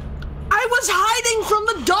you... I was hiding from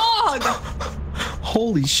the dog!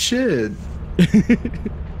 Holy shit.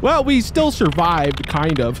 Well, we still survived,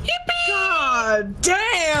 kind of. God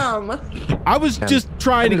damn! I was just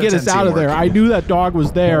trying to get us out of there. I knew that dog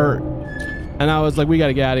was there, and I was like, we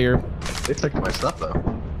gotta get out of here. They took my stuff though.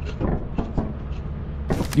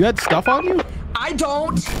 You had stuff on you? I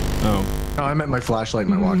don't. Oh. No, I meant my flashlight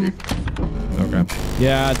and my walkie. Okay.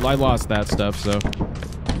 Yeah, I lost that stuff, so.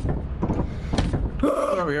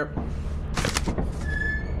 Over here.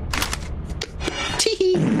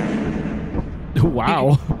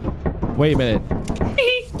 Wow. Wait a minute.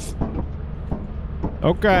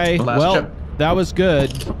 Okay. Well, that was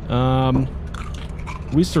good.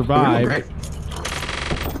 We survived.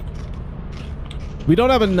 We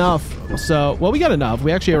don't have enough, so... Well, we got enough.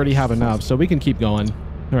 We actually already have enough, so we can keep going.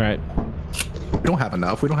 All right. We don't have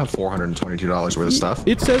enough. We don't have $422 worth of stuff.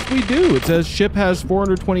 It says we do. It says ship has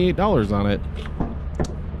 $428 on it.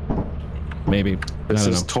 Maybe. It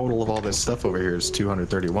says total of all this stuff over here is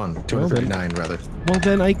 231. 239 rather. Well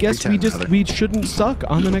then I guess we shouldn't suck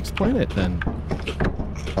on the next planet then.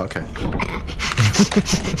 Okay.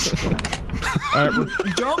 All right,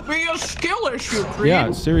 Don't be a skill issue, Creed.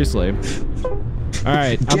 yeah, seriously. All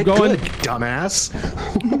right, I'm going. Good, dumbass.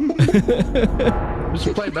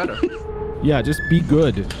 Just play better. Yeah, just be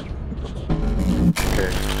good.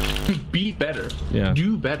 Okay. Be better. Yeah.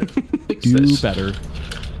 Do better. Fix Do this. better.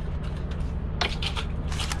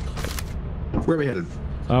 Where are we headed?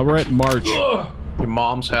 We're at March. Your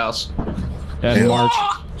mom's house. At March.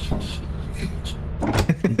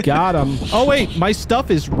 Got him. Oh wait, my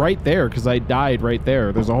stuff is right there because I died right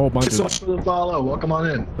there. There's a whole bunch of. Welcome on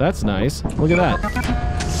in. That's nice. Look at that.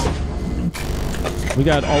 We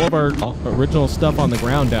got all of our original stuff on the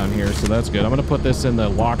ground down here, so that's good. I'm gonna put this in the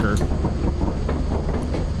locker.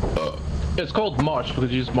 It's called march because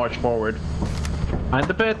you just march forward. Find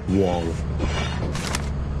the pit. Whoa.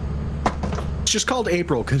 It's just called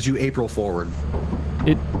April because you April forward.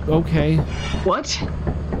 Okay. What?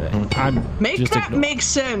 Make that make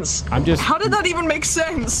sense. How did that even make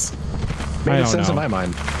sense? Made sense in my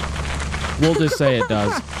mind. We'll just say it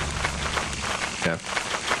does. Yeah.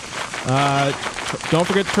 Don't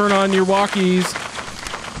forget to turn on your walkies.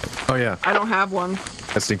 Oh yeah. I don't have one.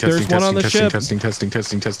 Testing, There's one on the ship. testing.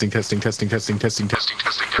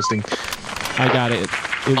 I got it.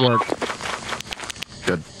 It worked.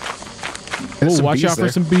 Good. Oh, watch out for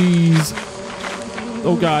some bees.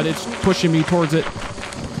 Oh god, it's pushing me towards it.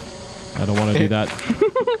 I don't want to do that.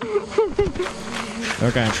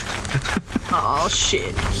 Okay. Oh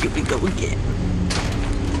shit. Here we go again.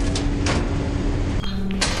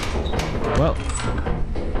 Well.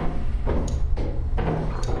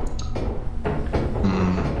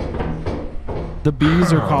 The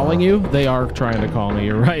bees are calling you? They are trying to call me,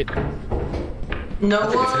 you're right. No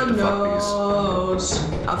one knows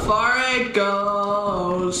how far it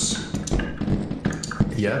goes.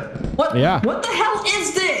 Yeah. What? Yeah. What the hell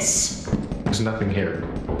is this? There's nothing here.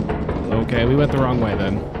 Okay, we went the wrong way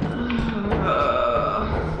then.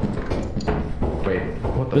 Wait,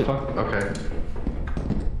 what the fuck? Okay.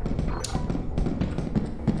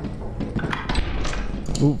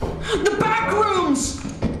 Ooh. The back rooms!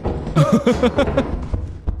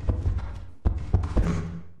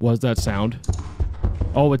 Was that sound?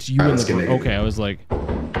 Oh, it's you in the... Okay, I was like...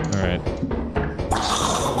 Alright.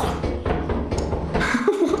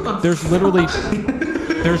 There's literally...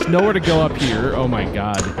 There's nowhere to go up here. Oh my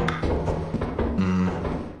god.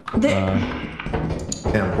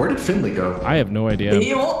 Damn, where did Finley go? I have no idea.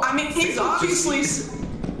 I mean, he's obviously...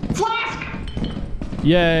 Flask!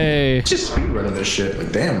 Yay! Just speedrunning this shit,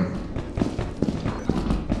 like damn.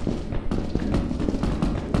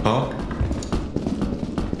 Huh?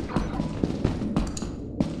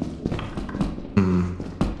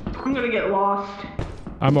 I'm gonna get lost.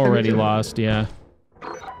 I'm already lost, yeah.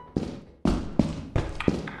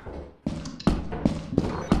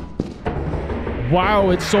 Wow,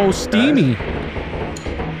 it's so steamy.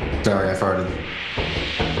 Sorry, I farted.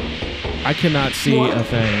 I cannot see a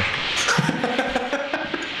thing.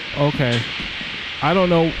 Okay. I don't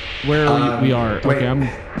know where we are. Wait. Okay, I'm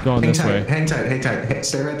going this way. Hang tight.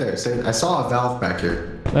 Stay right there. I saw a valve back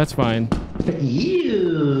here. That's fine.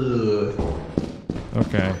 Ew.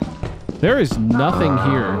 Okay. There is nothing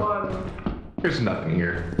here. There's nothing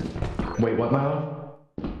here. Wait, what, Milo?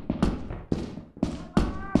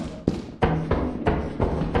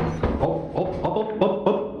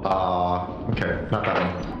 Okay, not that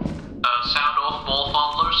one. Sound off, ball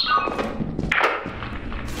fondlers.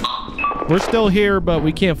 We're still here, but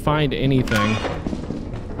we can't find anything.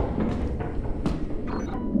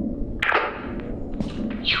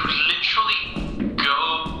 You literally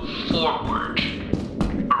go forward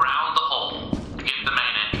around the hole to get the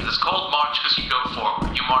main entrance. It's called march because you go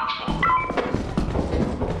forward. You march forward.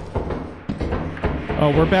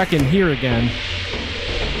 Oh, we're back in here again.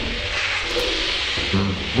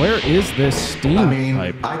 Where is this steam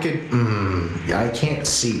pipe? I could. Yeah, I can't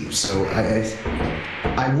see, so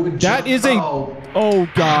I would. That is a. Oh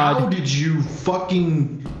God! How did you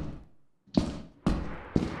fucking?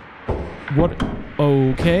 What?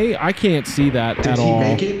 Okay, I can't see that at all. Did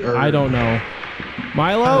he make it? Or... I don't know.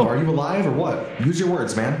 Milo? Oh, are you alive or what? Use your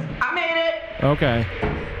words, man. I made it. Okay.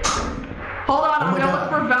 Hold on, I'm my gonna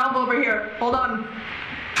God. look for Valve over here. Hold on.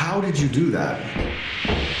 How did you do that?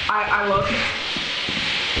 I looked.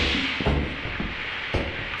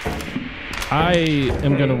 I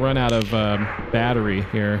am gonna run out of battery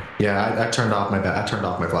here. Yeah, I turned off my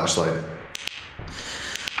flashlight.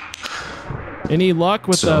 Any luck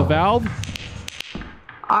with the valve?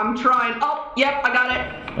 I'm trying. Oh, yep, I got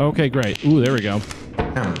it. Okay, great. Ooh, there we go.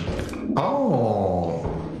 Oh.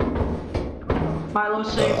 Milo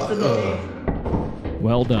saves the day.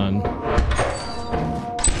 Well done.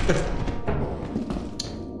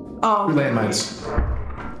 Oh. Landmines.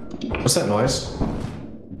 What's that noise?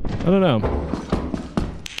 I don't know.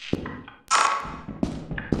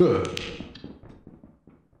 Good.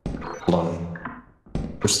 Hold on.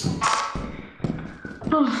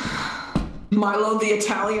 Milo the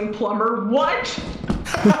Italian plumber. What?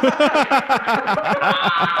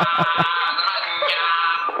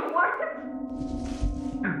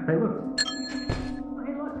 Hey, look.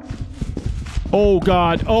 Oh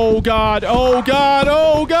God! Oh God! Oh God!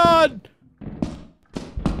 Oh God!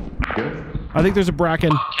 Good. I think there's a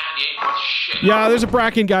bracken. Yeah, there's a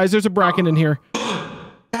bracken, guys. There's a bracken in here.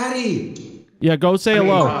 Daddy! Yeah, go say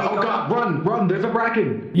hello. Oh God, run, there's a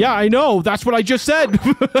bracken. Yeah, I know. That's what I just said.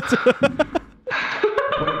 Wait,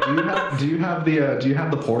 do you have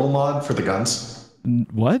the portal mod for the guns?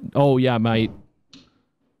 What? Oh yeah, mate.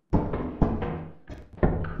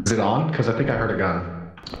 Is it on? Because I think I heard a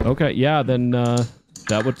gun. Okay, yeah, then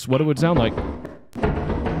that's what it would sound like.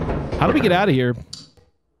 How do we get out of here?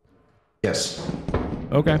 Yes.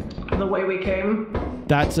 Okay. The way we came.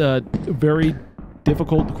 That's a very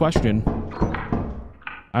difficult question.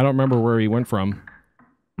 I don't remember where he went from.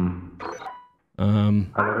 I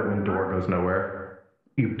love it when door goes nowhere.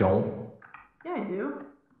 You don't? Yeah, I do.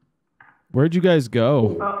 Where'd you guys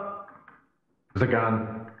go? Oh, There's a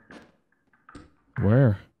gun.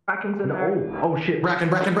 Where? Bracken's in there. Oh shit,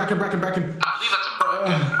 bracken. I believe that's a bracken.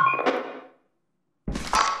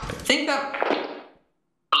 I think that.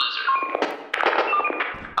 Blizzard.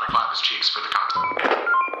 I'll clap his cheeks for the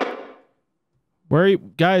content. Where are you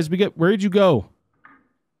guys? Where'd you go?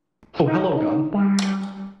 Oh, hello,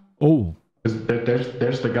 gun. Oh.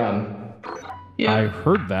 There's the gun. Yeah. I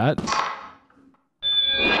heard that.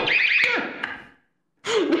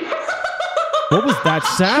 What was that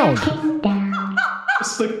sound? It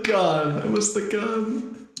was the gun. It was the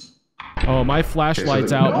gun. Oh, my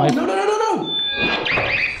flashlight's out. No.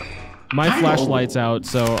 My flashlight's out,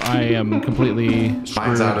 so I am completely screwed.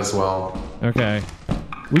 Mine's out as well. Okay.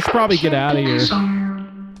 We should probably get out of here. So, okay,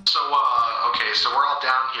 so we're all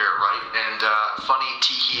down here, right? And, funny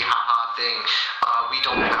tee-hee ha-ha thing, we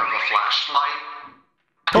don't have a flashlight.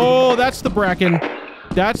 Oh, that's the Bracken.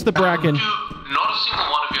 That's the Bracken. Not a single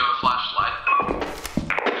one of you have a flashlight.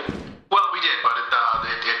 Well, we did, but it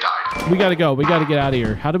died. We gotta go. We gotta get out of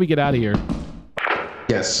here. How do we get out of here?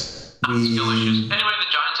 Yes. Delicious. Anyway, the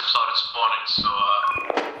giants have started spawning, so,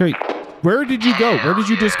 Hey, where did you go? Where did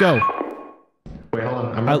you just go? Wait, hold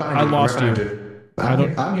on. I lost you.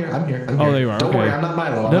 I'm here. Oh, there you are. Don't okay. worry, I'm not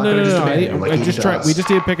Milo. No. I just try. We just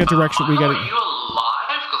need to pick a direction. We got are you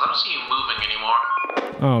alive? Because I don't see you moving anymore.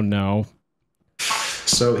 Oh no.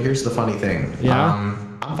 So here's the funny thing. Yeah.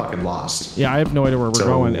 I'm fucking lost. Yeah, I have no idea where we're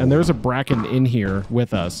going, and there's a Bracken in here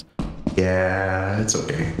with us. Yeah, it's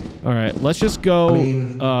okay. All right, let's just go. I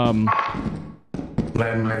mean,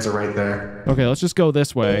 landmines are right there. Okay, let's just go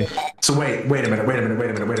this way. So wait a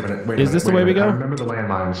minute. Is this the way we go? I remember the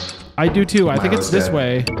landmines. I do too. I think it's this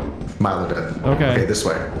way. Milo dead. Okay, this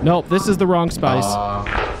way. Nope, this is the wrong spice.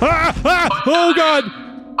 Oh god!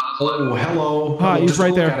 Oh, hello. Hi, he's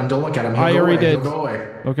right there. Don't look at him. I already did. He'll go away.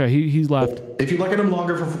 Okay, he's left. If you look at him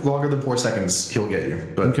longer than 4 seconds, he'll get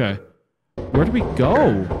you. But okay. Where do we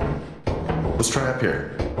go? Let's try up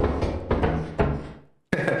here.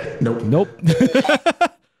 Nope.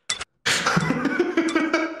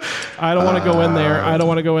 I don't want to go in there. I don't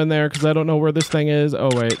want to go in there because I don't know where this thing is.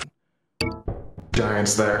 Oh wait.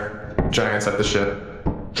 Giants there. Giants at the ship.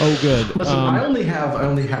 Oh good. Listen, I only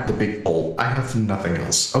have the big pole. I have nothing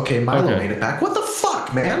else. Okay, Milo made it back. What the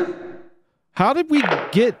fuck, man? How did we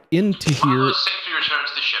get into here? Milo safely returns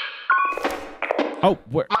to the ship. Oh,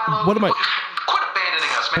 where? Milo, What am I? Quit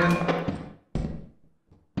abandoning us, man.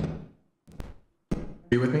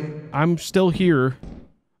 Be with me? I'm still here.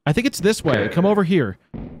 I think it's this way. Come over here.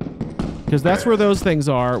 Because that's where those things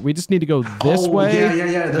are. We just need to go this way.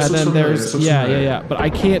 Yeah. And then there's yeah. But I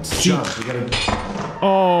can't see. Jump. We gotta...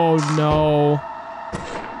 Oh no.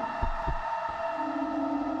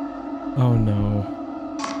 Oh no.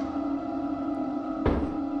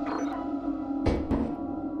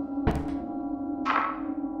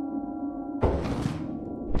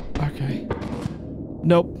 Okay.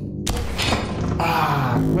 Nope.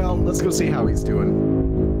 Well, let's go see how he's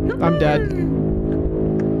doing. I'm dead.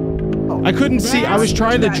 I couldn't see. I was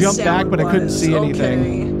trying to jump back, but I couldn't see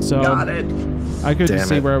anything. Okay. So Got it. I couldn't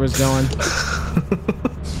see where I was going.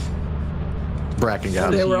 Bracken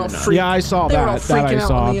got They were all Yeah, I saw they that. were all That I freaking out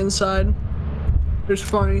saw. on the inside. It was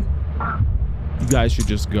funny. You guys should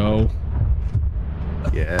just go.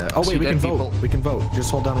 Yeah. Oh wait, we can vote. We can vote. Just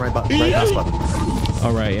hold down right mouse button.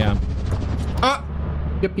 All right, yeah.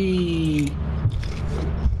 Yippee.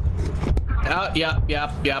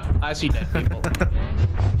 Yep. I see dead people.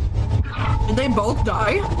 Did they both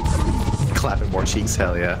die? Clapping more cheeks,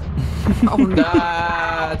 hell yeah. Oh no.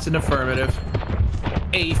 That's an affirmative.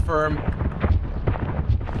 Affirm.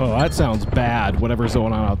 Oh, that sounds bad. Whatever's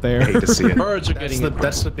going on out there. I hate to see it. Birds are getting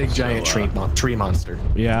That's the big giant tree monster.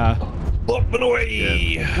 Yeah. Up and away.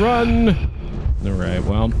 Yeah. Run. All right.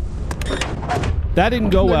 Well, that didn't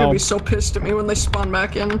go They're well. gonna be so pissed at me when they spawn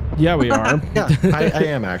back in. Yeah, we are. Yeah, I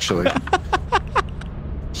am actually.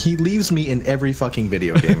 He leaves me in every fucking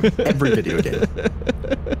video game. Every video game.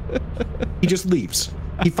 He just leaves.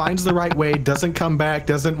 He finds the right way, doesn't come back,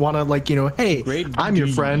 doesn't want to, like, you know, hey, I'm your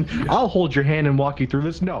friend. I'll hold your hand and walk you through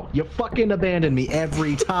this. No, you fucking abandon me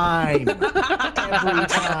every time. Every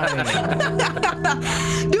time.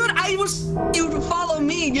 Dude, I was you to follow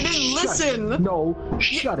me. You didn't listen. No,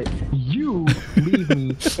 shut it. You leave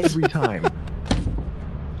me every time.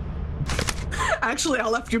 Actually, I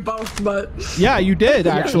left you both, but Yeah, you did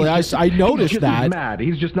actually. I noticed that. He's mad.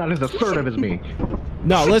 He's just not as assertive as me.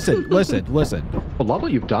 No, listen. I love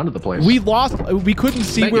what you've done to the place. We lost. We couldn't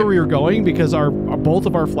see where we were going because both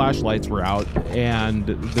of our flashlights were out, and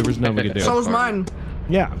there was nothing we could do. so was mine.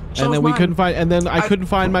 Yeah, So and then was we mine. couldn't find. And then I couldn't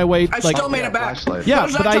find my way. I Like, still made it back. yeah,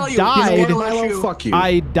 What but did I tell I you? died. He's a little issue. Fuck you.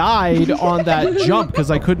 I died on that jump because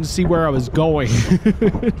I couldn't see where I was going.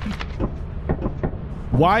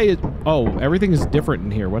 Why is... Oh, everything is different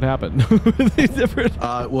in here. What happened? Different.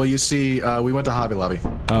 Well, you see, we went to Hobby Lobby.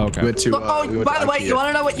 Oh, okay. We went to, we went by to the way, IKEA. you want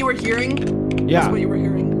to know what you were hearing? Yeah. That's what you were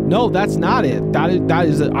hearing. No, that's not it. That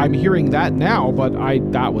is. I'm hearing that now, but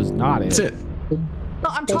that was not it. That's it. No,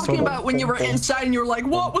 I'm talking about when you were inside and you were like,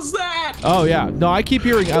 what was that? Oh yeah. No, I keep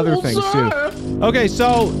hearing other things too. Okay,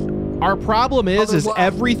 so Our problem is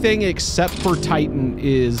everything except for Titan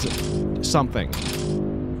is something.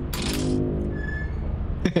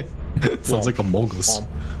 Sounds like Among Us.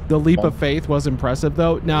 The leap of faith was impressive,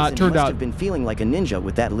 though. Nah, it turned must out. have been feeling like a ninja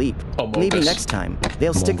with that leap. Among Maybe Us. next time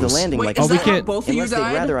they'll stick the landing Wait, like. is we that can't- how both of you Unless they'd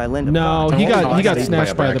died? rather I lend a No, prop. he got Snatched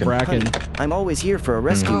snatched by the bracken. bracken. I'm always here for a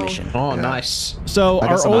rescue mission. Oh, nice. So I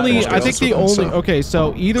our guess I'm only, not I think the supposed to, only, so. okay,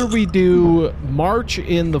 so either we do March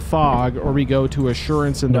in the fog or we go to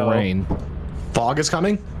Assurance in the rain. Fog is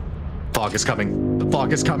coming. Fog is coming. The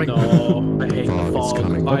fog is coming. No, I hate the Fog is fog.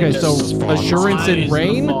 coming. I Okay, so despise Assurance in the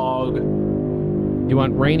rain? fog. You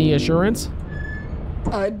want rainy Assurance?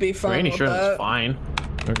 I'd be fine Rain with insurance is that. fine.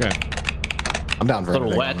 Okay. I'm down for A little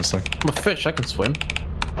anything, wet. honestly. I'm a fish. I can swim.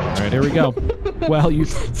 All right, here we go. Well,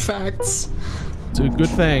 Facts. it's a good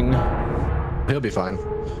thing. He'll be fine.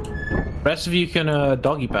 Rest of you can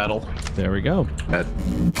doggy paddle. There we go. Ed,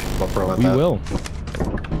 I'll throw at We that. will.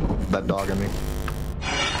 That dog in me.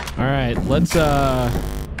 All right, let's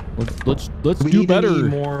We do need better. any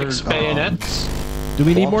more Bayonets. Do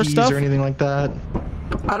we need more walkies stuff? or anything like that?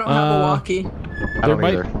 I don't have a walkie. I don't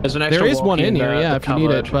either. There's an extra There is one walkie in the- here, yeah, the if you need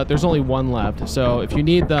it, cupboard. but there's only one left. So if you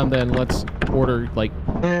need them, then let's order like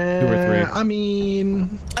 2 or 3. I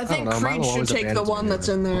mean, I think don't know, Creed Milo should always take the abandons one me. that's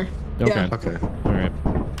in there. Okay. Yeah. Okay, All right.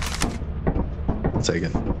 I'll take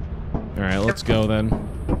it. All right, let's go then.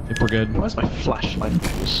 If we're good. Where's my flashlight?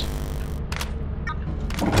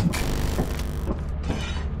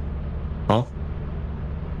 Huh?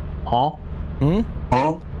 Huh? Hmm?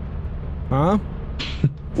 Huh? Huh?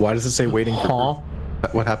 Why does it say waiting for Huh?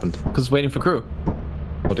 crew? What happened? Because waiting for crew.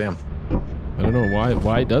 Oh, damn. I don't know why.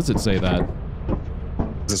 Why does it say that?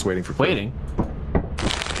 Is this waiting for crew? Waiting.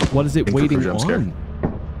 What is it Waiting for waiting jump scare.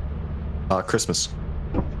 on? Christmas.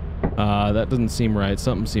 That doesn't seem right.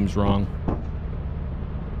 Something seems wrong.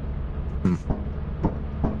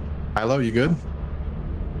 Milo, you good?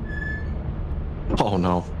 Oh,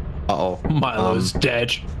 no. Uh-oh. Milo's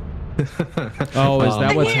dead. Oh, is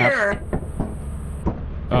that what's happening? Here.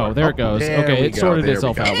 Oh, there it goes. there Okay, we it go, sorted there we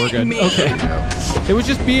itself go. out. We're good. Me. Okay. It was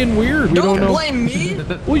just being weird. We Don't don't know. blame me.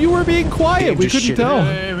 Well, you were being quiet. We just couldn't shit. tell.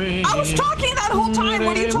 I was talking that whole time.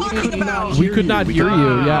 What are you talking about? We could not hear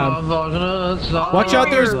you. Yeah. Watch out.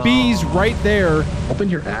 There's bees right there. Open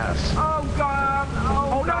your ass. Oh god.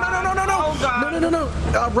 Oh, No, Oh god.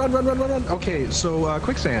 no. Run. Okay, so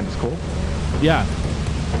quicksand is cool. Yeah.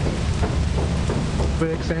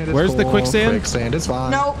 Quicksand is Where's cool. the quicksand? Quicksand is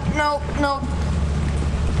fine. No.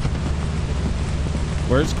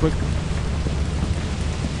 Where's quick?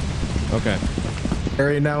 Okay.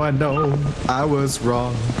 Harry, now I know I was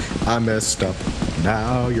wrong. I messed up.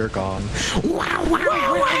 Now you're gone.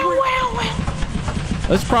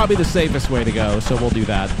 That's probably the safest way to go, so we'll do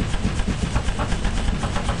that.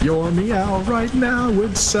 Your meow right now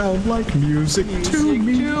would sound like music to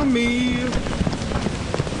me.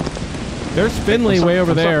 There's Finley way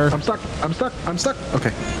over there. I'm stuck. Okay.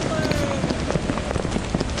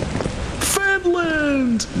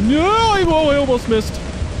 Finland! No, I almost missed.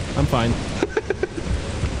 I'm fine.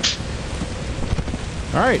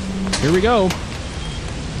 All right, here we go.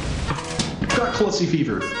 Got Clussy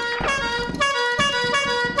fever.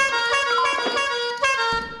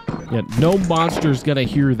 Yeah, no monster's gonna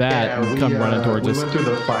hear that and come running towards we us. went through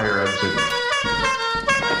the fire exit.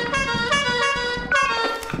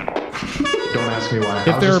 Don't ask me why.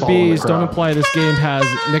 If there are bees, don't imply this game has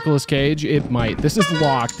Nicolas Cage. It might. This is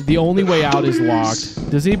locked. The only way out is locked.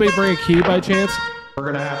 Does anybody bring a key by chance? We're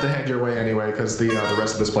gonna have to head your way anyway because the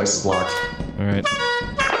rest of this place is locked. All right.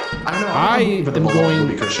 I know. I am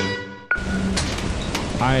going. Cushion.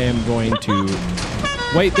 I am going to.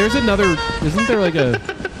 Wait, there's another. Isn't there like a?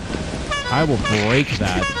 I will break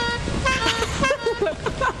that.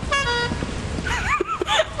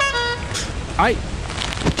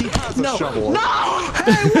 He has a shovel. No!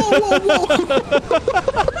 Hey, whoa!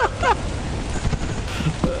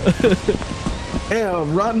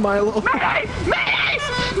 Damn, run, Milo. Me!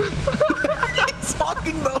 He's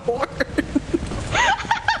honking the horn.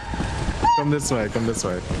 Come this way.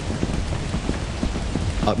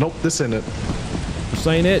 Nope, this ain't it. This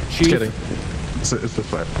ain't it, Chief. Just kidding. It's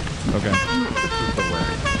this way. Okay. This is the way.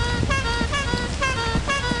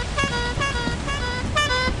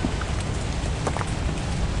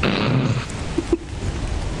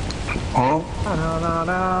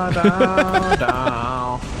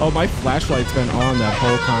 Oh, my flashlight's been on that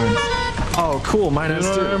whole time. Oh, cool. Mine has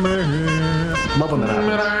too. Love when that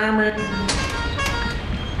happens.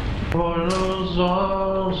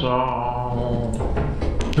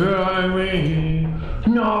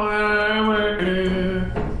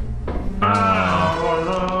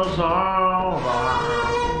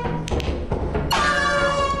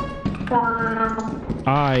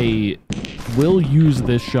 I will use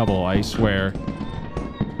this shovel, I swear.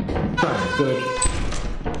 Good.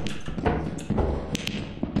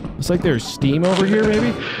 Looks like there's steam over here,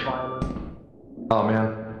 maybe? Oh man.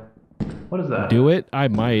 What is that? Do it? I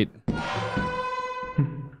might.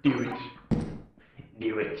 Do it.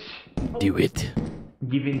 Do it. Do it.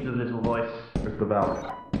 Give in to the little voice. Where's the valve?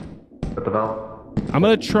 At the valve? I'm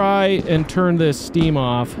gonna try and turn this steam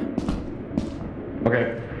off.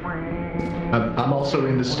 Okay. I'm also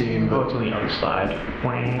in the steam, Go but to the other side.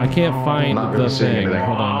 I can't find not really the seeing thing. anything.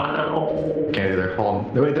 Hold on. Can't either. Hold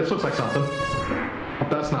on. Wait, this looks like something. Oh,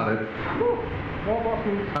 that's not it.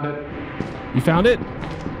 Not it. You found it?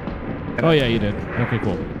 Oh yeah, you did. Okay,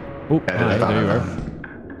 cool. Oh, hi, there you are.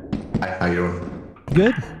 Hi, how you doing?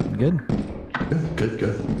 Good. Good. Good.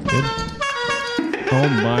 Good. Oh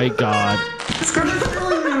my god. It's gonna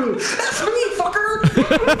kill you! That's me, fucker!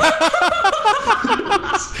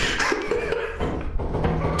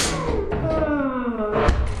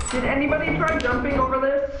 Did anybody try jumping over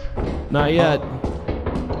this? Not yet.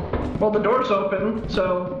 Well, the door's open,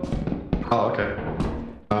 so Oh, okay.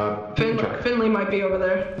 Finley might be over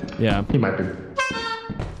there. Yeah. He might be.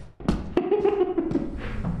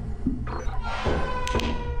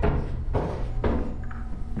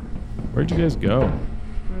 Where'd you guys go?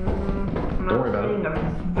 I'm Don't worry not about it. seeing a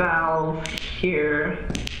valve here.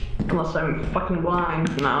 Unless I'm fucking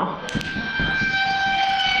blind now.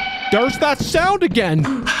 There's that sound again!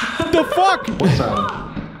 The fuck? What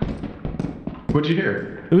sound? What'd you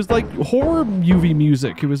hear? It was like horror movie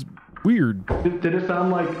music. It was weird. Did it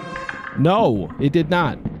sound like... No, it did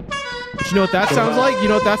not. But you know what that sounds like? You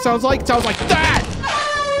know what that sounds like? It sounds like that!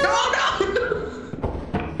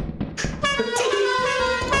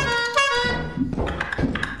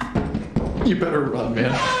 You better run,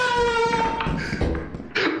 man. Oh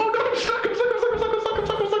no, I'm stuck.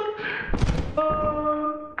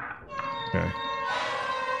 Okay.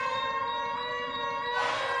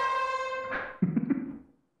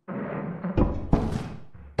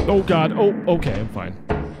 Oh god. Oh, okay, I'm fine.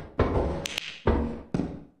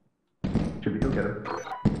 Should we go get him?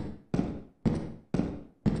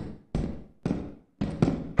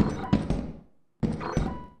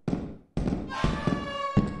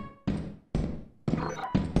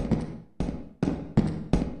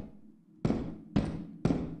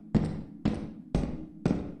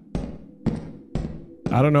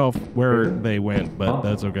 I don't know where they went, but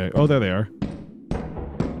that's okay. Oh, there they are.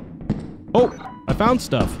 Oh, I found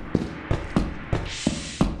stuff.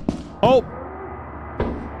 Oh!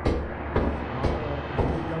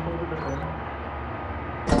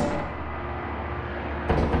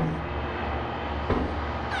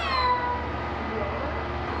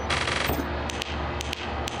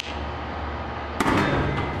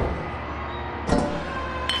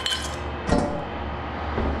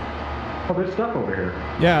 Oh, there's stuff over here.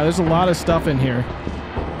 Yeah, there's a lot of stuff in here.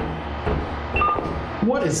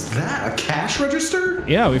 What is that? A cash register?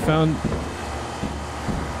 Yeah, we found...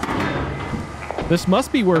 This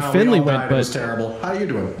must be where Oh, Finley we all went, died. but... It was terrible. How you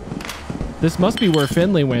doing? This must be where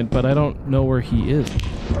Finley went, but I don't know where he is.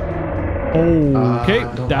 Okay,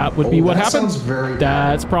 that would be what that happened. sounds very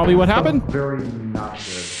That's probably what happened. Very not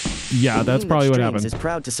good. Yeah, that's probably what happened. is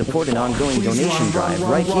proud to support an ongoing donation drive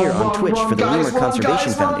right here on Twitch for the Lemur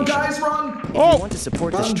Conservation Foundation. If you want to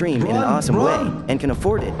support the stream in an awesome way and can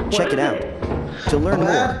afford it, check it out. To learn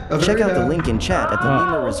more, check out the link in chat at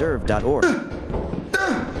thelemurreserve.org.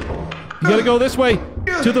 You gotta go this way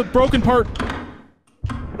to the broken part.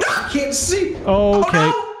 I can't see.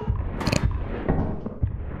 Okay.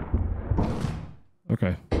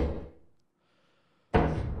 Okay.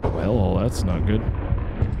 Well, that's not good.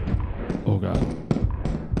 Oh god.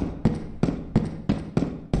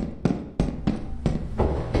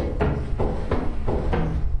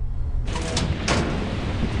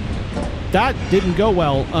 That didn't go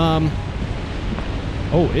well.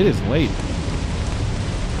 Oh, it is late.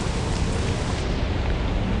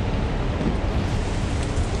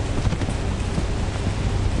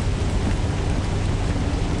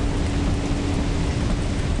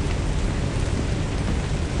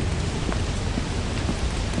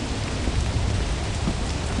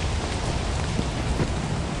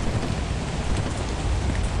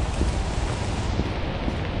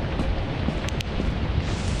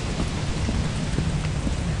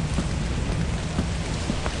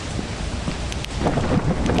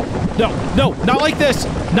 No, no, not like this!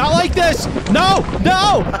 Not like this! No!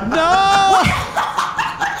 No! No!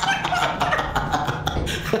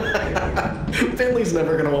 Finley's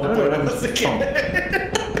never gonna want to play with us again.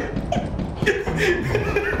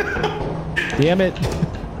 Damn it.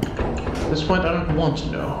 At this point, I don't want to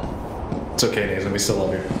know. It's okay, Nathan. We still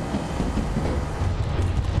love you.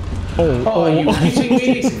 Oh, you chasing me?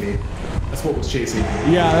 Chasing me. That's what was chasing me.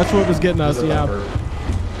 Yeah, that's what was getting us. Yeah.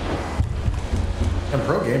 I'm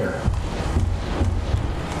pro gamer.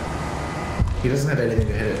 He doesn't have anything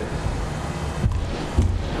to hit it.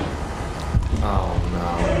 Oh no.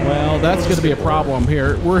 Well, that's going to be a problem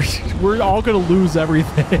here. We're all going to lose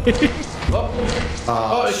everything.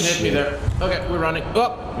 Oh, it can hit me there. Okay, we're running.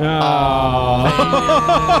 Oh.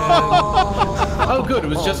 Oh, good. It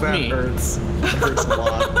was just me. Hurts. That hurts a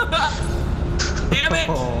lot. Damn it!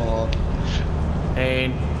 Oh.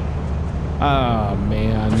 Pain. Oh,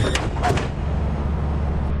 man.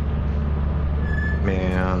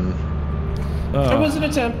 Man. It was an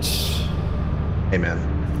attempt. Hey, man.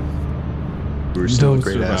 We're still a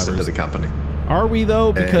great asset to the company. Are we,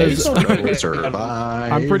 though? Because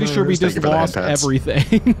I'm pretty sure we just lost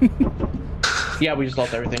everything. Yeah, we just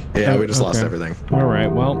lost everything. Yeah, we just lost everything. All right,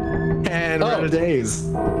 well. And we're out of days.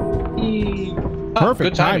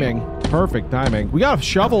 Perfect timing. Perfect timing. We got a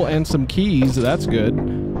shovel and some keys. That's good.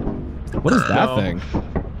 What is that thing?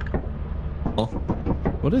 Oh.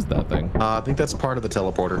 What is that thing? I think that's part of the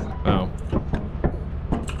teleporter. Oh.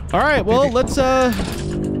 All right, well, let's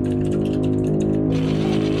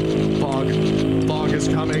Fog is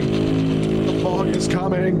coming. The fog is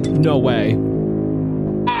coming. No way.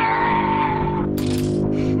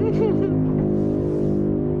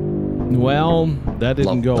 Well, that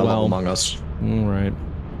didn't go well. Among Us. All right.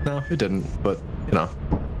 No, it didn't, but, you know,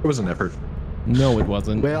 it was an effort. No, it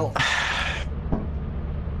wasn't. Well,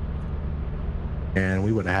 and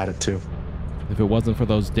we would have had it too. If it wasn't for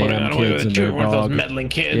those damn kids and their dog. Those meddling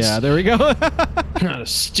kids. Yeah, there we go. Not a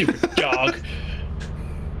stupid dog.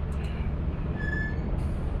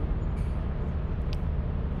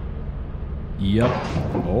 Yep.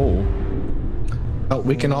 Oh. Oh,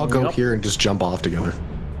 we can all go here and just jump off together.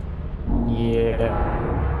 Yeah.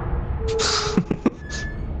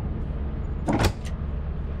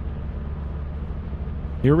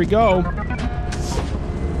 Here we go.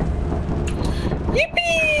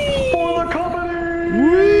 Yippee! For the company!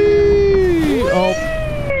 Whee! Oh.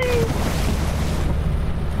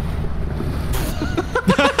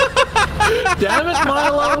 Damn it,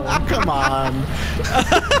 Milo! Come on.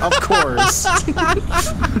 Of course. You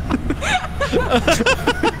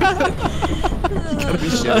gotta be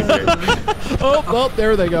shitting me. Oh, well,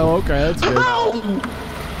 there they go. Okay, that's good. Ow!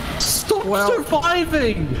 Stop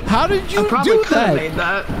surviving! How did you Probably do could have that? made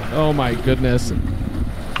that. Oh my goodness.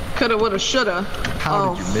 Coulda, woulda, shoulda.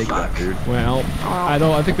 How did you make that, dude? Well, I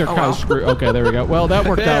think they're kind of screwed. Okay, there we go. Well, that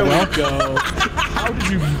worked out well. Go. How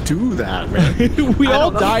did you do that, man? We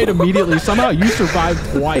all died immediately. Somehow you survived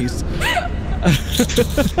twice.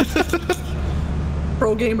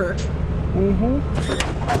 Pro gamer.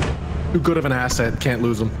 Too good of an asset, can't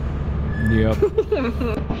lose him. Yep.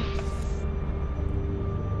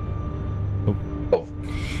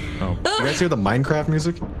 Oh. You guys hear the Minecraft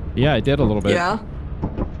music? Yeah, I did a little bit. Yeah.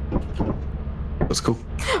 That's cool.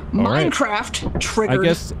 Minecraft triggered. I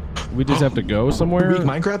guess we just have to go somewhere. Weak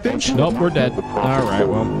Minecraft bitch? Nope, we're dead. All right,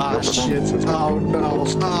 well. Ah, shit. Oh, no.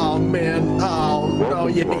 Oh, man. Oh, no.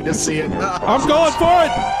 You hate to see it. Oh. I'm going for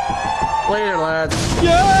it! Clear, lads.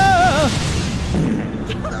 Yeah!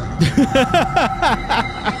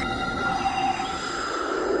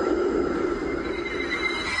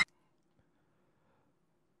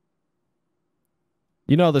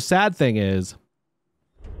 You know, the sad thing is,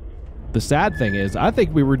 I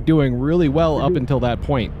think we were doing really well up until that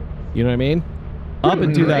point. You know what I mean? Up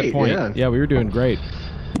until that point. Yeah, we were doing great.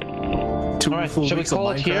 Alright, shall we call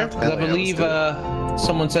it here? Because I believe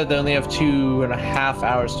someone said they only have 2.5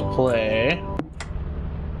 hours to play.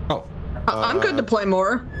 Oh. I'm good to play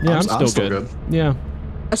more. Yeah, I'm still good. Yeah.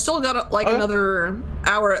 I still got like another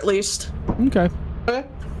hour at least. Okay. Okay.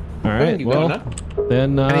 All right. Well,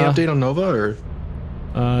 then. Any update on Nova or?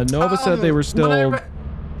 Nova said they were still,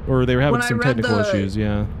 or they were having some technical issues.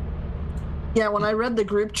 Yeah. Yeah, when I read the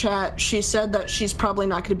group chat, she said that she's probably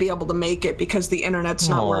not going to be able to make it because the internet's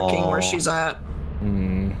not working where she's at.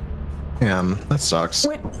 Yeah, that sucks.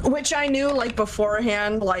 Which I knew like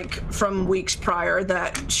beforehand, like from weeks prior,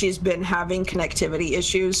 that she's been having connectivity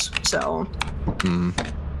issues. So.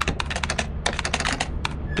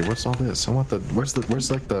 Hey, what's all this? I want the. Where's the?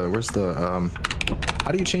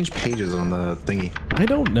 How do you change pages on the thingy? I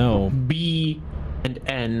don't know. B and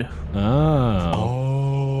N. Oh.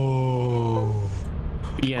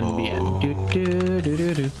 B and B.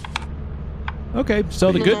 Okay,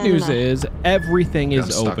 so the good news is everything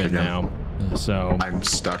is open now. So I'm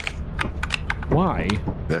stuck. Why?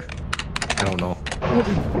 There. I don't know.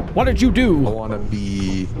 What did you do? I want to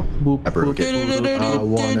be Pepper. I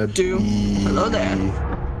want to be... Hello there.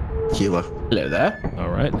 Keela. Hello there. All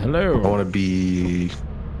right. Hello. I want to be...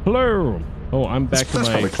 Hello. Oh, I'm back to That's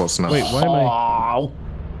my... probably close enough. Wait, why am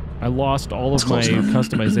I lost all of my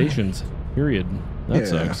customizations. Period. That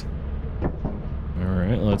sucks. All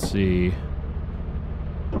right, let's see.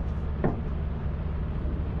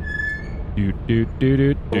 We're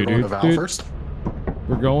going to Val first?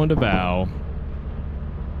 We're going to Val.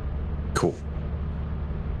 Cool.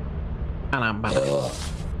 Hell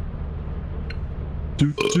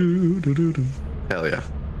yeah.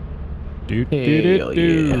 Beep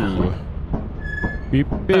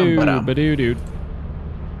boo ba doo doo.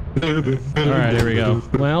 All right, here we go.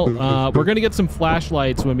 Well, we're gonna get some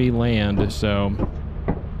flashlights when we land. So.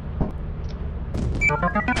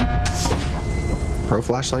 Pro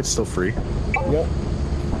flashlights still free? Yep.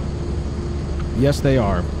 Yes, they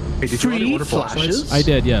are. Hey, did you already order flashlights? I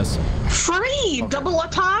did, yes. Free! Double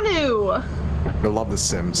Atanu! I love The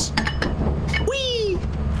Sims. Whee!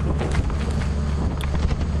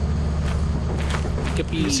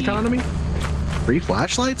 This economy? Free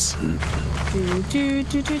flashlights? Here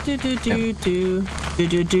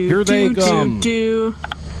they come.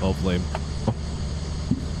 Hopefully.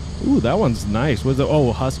 Ooh, that one's nice. Was it?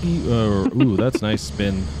 Oh, husky. Ooh, that's nice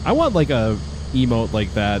spin. I want like a emote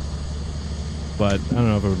like that, but I don't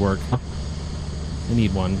know if it would work. I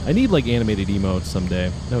need one. I need like animated emotes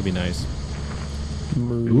someday. That would be nice.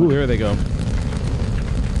 Ooh, here they go.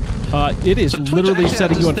 It is literally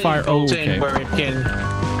setting you on fire. Oh, okay. Where it can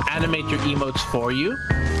animate your emotes for you.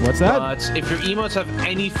 What's that? But if your emotes have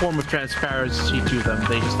any form of transparency to them,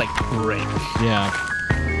 they just like break. Yeah.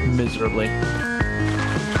 Miserably.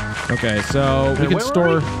 Okay, so we can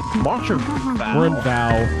store. March or Val? We're in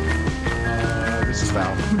Val. This is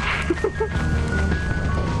Val.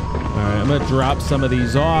 Alright, I'm gonna drop some of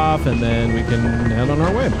these off and then we can head on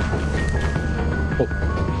our way. Oh.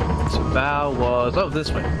 So Val was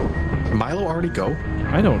this way. Did Milo already go?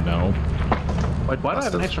 I don't know. Wait, why do I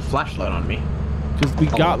have an extra flashlight on me? Because we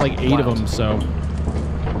got like 8 of them, so.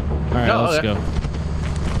 Alright, let's go.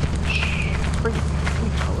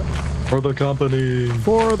 For the company.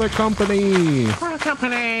 For the company. For the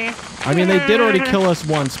company. I mean, they did already kill us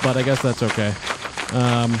once, but I guess that's okay.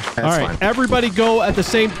 All right, fine. Everybody go at the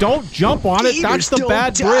same. Don't jump on it. That's the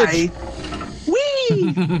bad bridge.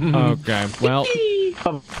 Whee! Okay, well.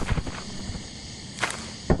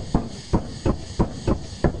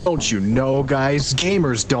 Don't you know, guys?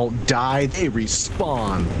 Gamers don't die. They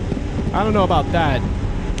respawn. I don't know about that.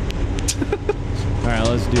 All right,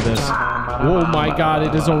 let's do this. Oh my God,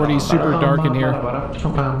 it is already super dark in here.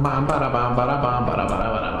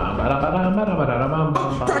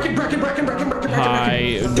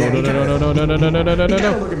 Hi.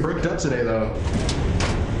 No. Looking bricked up today, though.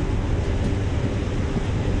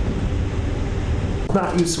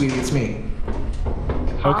 Not you, sweetie. It's me.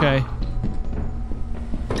 Okay.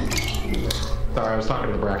 Sorry, I was talking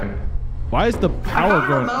to the Bracken. Why is the power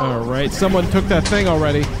going? All right, someone took that thing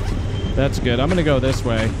already. That's good. I'm gonna go this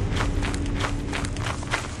way.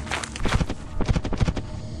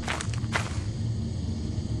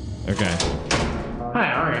 Okay. Hi,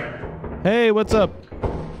 how are you? Hey, what's up?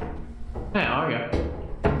 Hey, how are you?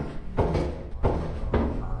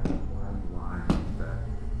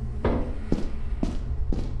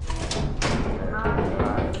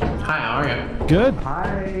 Hi, how are you? Good.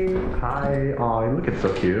 Hi. Oh, you looking so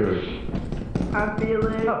cute. I'm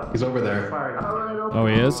feeling. He's over there. Oh,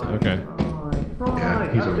 he is? Okay.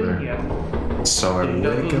 Yeah, he's over there. So I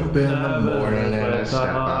wake up in the morning and I step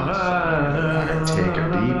outside. I take a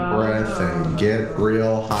deep breath and get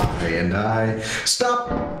real high. And I stop.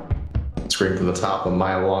 Scream to the top of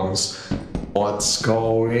my lungs. What's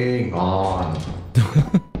going on?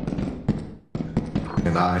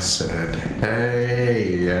 And I said,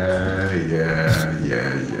 hey, yeah.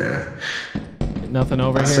 Nothing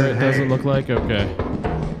over here, it doesn't look like? Okay.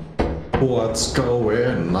 What's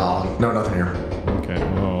going on? No, nothing here. Okay.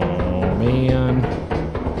 Oh, man.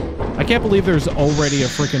 I can't believe there's already a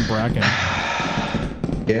freaking Bracken.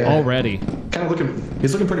 Yeah. Already. Kind of looking,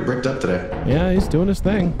 he's looking pretty bricked up today. Yeah, he's doing his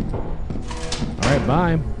thing. All right,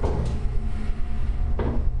 bye.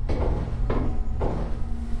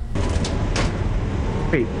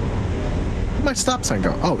 Wait. Where'd my stop sign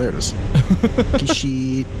go? Oh, there it is.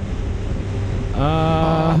 Sheet.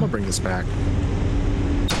 I'm gonna bring this back.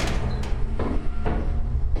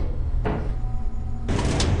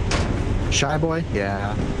 Shy boy?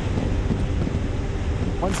 Yeah.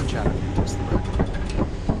 One's in chat. Just the back.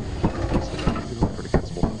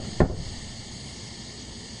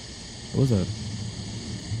 What was that?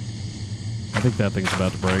 think that thing's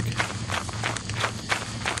about to break.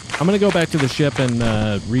 I'm gonna go back to the ship and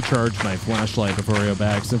recharge my flashlight before we go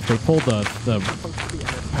back. Since they pulled the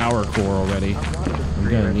power core already, I'm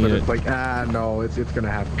gonna need it. Like, no, it's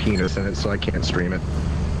gonna have penis in it, so I can't stream it.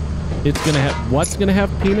 It's gonna have what's gonna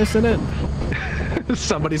have penis in it?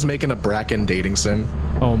 Somebody's making a Bracken dating sim.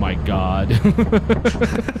 Oh my god.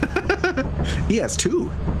 He has 2.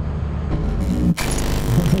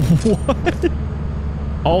 What?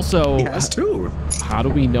 Also, he has 2. How do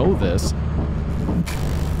we know this?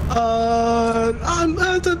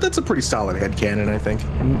 That's a pretty solid headcanon, I think.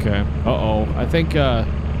 Okay. Uh-oh. I think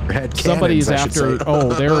somebody's after.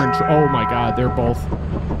 Oh, they're in. Oh my god, they're both.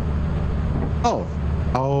 Oh,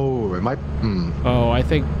 it might. Oh, I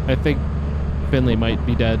think Finley might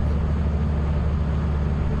be dead.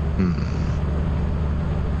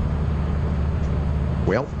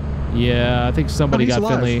 Well. Yeah, I think somebody got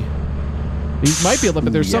alive. Finley. He might be alive,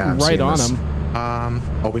 but there's something right on him.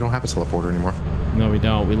 Oh, we don't have a teleporter anymore. No, we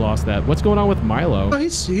don't. We lost that. What's going on with Milo? Oh,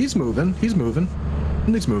 he's moving. He's moving.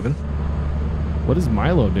 He's moving. What is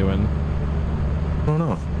Milo doing? I don't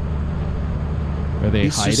know. Are they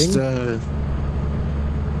hiding?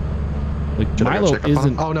 Like Milo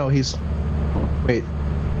isn't. Oh no, he's. Wait,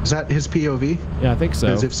 is that his POV? Yeah, I think so.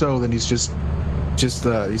 Because if so, then he's just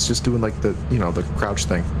doing like the the crouch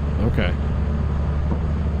thing. Okay.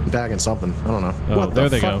 Bagging something. I don't know. Oh, what there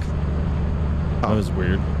the they fuck? go. That was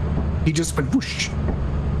weird. He just went whoosh.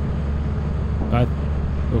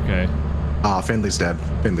 Okay. Finley's dead.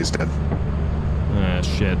 Finley's dead. Ah,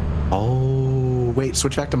 shit. Oh, wait.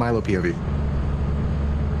 Switch back to Milo POV.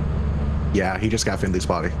 Yeah, he just got Finley's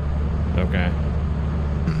body. Okay.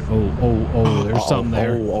 Oh, there's something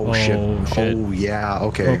there. Oh, shit. Oh, yeah.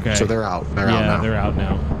 Okay. So they're out. They're out now. Yeah, they're out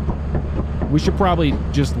now. We should probably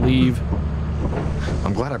just leave.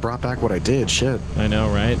 I'm glad I brought back what I did. Shit. I know,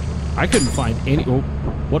 right? I couldn't find any. Oh,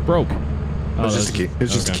 what broke? It was just a key. It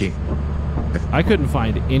was just a key. I couldn't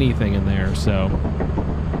find anything in there, so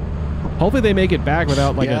hopefully they make it back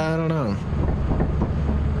without like I don't know.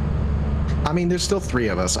 I mean, there's still 3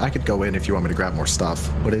 of us. I could go in if you want me to grab more stuff,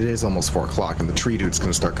 but it is almost 4 o'clock, and the tree dude's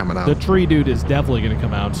gonna start coming out. The tree dude is definitely gonna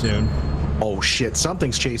come out soon. Oh shit!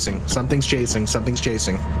 Something's chasing. Something's chasing. Something's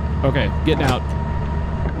chasing. Okay, getting out.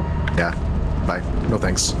 Yeah. Bye. No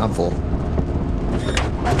thanks. I'm full.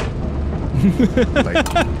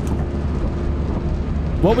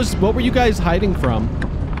 What were you guys hiding from?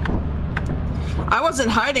 I wasn't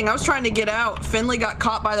hiding. I was trying to get out. Finley got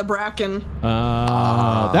caught by the Bracken.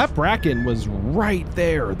 That Bracken was right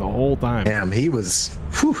there the whole time. Damn, he was.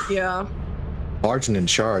 Whew, yeah. Large and in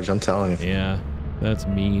charge. I'm telling you. Yeah, that's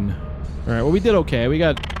mean. All right. Well, we did okay. We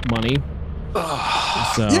got money.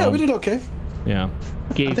 So, yeah, we did okay. Yeah.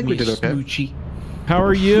 I think we did okay. Smoochie. How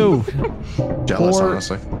are you? Jealous,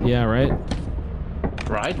 honestly. Yeah, right?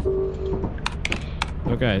 Right?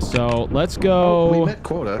 Okay, so let's go. We met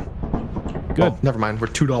quota. Good. Oh, never mind. We're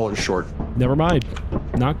 $2 short. Never mind.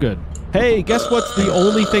 Not good. Hey, guess what's the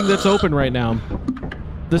only thing that's open right now?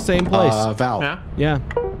 The same place. Valve. Yeah? Yeah.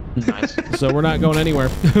 Nice. So we're not going anywhere.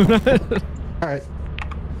 All right.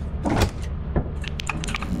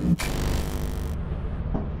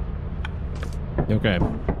 Okay.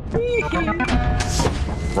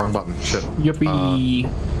 Wrong button. Shit. Yippee.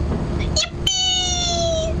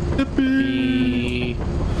 Yippee.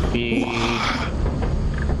 Yippee.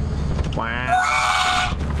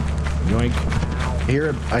 Wow. Yoink.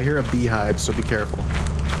 I hear a beehive, so be careful.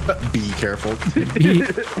 Be careful. Be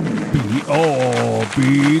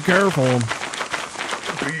careful.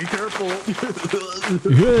 Be careful.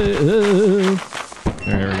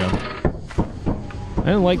 There we go. I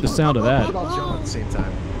didn't like the sound of that. All jump at the same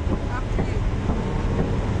time.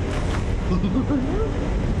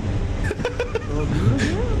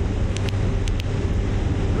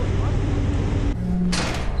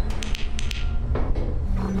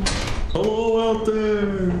 Hello out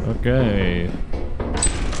there. Okay.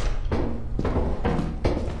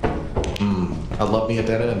 I love me a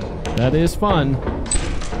dead end. That is fun.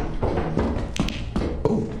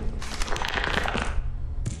 Oh.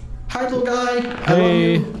 Hi, little guy.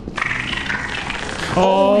 Hey.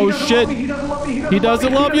 Oh, shit. He doesn't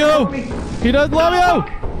love you. He doesn't love you.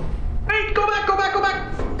 Hey, go back, go back, go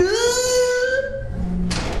back.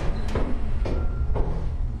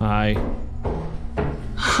 Hi.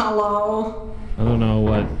 Hello. I don't know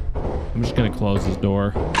what. I'm just gonna close this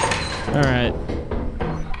door. All right.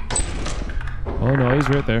 Oh no, he's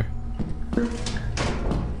right there.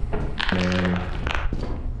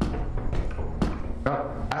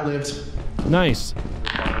 Oh, I lived. Nice.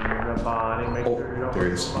 Oh, there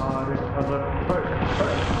he is.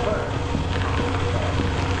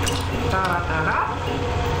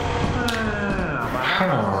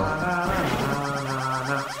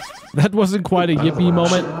 That wasn't quite a yippee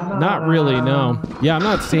moment. Not really, no. Yeah, I'm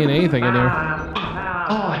not seeing anything in there.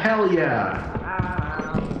 Oh, hell yeah.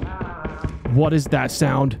 What is that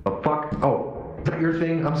sound? The fuck? Oh, is that your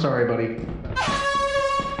thing? I'm sorry, buddy.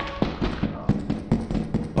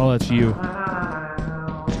 Oh, that's you.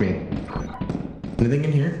 It's me. Anything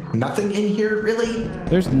in here? Nothing in here, really?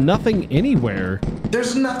 There's nothing anywhere.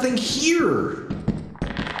 There's nothing here.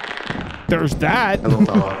 There's that. Hello,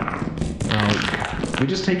 fella. Oh. We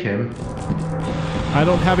just take him. I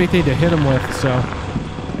don't have anything to hit him with, so.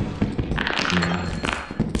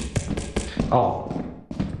 Oh,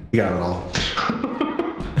 you got it all.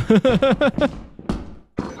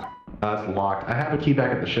 That's locked. I have a key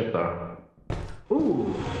back at the ship, though.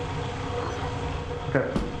 Ooh. Okay.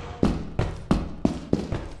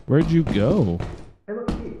 Where'd you go?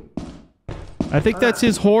 I think that's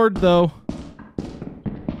his horde, though.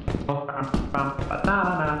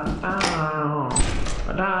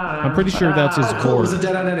 I'm pretty sure that's his cool. It horde. was a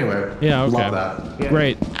dead end anyway. Yeah, okay. Love that.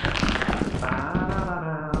 Great.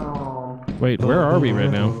 Wait, where are we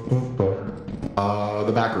right now?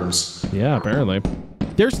 The back rooms. Yeah, apparently.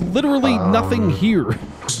 There's literally nothing here.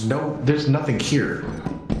 There's nothing here.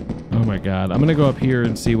 Oh my god. I'm gonna go up here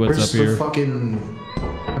and see what's Where's up here. The fucking...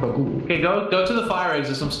 Okay, go to the fire eggs.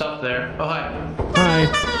 There's some stuff there. Oh, hi. Hi.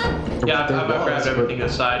 Yeah, I've grabbed everything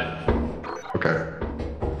aside. Okay.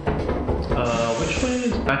 Which way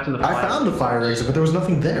is back to the fire? I found the fire exit, but there was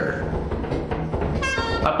nothing there.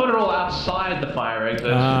 I put it all outside the fire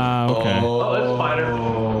exit. Ah, okay. Oh, it's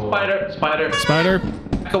spider. Spider?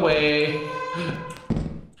 Back away.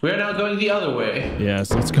 We're now going the other way.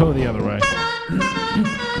 Yes, let's go the other way.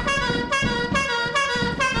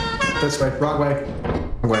 This way, wrong way.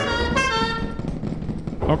 Wrong way.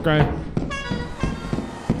 Okay.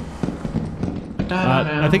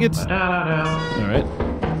 I think it's... Alright.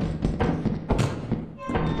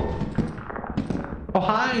 Oh,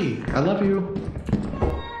 hi. I love you.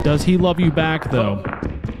 Does he love you back, though?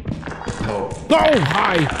 Oh. Oh,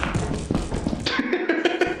 hi!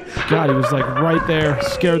 God, he was like right there.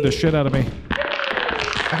 Scared the shit out of me.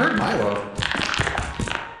 I heard Milo.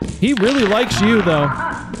 He really likes you, though.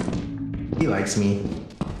 He likes me.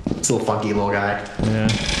 This little funky little guy. Yeah.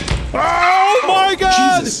 Oh my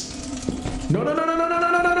god! Jesus. No.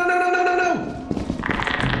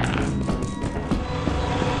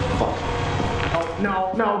 Fuck. Oh,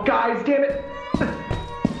 no, guys, damn it.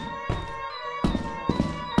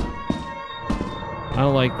 I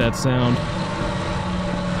don't like that sound.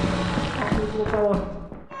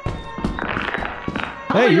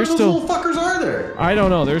 Hey, you're still... How many of those little fuckers are there? I don't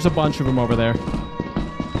know. There's a bunch of them over there.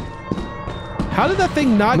 How did that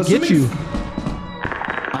thing not get you?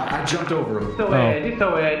 I jumped over him. This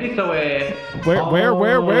away. Where?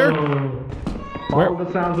 Follow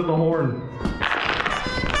the sounds of the horn.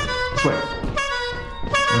 This way.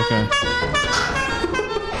 Okay.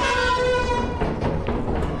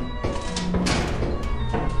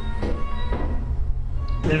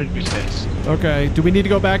 Okay. Do we need to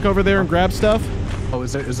go back over there and grab stuff? Oh,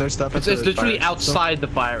 is there stuff? It's literally outside the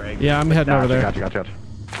fire egg. Yeah, I'm heading over there. Gotcha.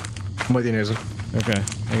 I'm with you, Nathan. Okay.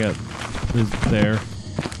 I got this there.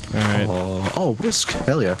 All right. Oh, whisk.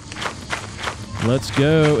 Hell yeah. Let's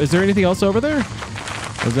go. Is there anything else over there?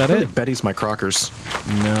 Is that it? Betty's my crockers.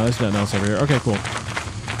 No, there's nothing else over here. Okay, cool.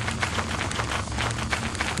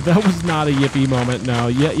 That was not a yippee moment. No.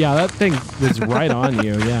 Yeah, that thing is right on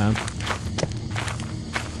you. Yeah.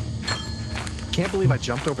 Can't believe I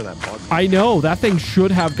jumped over that bug. I know. That thing should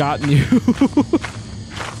have gotten you.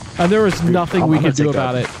 And there was nothing we could do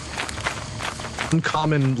about it.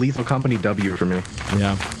 Uncommon Lethal Company W for me.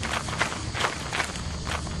 Yeah.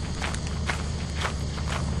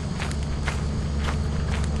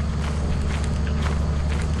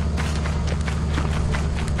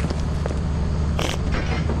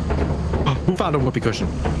 Who found a whoopee cushion?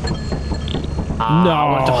 No. I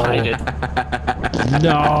want to hide it.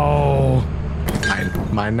 No.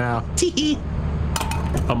 Mine now. Tee.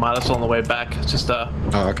 Oh, Milo's on the way back. It's just Oh,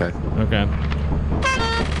 okay. Okay.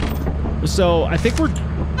 So I think we've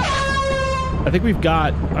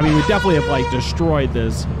got. I mean, we definitely have like destroyed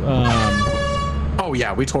this. Oh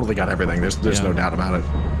yeah, we totally got everything. There's no doubt about it.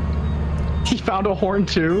 He found a horn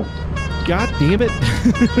too. God damn it!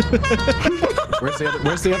 Where's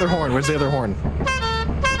the other horn? Where's the other horn?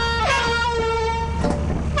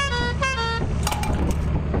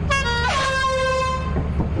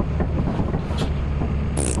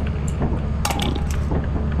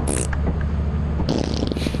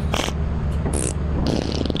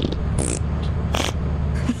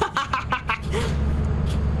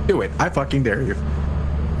 Do it. it. I fucking dare you.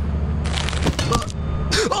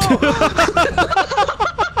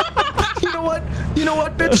 You know what? You know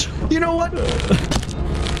what, bitch? You know what?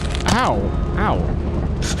 Ow. Ow.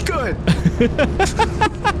 Good.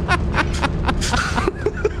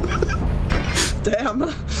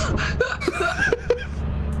 Damn.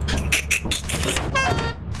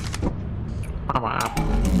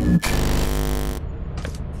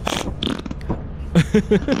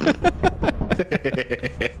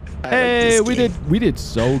 Hey, we did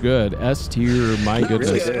so good. S tier, my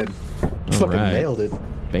goodness. Really good. All Fucking right. nailed it.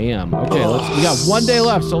 Bam. Okay, we got 1 day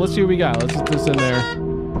left, so let's see what we got. Let's put this in there.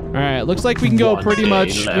 All right, looks like we can go pretty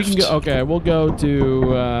much. We can go. Okay, we'll go to.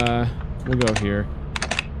 We'll go here.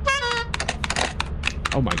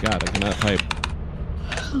 Oh my God, I cannot type.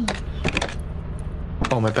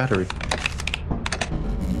 Oh, my battery.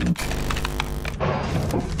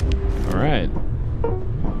 All right.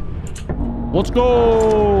 Let's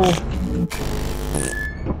go.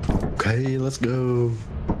 Okay, let's go.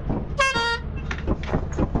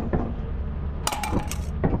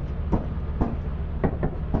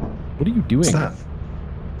 What are you doing? What's that?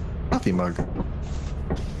 Coffee mug.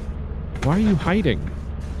 Why are you hiding?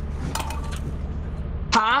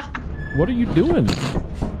 Huh? What are you doing?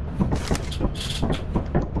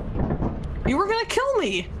 You were gonna kill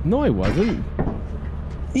me. No, I wasn't.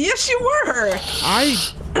 Yes, you were.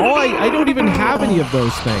 I don't even have any of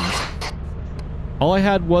those things. All I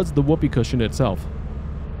had was the whoopee cushion itself.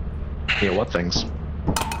 Yeah, what things?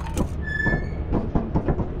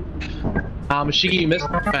 Mashigi, you missed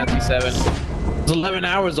Fantasy 7. There's 11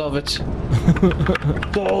 hours of it.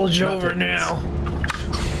 Bulge over now.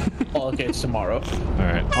 Oh, okay, it's tomorrow. All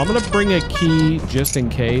right, I'm gonna bring a key just in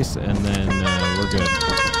case, and then we're good.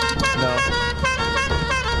 No.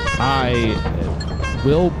 I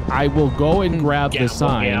will go and grab the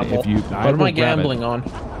sign if you. What am I gambling on?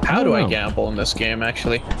 How do I gamble in this game,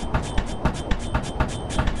 actually?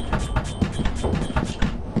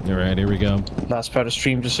 All right, here we go. Last part of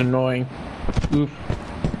stream just annoying. Oof.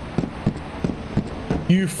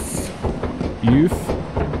 Youth.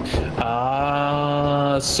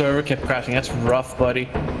 Server kept crashing. That's rough, buddy.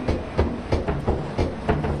 I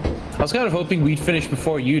was kind of hoping we'd finish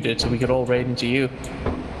before you did, so we could all raid into you.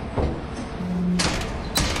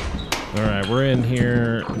 All right, we're in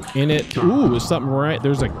here. In it. Ooh, something right.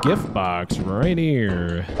 There's a gift box right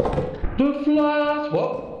here.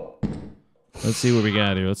 Whoa. Let's see what we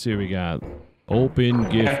got here. Let's see what we got. Open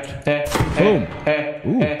gift. Boom.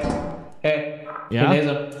 Ooh. Yeah. You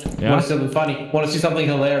want to see something funny? Want to see something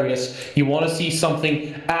hilarious? You want to see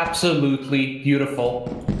something absolutely beautiful?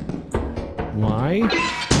 Why?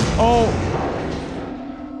 Oh.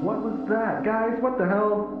 What was that, guys? What the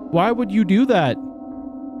hell? Why would you do that?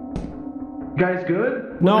 You guys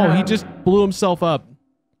good? No, he just blew himself up.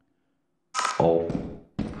 Oh.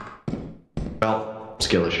 Well,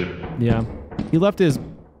 skill issue. Yeah. He left his...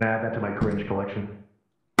 Add that to my cringe collection.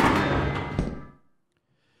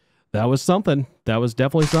 That was something. That was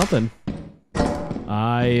definitely something.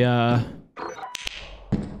 I'm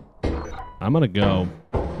gonna go.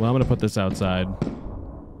 Well, I'm gonna put this outside.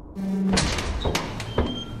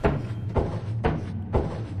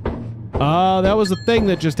 That was a thing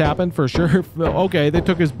that just happened for sure. Okay, they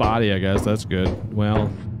took his body, I guess. That's good. Well,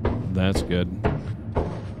 that's good.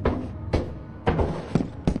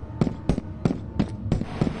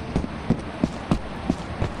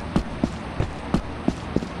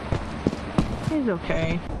 He's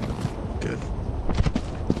okay. Good.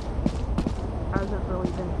 Hasn't really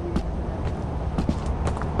been used today.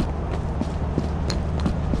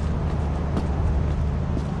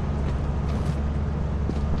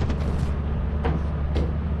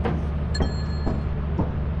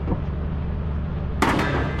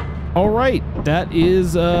 All right, that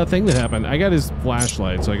is a thing that happened. I got his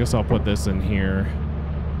flashlight, so I guess I'll put this in here.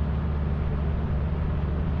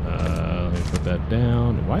 Let me put that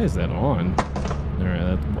down. Why is that on? All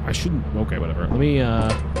right, I shouldn't. Okay, whatever. Let me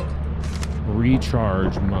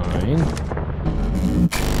recharge mine.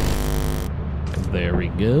 There we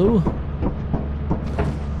go.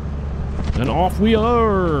 And off we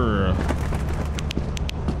are.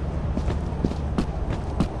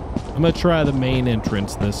 I'm gonna try the main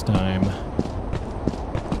entrance this time.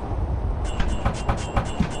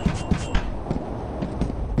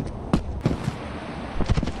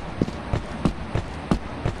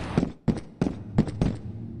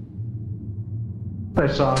 I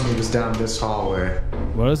saw him. He was down this hallway.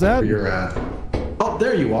 What is that? Where you're at. Oh,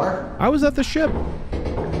 there you are. I was at the ship.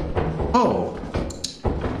 Oh.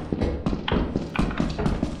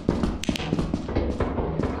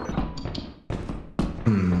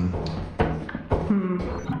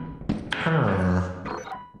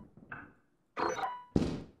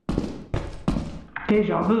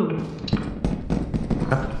 Deja vu.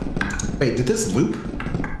 Wait, did this loop?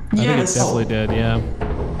 I think it definitely did, yeah.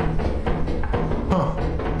 Huh.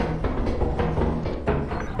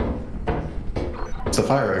 It's a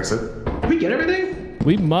fire exit. Did we get everything?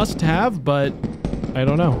 We must have, but I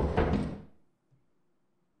don't know.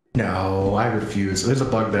 No, I refuse. There's a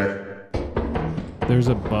bug there. There's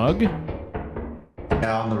a bug?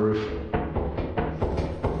 Yeah, on the roof.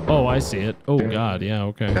 Oh, I see it. Oh, God, yeah,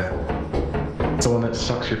 okay. Yeah. It's the one that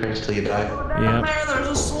sucks your face till you die. Down there, there's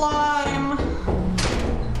a slime.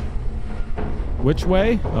 Which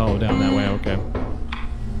way? Oh, down that way, okay.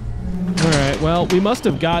 Alright, well, we must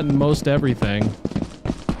have gotten most everything.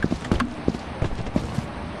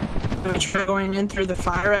 Try going in through the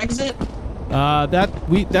fire exit?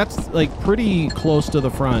 That's like pretty close to the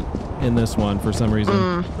front in this one for some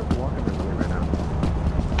reason.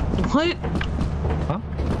 What? Huh?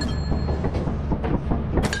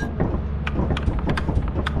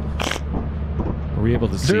 Are we able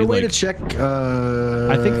to see? Is there a way like, to check?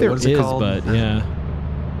 I think there is, but yeah.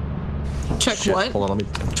 Check Shit. what? Hold on, let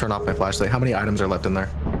me turn off my flashlight. How many items are left in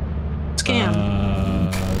there? Scan.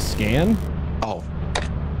 Scan? Oh.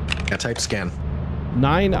 Yeah, type scan.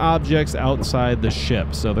 9 objects outside the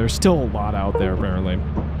ship, so there's still a lot out there apparently.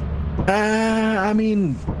 I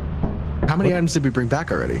mean, how many items did we bring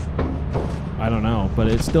back already? I don't know, but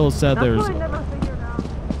it still said there's.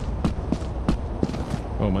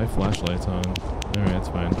 Oh, my flashlight's on. All right, it's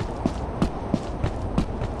fine.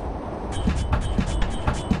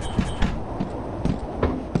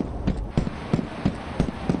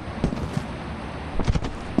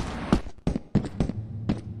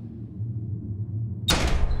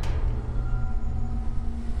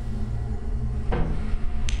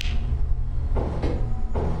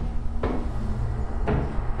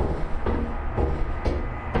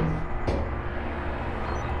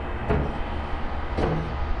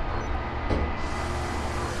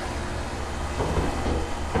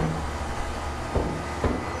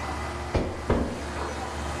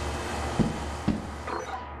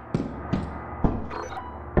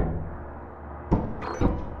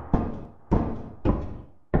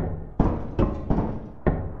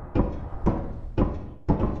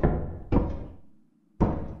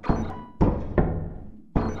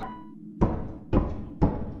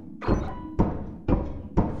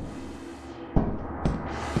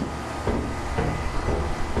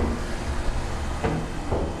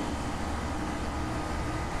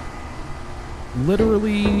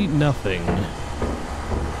 Literally nothing.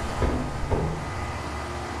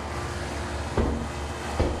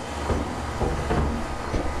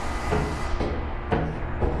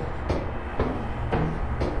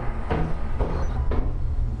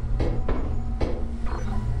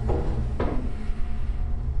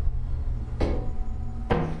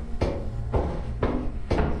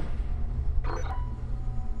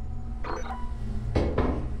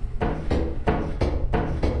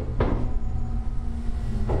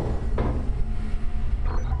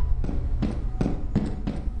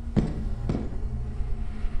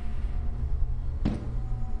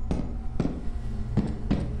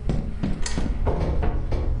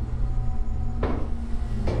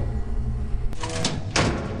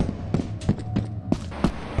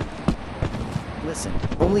 Listen,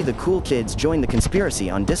 only the cool kids join the conspiracy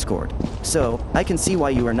on Discord. So, I can see why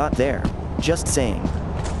you are not there. Just saying.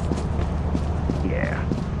 Yeah.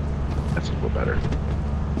 That's a little better.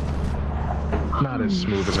 Not as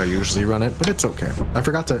smooth as I usually run it, but it's okay. I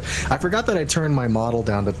forgot that I turned my model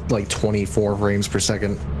down to like 24 frames per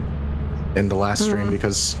second in the last stream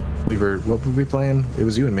because what were we playing? It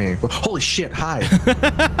was you and me. Holy shit, hi.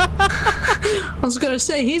 I was gonna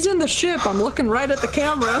say, he's in the ship. I'm looking right at the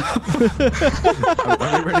camera.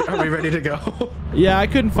 Are we ready to go? Yeah, I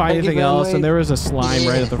couldn't find anything else, and there was a slime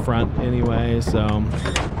right at the front anyway, so.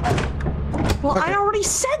 Well, okay. I already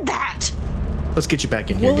said that. Let's get you back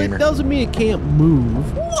in here, gamer. Well, it doesn't mean it can't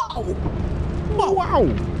move. Whoa! Whoa! Wow!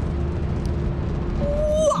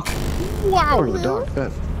 Wow! Oh, the dog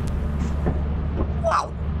fed.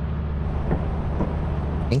 Wow!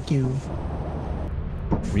 Thank you.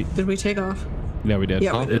 Did we take off? Yeah, we did.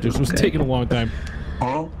 Yeah, it just was taking a long time.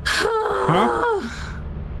 Huh?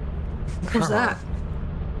 What was that?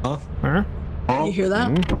 Huh? Huh? You hear that?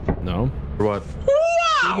 No. For what?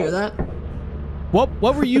 You hear that? What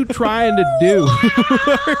were you trying to do?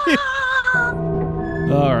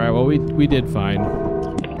 All right, well, we did fine.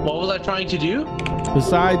 What was I trying to do?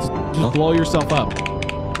 Besides, just blow yourself up.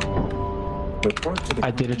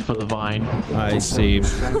 I did it for the vine. I see.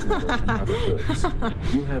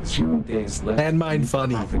 You have 0 days left. And mine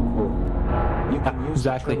funny. You can use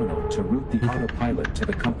the terminal to route the autopilot to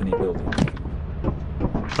the company building.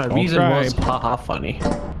 My reason was haha funny.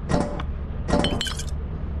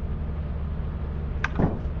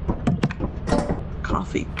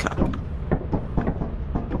 Coffee cup.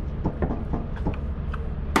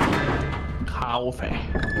 Coffee.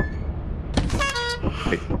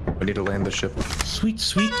 Wait, we need to land the ship. Sweet,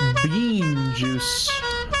 sweet bean juice.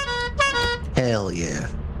 Hell yeah.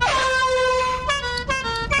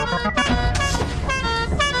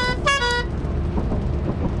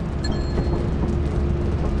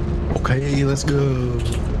 Okay, let's go.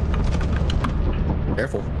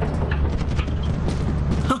 Careful.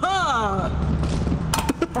 Haha!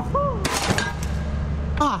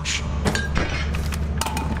 Gosh.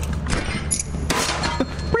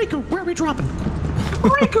 Riku, where are we dropping?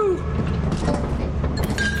 Riku!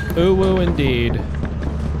 Ooh, woo, indeed.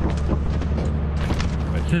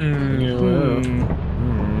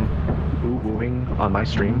 Ooh-wooing on my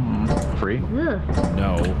stream. Free?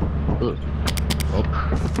 No. Ugh. Oh.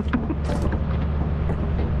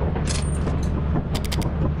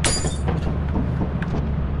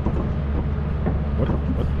 What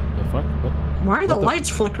the fuck? Why are the lights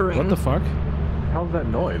flickering? What the fuck? How's that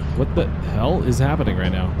noise? What the hell is happening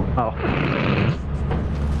right now? Oh.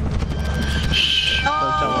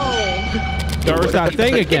 There's that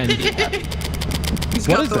thing again. He's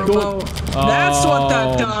What got is the that? remote. That's what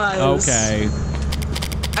that does. Okay.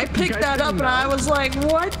 I picked that up and I was like,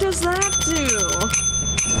 what does that do?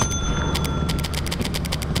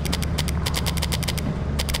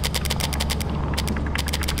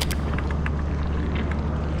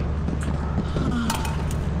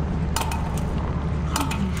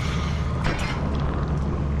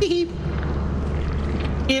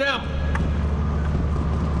 Eat up.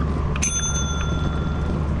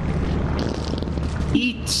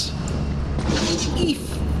 Eat. Eef.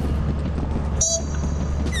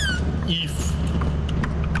 Eef.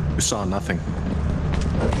 You saw nothing.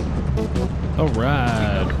 All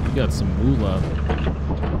right. You got some moolah.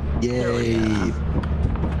 Yay.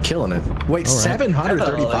 Killing it. Wait, All right.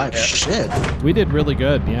 735. Shit. We did really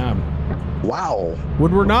good, yeah. Wow.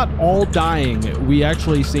 When we're not all dying, we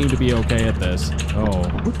actually seem to be okay at this. Oh.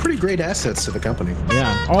 We're pretty great assets to the company.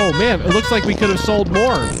 Yeah. Oh, man. It looks like we could have sold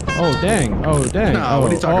more. Oh, dang. Oh, dang. No, oh,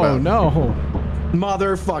 what are you talking about? Oh, no.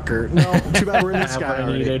 Motherfucker. No, too bad we're in the sky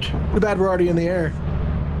already. Too bad we're already in the air.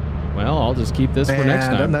 Well, I'll just keep this for next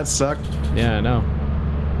time. Doesn't that suck? Yeah, I know.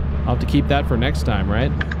 I'll have to keep that for next time,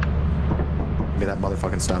 right? Give me that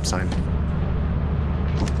motherfucking stop sign.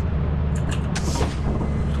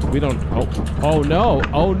 We don't... Oh, oh no.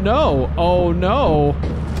 Oh, no. Oh, no.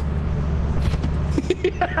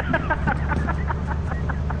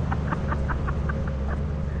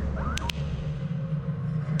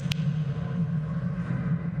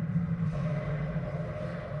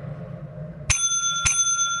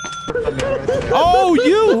 Oh,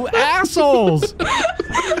 you assholes!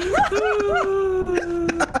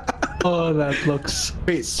 Oh, that looks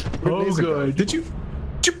so good. Did you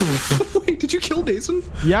wait, did you kill Nason?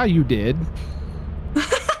 Yeah, you did.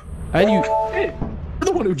 And you... You're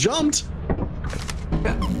the one who jumped.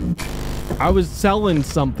 I was selling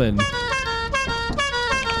something.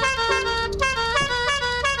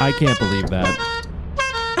 I can't believe that.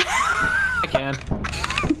 I can.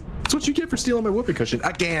 That's what you get for stealing my whoopee cushion.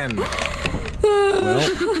 Again. Well.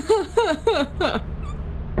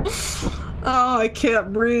 Oh, I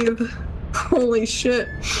can't breathe. Holy shit.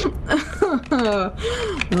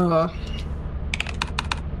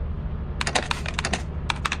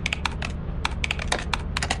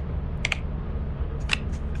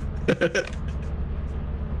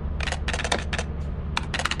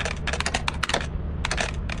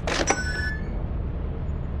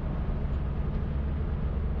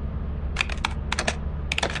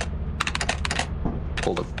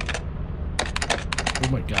 Hold up. Oh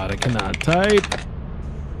my god, I cannot type.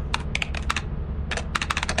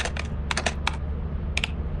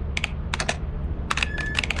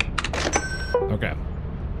 Okay.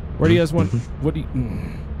 Where do you guys want? What do you?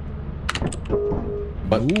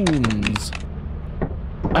 Moons.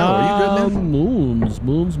 Are you good, man? Moons.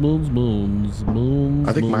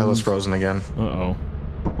 I think Milo's frozen again. Uh-oh.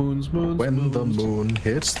 Moons. When the moon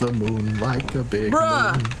hits the moon like a big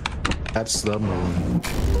Bruh. moon. That's the moon.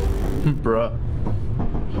 Bruh.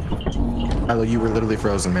 Milo, you were literally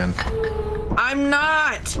frozen, man. I'm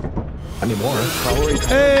not. Anymore.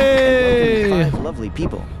 Hey! 5 lovely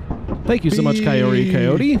people. Thank you so much, Coyote.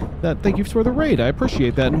 Thank you for the raid. I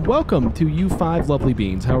appreciate that. And welcome to you 5 lovely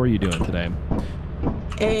beans. How are you doing today?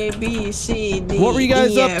 A, B, C, D, What were you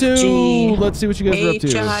guys E, up F, to? G, Let's see what you guys are up to.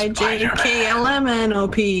 H, I, J, K, L, M, N, O,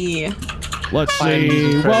 P. Let's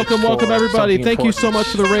see. Welcome everybody. Thank you so much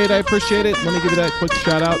for the raid. I appreciate it. Let me give you that quick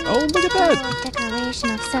shout out. Oh, look at that. Declaration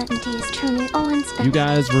of certainty is truly awe-inspiring. You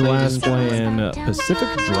guys were last playing Pacific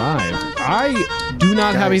Drive. I do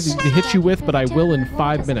not have anything to hit you with, but I will in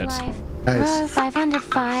 5 minutes. Row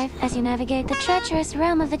 505 as you navigate the treacherous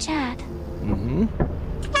realm of the chat. Mm-hmm.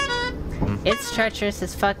 It's treacherous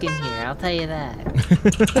as fucking here, I'll tell you that.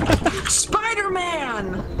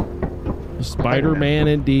 Spider-Man! Spider-Man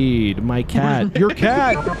indeed. My cat. Your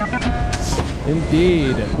cat!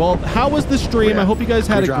 Indeed. Well, how was the stream? I hope you guys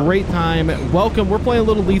had a great time. Welcome. We're playing a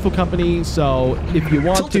little Lethal Company, so if you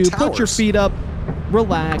want to, put your feet up,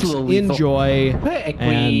 relax, enjoy,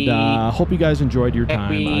 and hope you guys enjoyed your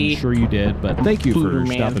time. I'm sure you did, but thank you for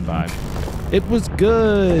stopping by. It was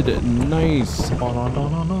good. Nice. All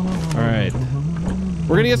right.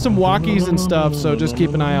 We're going to get some walkies and stuff, so just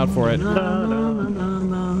keep an eye out for it.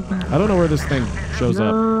 I don't know where this thing shows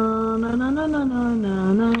up. I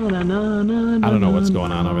don't know what's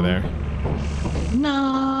going on over there.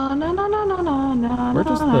 Where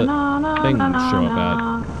does the thing show up at?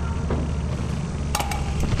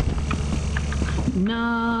 Wait,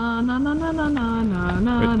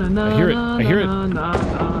 I hear it. I hear it.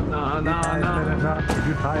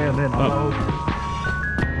 Oh.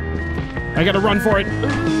 I gotta run for it.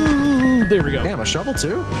 Ooh, there we go. Damn, a shovel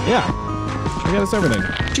too? Yeah. I got us everything.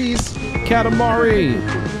 Jeez. Katamari.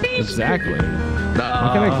 Exactly.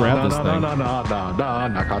 How can I grab this thing? I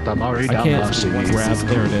can't grab.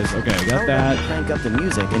 There it is. Okay, I got that. Crank up the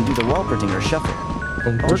music and do the Walpertinger shuffle.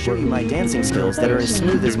 I'll show you my dancing skills that are as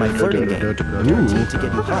smooth as my flirting game. Guaranteed to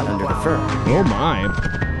get you hot under the fur. Oh my.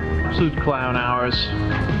 Absolute clown hours.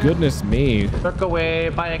 Goodness me. Look away,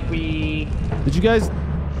 Bayekwi. Did you guys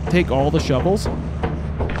take all the shovels?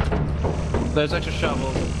 There's extra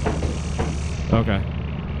shovels. Okay.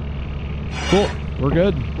 Cool. We're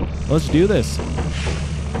good. Let's do this.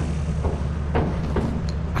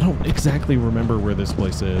 I don't exactly remember where this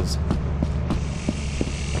place is.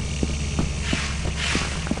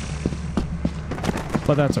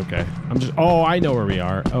 But that's okay. I'm just... Oh, I know where we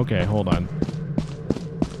are. Okay, hold on.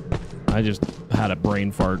 I just had a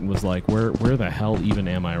brain fart and was like, where the hell even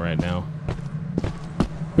am I right now?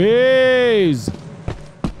 Bees!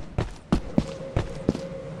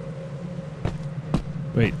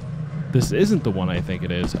 Wait, this isn't the one I think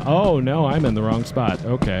it is. Oh, no, I'm in the wrong spot.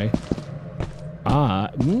 Okay.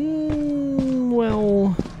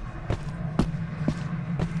 Well...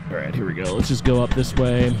 Alright, here we go. Let's just go up this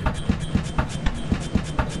way.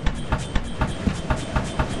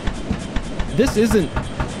 This isn't...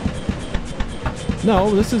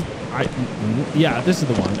 No, this is... Yeah, this is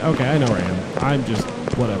the one. Okay, I know where I am. I'm just...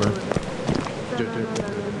 Whatever.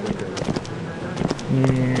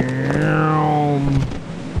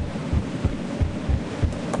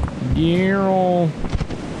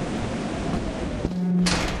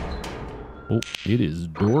 Oh, it is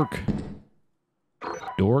dork.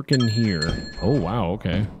 Dork in here. Oh, wow,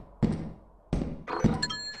 okay.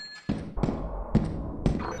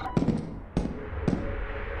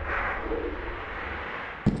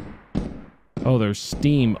 Oh, there's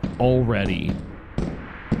steam already.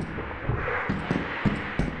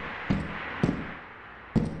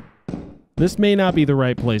 This may not be the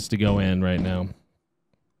right place to go in right now.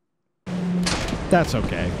 That's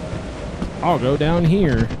okay. I'll go down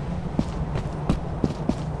here.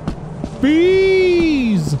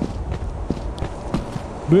 Bees!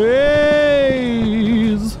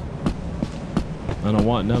 Bees! I don't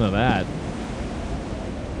want none of that.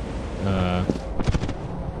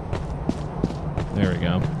 There we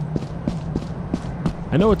go.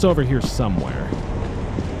 I know it's over here somewhere.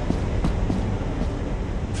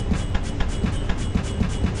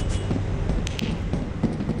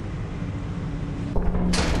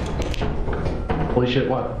 Holy shit,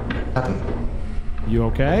 what happened? You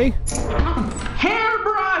okay?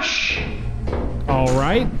 Hairbrush! All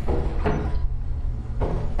right.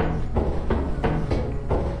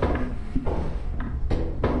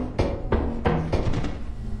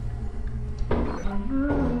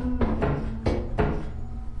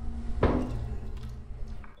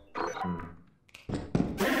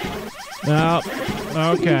 Oh,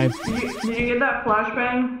 okay. Did you get that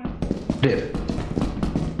flashbang? Did.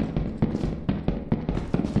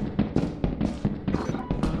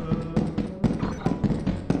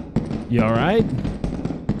 You all right?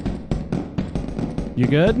 You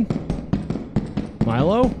good?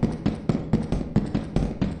 Milo?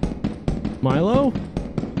 Milo?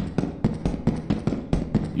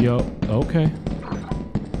 Yo, okay.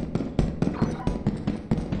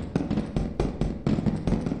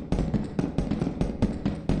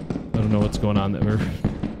 I don't know what's going on there.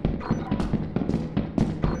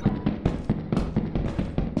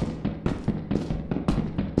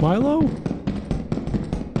 Milo?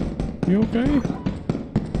 You okay?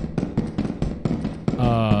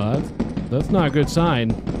 That's not a good sign.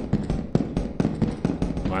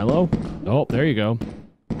 Milo? Oh, there you go.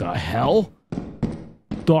 The hell?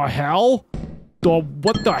 The hell?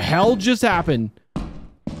 What the hell just happened?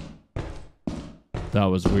 That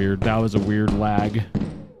was weird. That was a weird lag.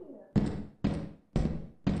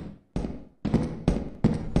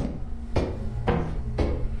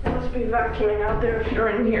 There must be vacuuming out there if you're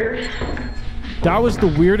in here. That was the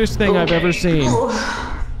weirdest thing I've ever seen.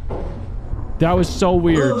 That was so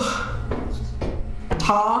weird.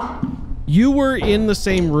 Huh? You were in the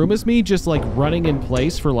same room as me, just like running in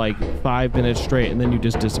place for like 5 minutes straight, and then you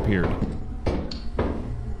just disappeared.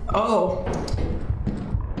 Oh.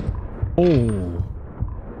 Oh.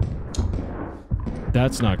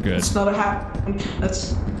 That's not good. It's not a happen.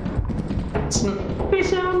 That's not.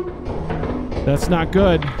 Peace out. That's not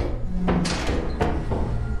good.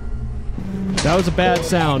 That was a bad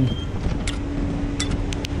sound.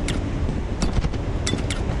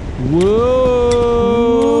 Worm!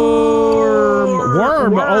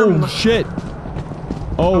 Oh shit!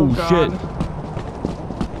 Oh shit!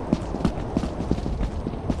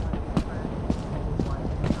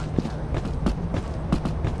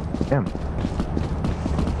 Damn. I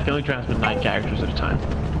can only transmit 9 characters at a time.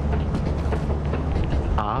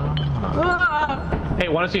 Ah. Hey,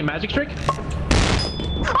 want to see a magic trick?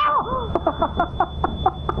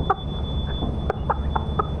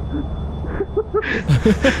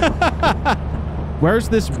 Where's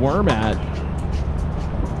this worm at?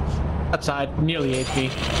 Outside, nearly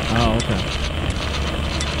HP. Oh, okay.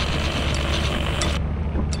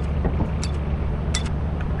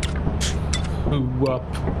 Ooh, up.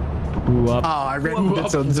 Ooh, up. Oh, I read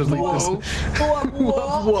it. So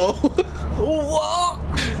whoa.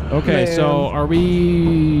 Okay, Man. so are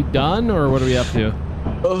we done, or what are we up to?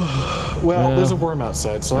 Well, there's a worm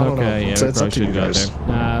outside, so I don't know. Okay, yeah, So we it's up probably to you should go guys. there.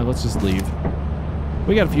 Nah, let's just leave.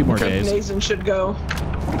 We got a few more days. Nathan should go.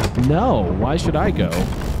 No, why should I go?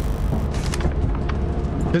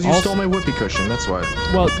 Because you stole my whoopee cushion, that's why.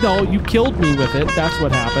 Well, no, you killed me with it. That's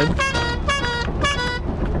what happened.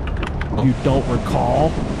 You don't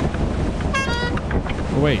recall?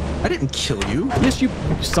 Oh, wait. I didn't kill you. Yes,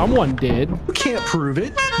 someone did. You can't prove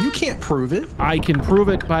it. You can't prove it. I can prove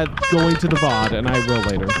it by going to the VOD, and I will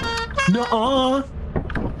later. Nuh-uh.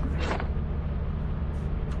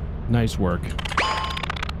 Nice work.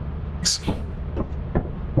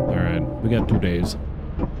 Alright, we got 2 days.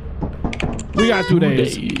 We got 2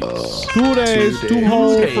 days. 2 days, 2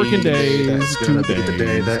 whole freaking days. That's gonna be the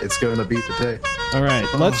day that it's gonna be the day. All right,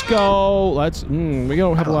 let's go. We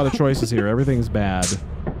don't have a lot of choices here. Everything's bad.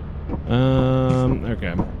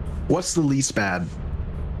 Okay. What's the least bad?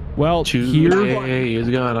 Well, Today is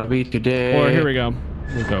gonna be today. Or here we go.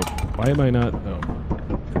 Here we go. Why am I not? Oh.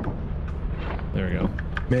 There we go.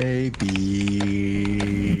 Maybe.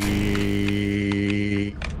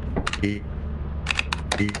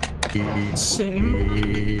 Same.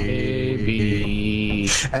 Maybe.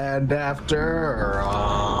 And after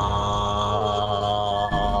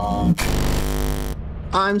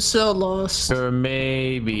I'm so lost. Or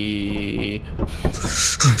maybe.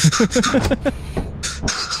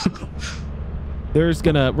 We're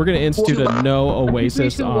gonna institute a no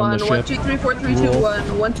oasis on the ship. 1, 2, 3, 4, 3, 2,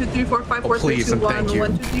 1. 1, 2, 3, 4, 5, 4, 3, 2, 1. 1, 2,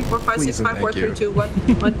 3, 4, 5, 6, 5, 4, 3, 2, 1.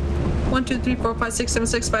 1, 2, 3, 4, 5, 6, 7,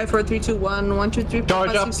 6, 5, 4, 3, 2, 1. 1, 2, 3, 4,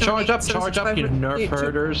 5, 6, 7, 8, 7, 6, 5, 4, 3, 2, 1. Nerf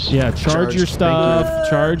herders. Yeah, charge your stuff.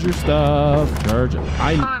 Charge your stuff. Charge.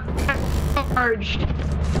 I'm charged.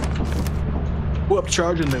 Whoop,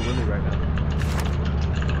 charging them really right now.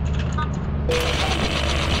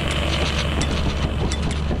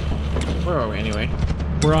 Where are we anyway?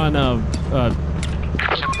 We're on offense.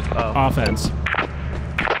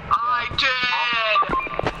 I did!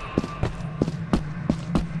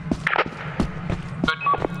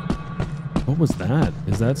 What was that?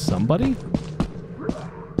 Is that somebody?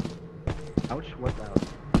 Ouch, what's out?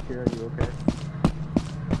 Here, are you okay?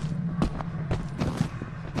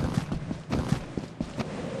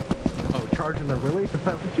 Oh, charging them really? Is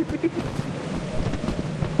that what you mean?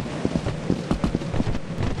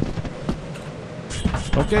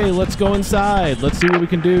 Okay, let's go inside. Let's see what we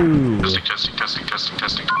can do.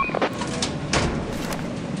 Testing.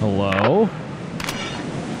 Hello?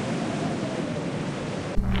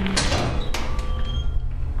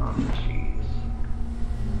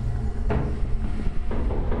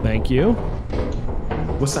 Thank you.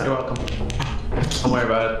 What's that? You're welcome. Don't worry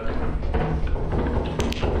about it.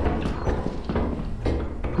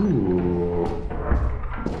 Ooh.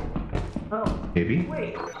 Oh. Maybe?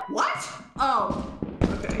 Wait. What? Oh.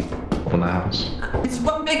 Okay. Well, in the house. It's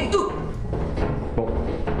one big oop.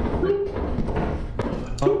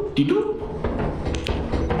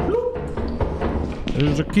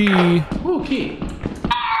 There's a key. Ooh, key.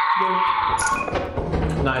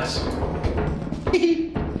 Nice.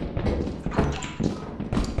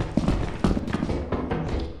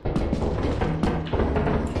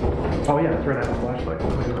 Oh yeah, that's right. I have a flashlight.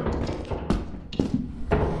 What am I doing?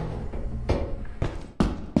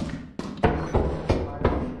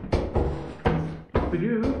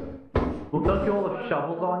 We'll dunk you all the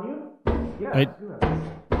shovels on you? Yeah, let's do that.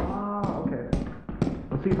 Ah, okay.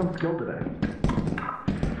 Let's see if I'm skilled today.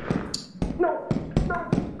 No,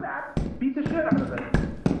 back. Beat the shit out of it.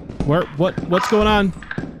 What's going on?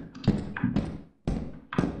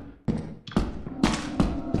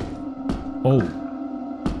 Oh.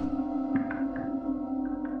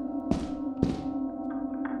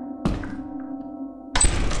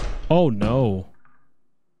 Oh no.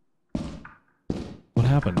 What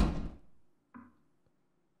happened?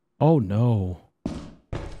 Oh no.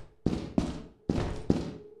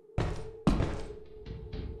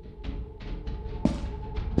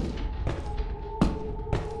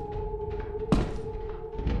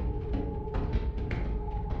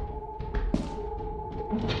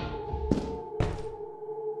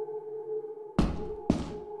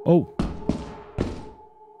 Oh.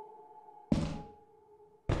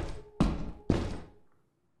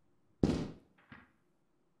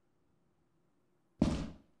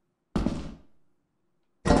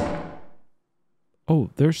 Oh,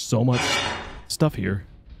 there's so much stuff here.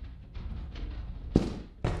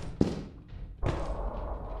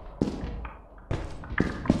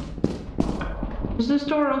 Is this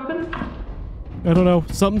door open? I don't know.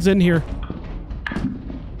 Something's in here.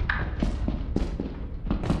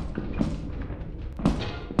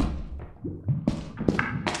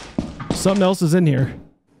 Something else is in here.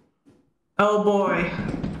 Oh boy.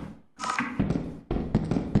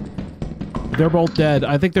 They're both dead.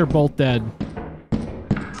 I think they're both dead.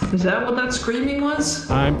 Is that what that screaming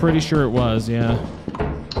was? I'm pretty sure it was, yeah.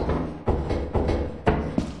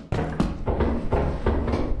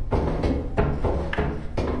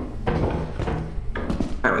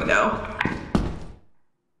 There we go.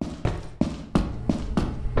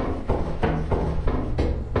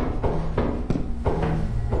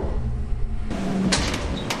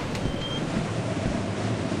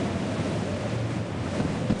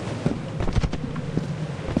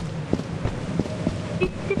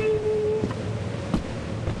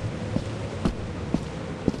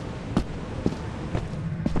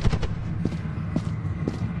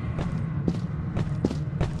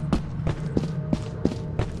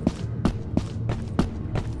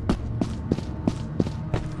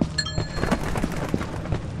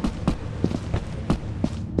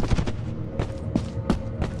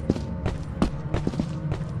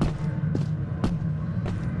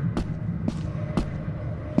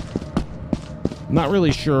 Not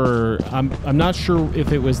really sure. I'm not sure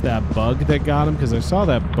if it was that bug that got him, because I saw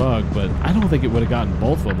that bug, but I don't think it would have gotten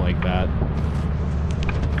both of them like that.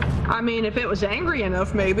 I mean, if it was angry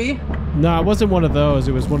enough, maybe. No, it wasn't one of those.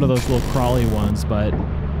 It was one of those little crawly ones, but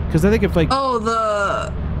because I think if like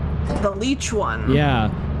the leech one.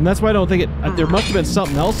 Yeah, and that's why I don't think it. There must have been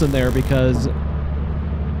something else in there, because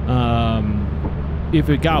if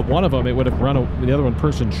it got one of them, it would have run. The other one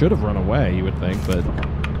person should have run away. You would think, but.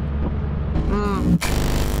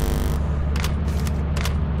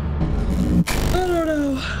 I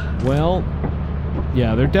don't know. Well,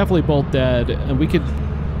 yeah, they're definitely both dead, and we could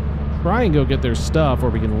try and go get their stuff, or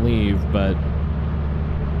we can leave, but...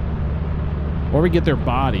 Or we get their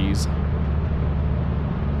bodies.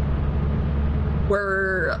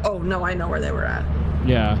 Oh, no, I know where they were at.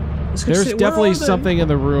 Yeah. There's definitely something in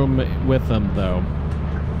the room with them, though.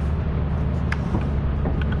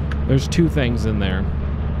 There's two things in there.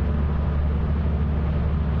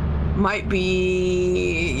 Might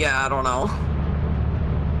be... Yeah, I don't know.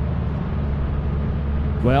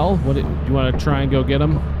 Well, what do you want to try and go get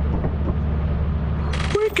them?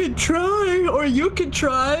 We could try, or you could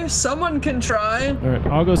try. Someone can try. All right,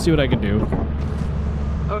 I'll go see what I can do.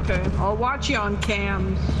 Okay, I'll watch you on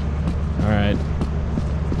cams. All right.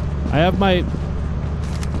 I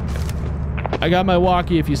got my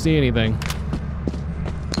walkie if you see anything.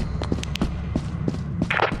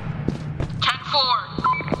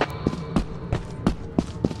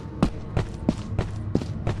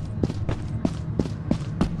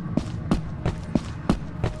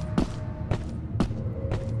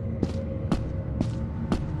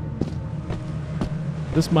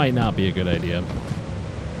 This might not be a good idea.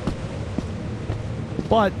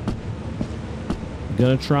 But I'm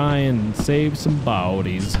gonna try and save some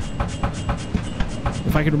bodies.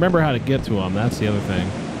 If I can remember how to get to them, that's the other thing.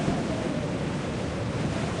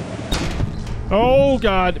 Oh,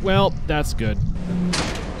 God. Well, that's good.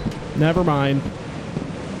 Never mind.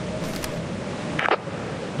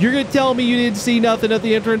 You're going to tell me you didn't see nothing at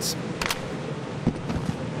the entrance?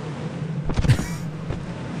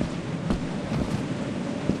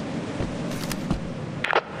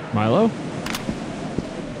 Milo?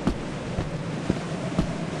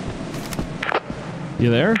 You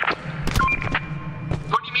there?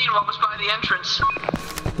 What do you mean, what was by the entrance?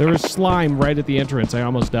 There was slime right at the entrance. I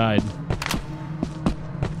almost died.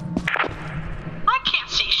 I can't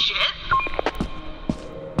see shit.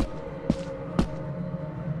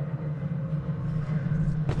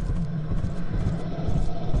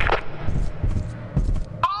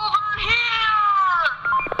 Over here!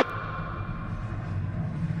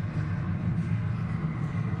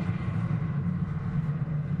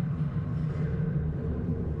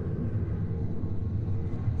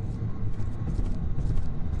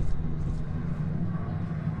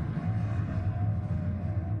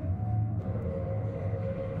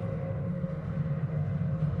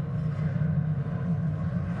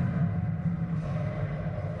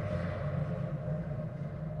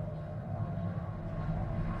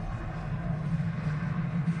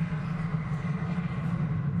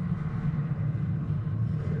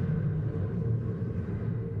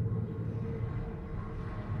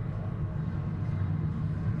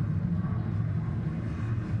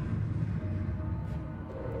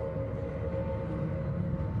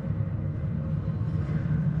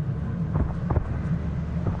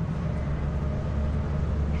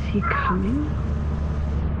 Is he coming?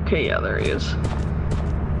 Okay, yeah, there he is.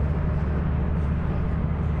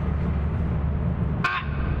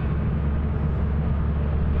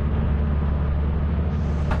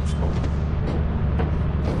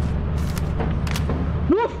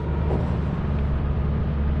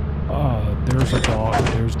 There's a dog.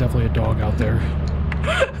 There's definitely a dog out there.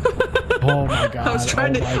 Oh my God. I was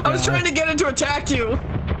trying to get it to attack you.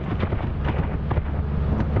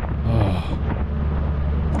 Oh.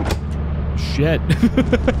 Shit.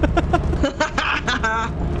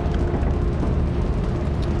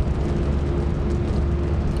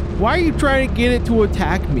 Why are you trying to get it to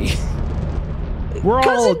attack me? We're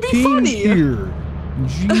all a team here.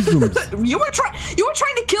 Jesus. You were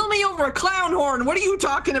trying to kill me over a clown horn. What are you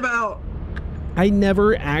talking about? I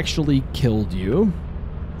never actually killed you.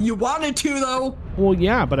 You wanted to, though. Well,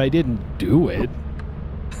 yeah, but I didn't do it.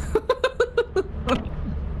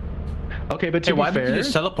 Okay, but to be why fair, did you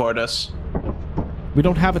just teleport us? We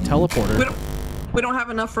don't have a teleporter. We don't have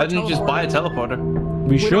enough for a teleporter. Why didn't you just buy a teleporter?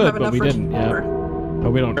 We should, but we didn't. Yeah.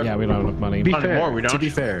 But we don't. Yeah, we don't have enough money. To be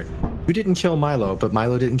fair, you didn't kill Milo, but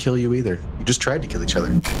Milo didn't kill you either. You just tried to kill each other.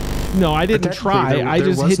 No, I didn't try. I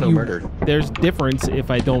just hit you. Murder. There's difference if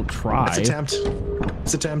I don't try. It's attempt.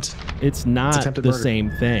 It's attempt. It's not attempted the murder. Same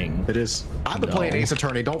thing. It is. I'm the playing Ace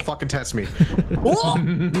Attorney. Don't fucking test me. All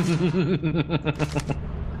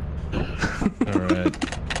right.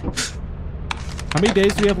 How many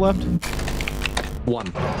days do we have left?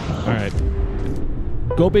 1. All right.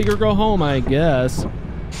 Go big or go home, I guess.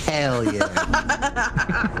 Hell yeah.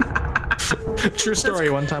 True story.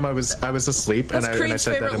 One time I was asleep and I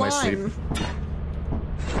said that in my sleep.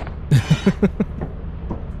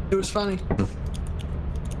 It was funny.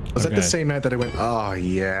 Was that the same night that I went, oh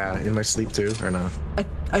yeah, in my sleep too, or no?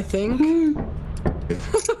 I think.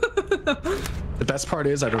 The best part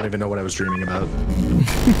is I don't even know what I was dreaming about.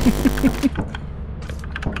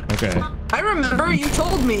 Okay. I remember you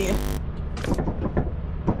told me.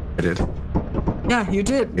 I did. Yeah, you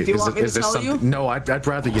did. Do you want me to tell you? No, I'd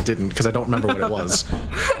rather you didn't, because I don't remember what it was.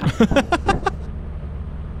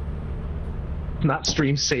 Not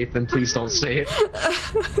stream safe, then please don't say it.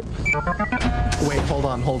 Wait, hold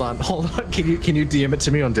on. Can you DM it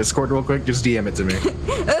to me on Discord real quick? Just DM it to me.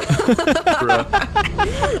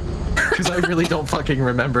 Because I really don't fucking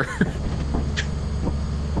remember.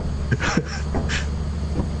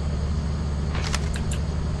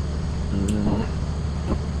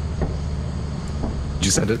 Did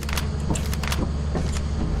you send it?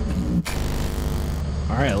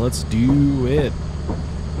 All right, let's do it.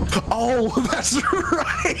 Oh, that's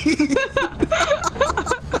right!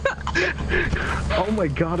 Oh my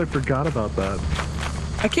god, I forgot about that.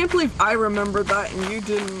 I can't believe I remembered that and you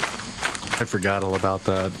didn't. I forgot all about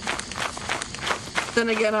that. Then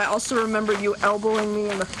again, I also remember you elbowing me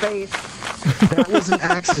in the face. That was an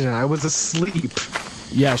accident. I was asleep.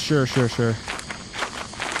 Yeah, sure.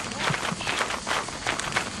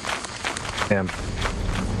 Damn.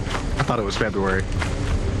 I thought it was February.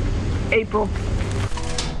 April.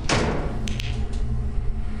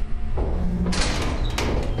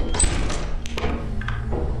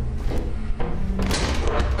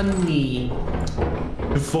 Funny.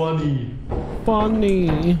 Funny. Funny.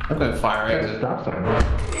 I'm gonna fire exit. Stop sign.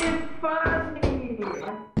 It's funny.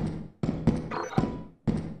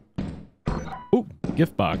 Ooh,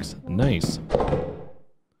 gift box. Nice.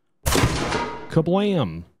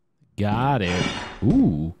 Kablam. Got it.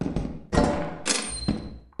 Ooh.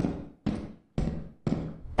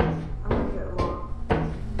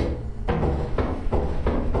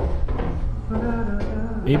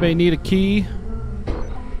 Anybody need a key?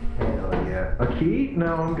 Hell yeah. A key?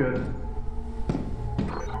 No, I'm good.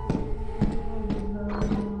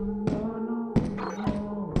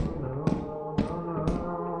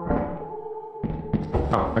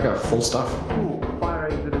 Oh, I got full stuff. Cool. Fire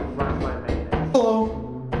exit is right by main. Hello.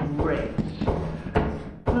 Great.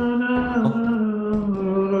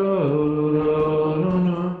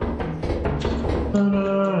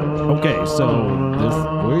 Okay, so this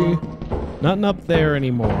way. Nothing up there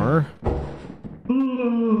anymore.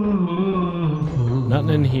 Nothing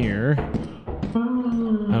in here.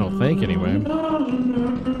 I don't think, anyway.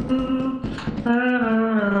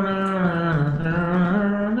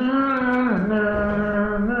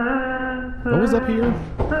 What was up here?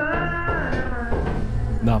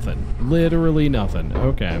 Nothing. Literally nothing.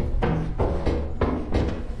 Okay.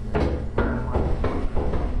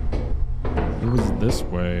 It was this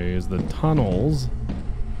way. Is the tunnels.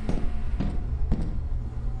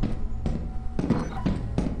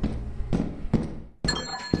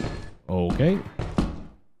 Okay.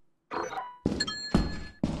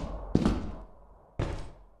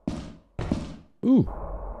 Ooh.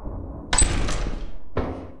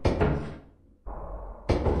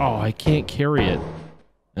 Oh, I can't carry it.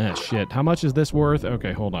 Ah, shit. How much is this worth?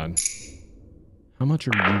 Okay, hold on. How much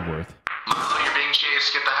are you worth? You're being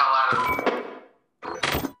chased. Get the hell out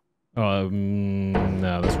of it.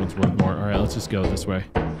 No, this one's worth more. All right, let's just go this way.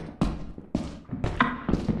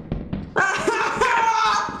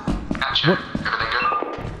 Gotcha. What? Everything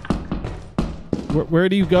good? Where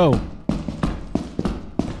do you go?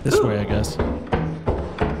 This way, I guess.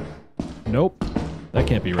 Nope. That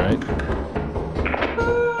can't be right.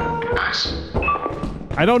 Nice.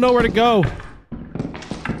 I don't know where to go.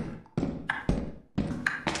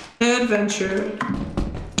 Adventure.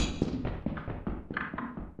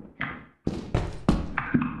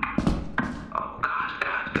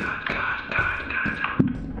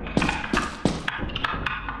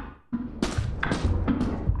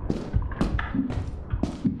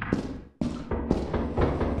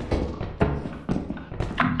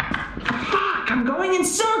 I'm going in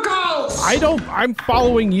circles! I'm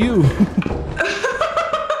following you.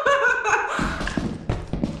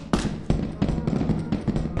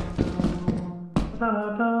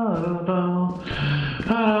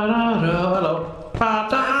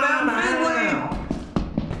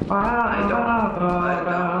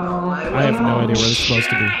 I have no idea where it's supposed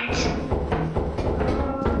to be.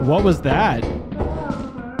 What was that?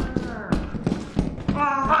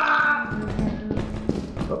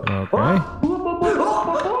 Okay.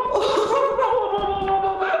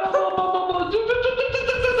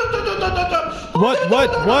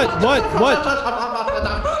 What?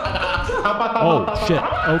 Oh, shit.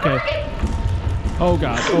 Okay. Oh,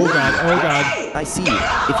 God. I see you.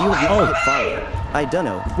 If you have not hit fire, I don't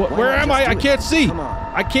know. Where am I? I can't see.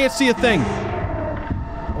 I can't see a thing.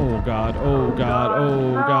 Oh, God. No.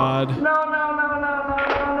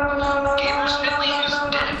 Gamers Finley is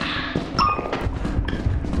dead.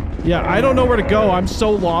 Yeah, I don't know where to go. I'm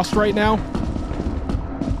so lost right now.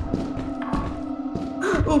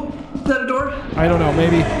 Oh, is that a door? I don't know.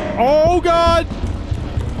 Maybe. Oh, God.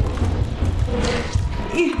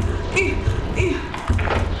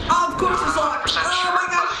 Oh, of course it's locked. Oh my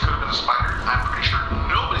god. Could have been a spider. I'm pretty sure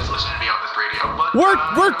nobody's listening to me on this radio, but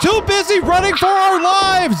We're too busy running for our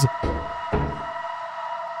lives.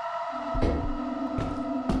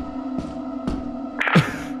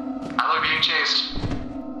 I love being chased.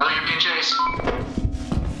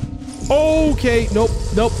 Okay. Nope.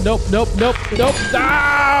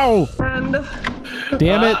 Ow! And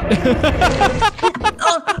Damn it.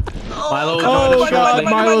 Milo, oh God,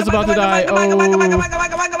 Milo's about to die. Oh.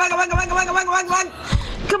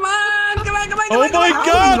 Come on. Oh my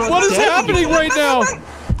God, what is happening right now?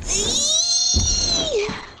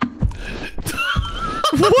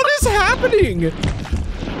 What is happening?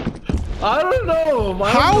 I don't know.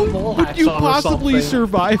 How would you possibly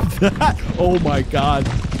survive that? Oh my God.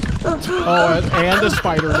 Oh, and a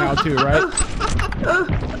spider now too, right?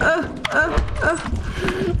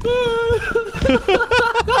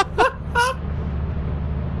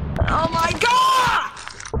 Oh my God!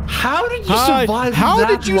 How did you survive that long? How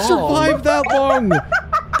did you survive that long?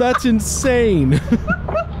 That's insane.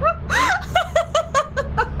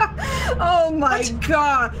 my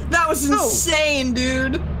god, that was insane,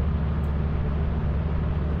 dude.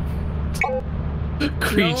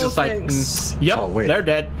 Creed just like, yep, they're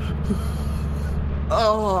dead.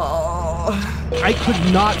 Oh. I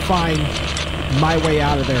could not find my way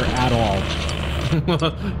out of there at all.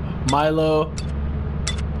 Milo.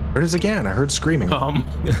 There it is again. I heard screaming. Come.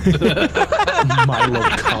 Milo,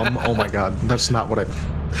 come. Oh my god. That's not what I...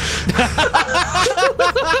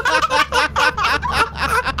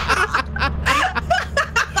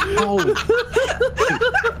 Oh.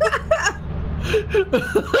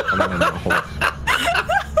 No, hold on.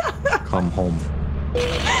 Come home.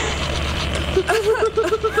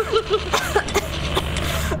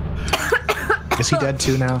 Is he dead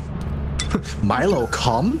too now? Milo,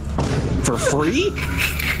 come? For free?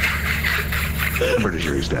 I'm pretty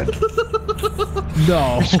sure he's dead.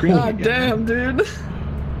 No. God damn, dude.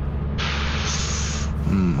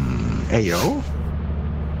 Ayo?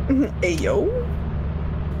 Ayo?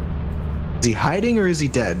 Is he hiding or is he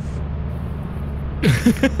dead?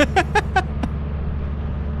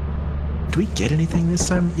 Do we get anything this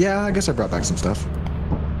time? Yeah, I guess I brought back some stuff.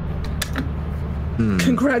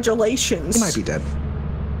 Congratulations. He might be dead.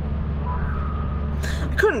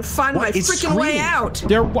 I couldn't find my freaking way out.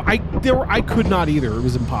 I could not either. It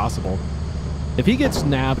was impossible. If he gets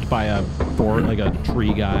nabbed by a thorn, like a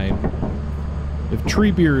tree guy, if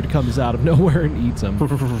Treebeard comes out of nowhere and eats him,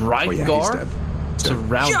 right, oh, yeah, Gar?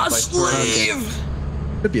 Surrounded Just by leave.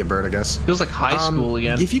 Could be a bird, I guess. Feels like high school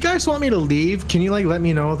again. If you guys want me to leave, can you like let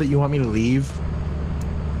me know that you want me to leave?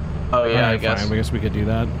 Oh yeah, right, I guess. Fine. I guess we could do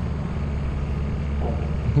that.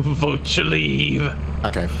 Vote to leave.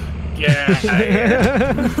 Okay. Yeah.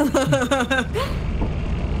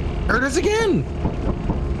 There it is again.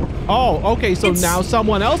 Oh, okay. So now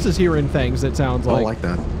someone else is hearing things. It sounds like. I like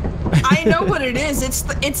that. I know what it is.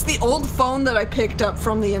 It's the old phone that I picked up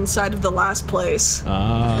from the inside of the last place.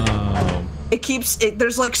 Oh. It keeps it.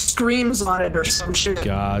 There's like screams on it or some shit.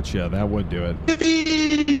 Gotcha. That would do it.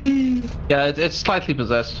 Yeah, it's slightly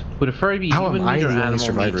possessed. Would a furry be human meat or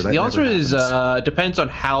animal meat? The answer is depends on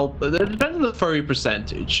how. It depends on the furry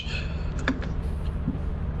percentage.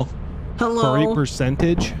 Hello. Furry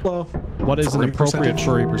percentage? Hello. What is an appropriate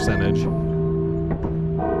furry percentage?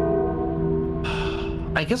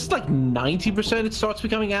 I guess like 90% it starts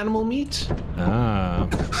becoming animal meat. Ah.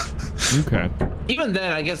 Okay. Even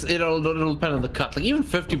then, I guess it'll depend on the cut. Like even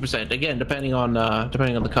 50%, again, depending on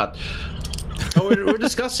the cut. Oh, we're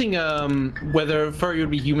discussing whether furry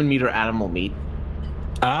would be human meat or animal meat.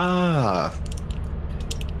 Ah.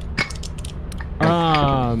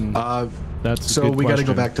 That's so we got to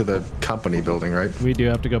go back to the company building, right? We do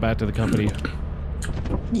have to go back to the company.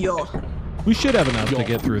 Yo. We should have enough to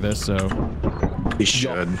get through this, so. We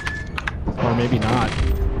should. Or maybe not.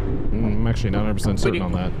 I'm actually not 100% certain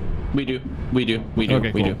on that. We do.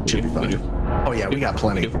 Okay, cool. Oh yeah, we got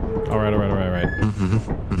plenty. All right.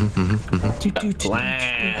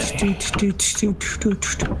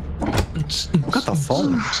 Got the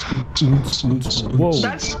phone. Whoa.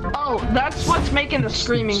 That's what's making the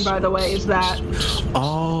screaming, by the way, is that.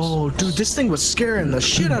 Oh, dude, this thing was scaring the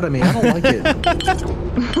shit out of me. I don't like it.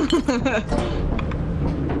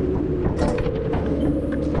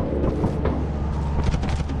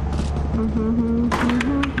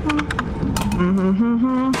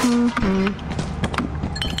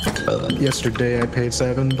 Yesterday I paid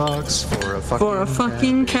 $7 for a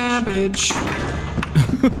fucking cabbage.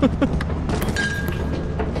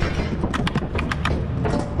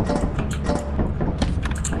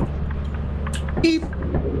 Beep.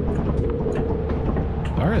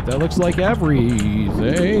 All right, that looks like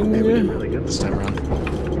everything. Maybe we did really good this time around.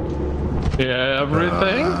 Yeah,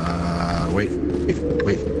 everything.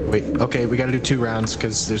 Wait. Okay, we got to do 2 rounds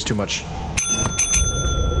because there's too much.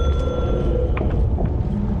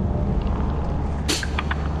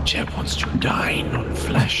 Jeb wants to dine on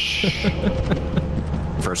flesh.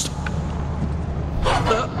 First.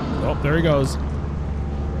 Oh, there he goes.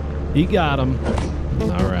 He got him.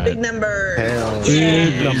 All right. Big number. Hell yeah.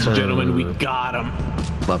 Ladies and gentlemen, we got him.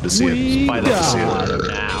 Love to see it. Love to see it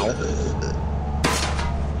now.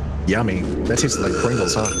 Yummy. That tastes like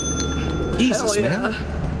Pringles, huh? Jesus, yeah. man.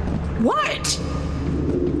 What?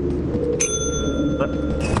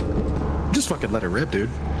 Just fucking let it rip, dude.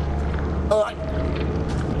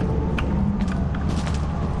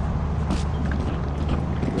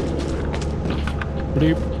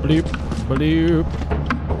 Bleep, bleep, bleep.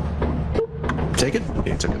 Take it?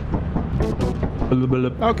 Yeah, took it.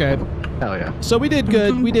 Okay. Hell yeah. So we did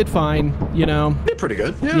good. We did fine, you know. Did pretty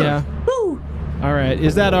good. Yeah. Woo. All right.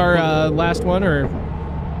 Is that our last one or?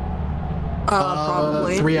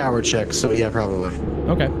 Probably. 3-hour check, so yeah, probably.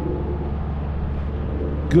 Okay.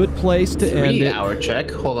 good place to end it. 3-hour check.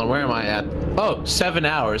 Hold on, where am I at? Oh, 7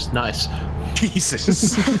 hours. Nice.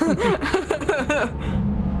 Jesus.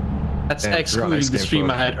 That's excluding the stream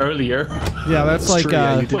I had earlier. Yeah, that's like.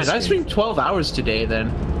 Wait, I streamed 12 hours today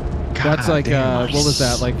then. That's like, what was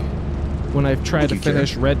that? Like when I tried to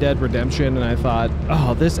finish Red Dead Redemption and I thought,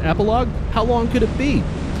 oh, this epilogue, how long could it be?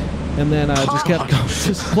 And then just kept going,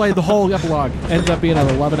 just played the whole epilogue. Ended up being an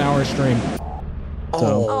 11-hour stream.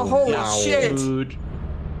 So, oh, holy shit. Dude.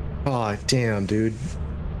 Oh, damn, dude.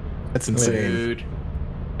 That's insane. Dude.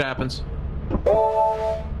 It happens.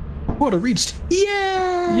 What a reach.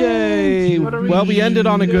 Yeah! Yay! Well, we ended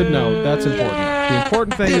on a good note. That's important. The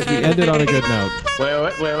important thing is we ended on a good note. Wait.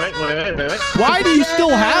 Why do you still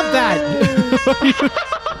have that?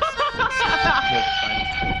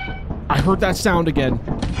 I heard that sound again.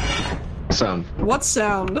 Sound. What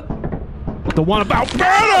sound? The one about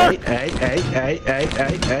murder! Hey.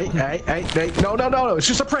 No. It's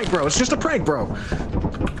just a prank, bro. It's just a prank, bro.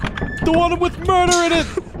 The one with murder in it!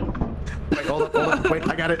 Wait, hold up. Wait,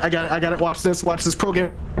 I got it. Watch this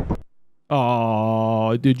program.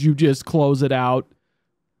 Oh, did you just close it out?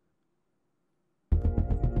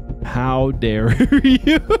 How dare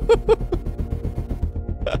you?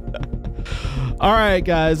 All right,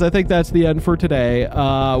 guys, I think that's the end for today.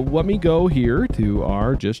 Let me go here to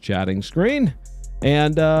our just chatting screen.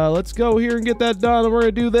 And let's go here and get that done. And we're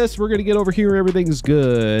going to do this. We're going to get over here. Everything's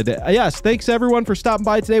good. Yes, thanks everyone for stopping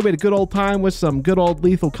by today. We had a good old time with some good old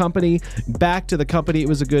Lethal Company. Back to the company. It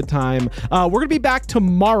was a good time. We're going to be back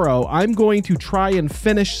tomorrow. I'm going to try and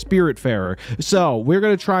finish Spiritfarer. So we're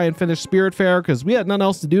going to try and finish Spiritfarer because we had nothing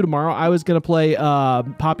else to do tomorrow. I was going to play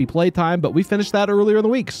Poppy Playtime, but we finished that earlier in the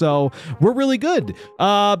week. So we're really good.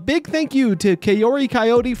 Big thank you to Kaori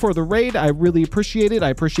Coyote for the raid. I really appreciate it. I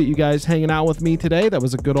appreciate you guys hanging out with me today. That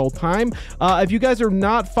was a good old time. If you guys are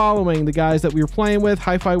not following the guys that we were playing with,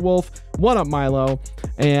 Hi-Fi Wolf, 1UpMilo,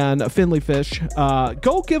 and FinleyFisch,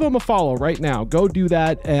 go give them a follow right now. Go do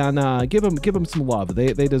that and give them some love.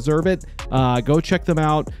 They deserve it. Go check them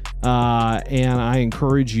out, and I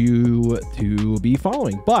encourage you to be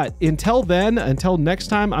following. But until then, until next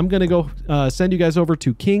time, I'm gonna go send you guys over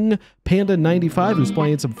to King Panda 95, who's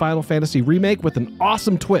playing some Final Fantasy Remake with an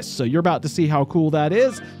awesome twist. So you're about to see how cool that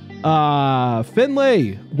is.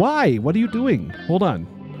 Finley, why? What are you doing? Hold on.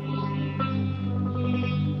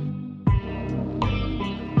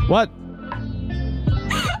 What?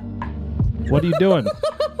 What are you doing?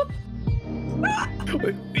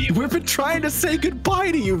 We've been trying to say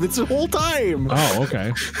goodbye to you this whole time. Oh,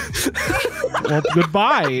 okay. Well,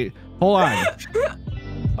 goodbye. Hold on.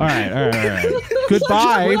 All right.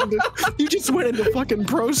 Goodbye. You just went into fucking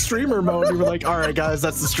pro streamer mode. You were like, all right, guys,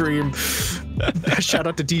 that's the stream. Shout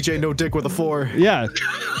out to DJ No Dick with a 4. Yeah.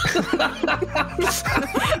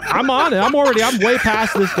 I'm on it. I'm way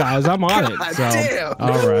past this, guys. I'm on it. So, damn.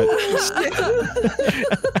 All right.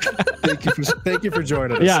 Thank you for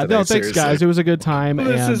joining us. Yeah, today, no, thanks, seriously. guys. It was a good time.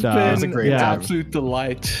 This has been it was a great time. absolute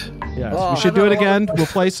delight. Yeah, we should do it again. We'll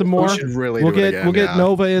play some more. We should really we'll do it get again, get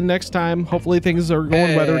Nova in next time. Hopefully things are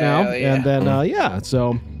going better now. Yeah. And then yeah.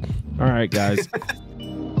 So, all right, guys.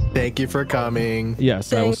 Thank you for coming.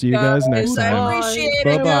 Yes, I will see you guys next time. I appreciate it,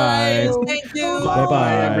 Bye-bye. guys. Thank you.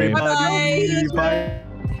 Bye-bye. Everybody. Bye.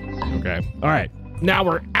 Okay. All right. Now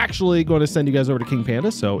we're actually going to send you guys over to King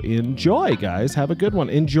Panda. So enjoy, guys. Have a good one.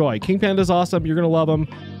 Enjoy. King Panda's awesome. You're going to love him.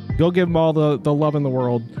 Go give him all the love in the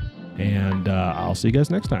world. And I'll see you guys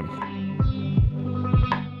next time.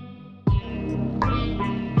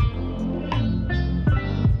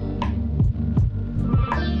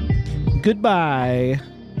 Goodbye.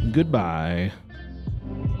 Goodbye.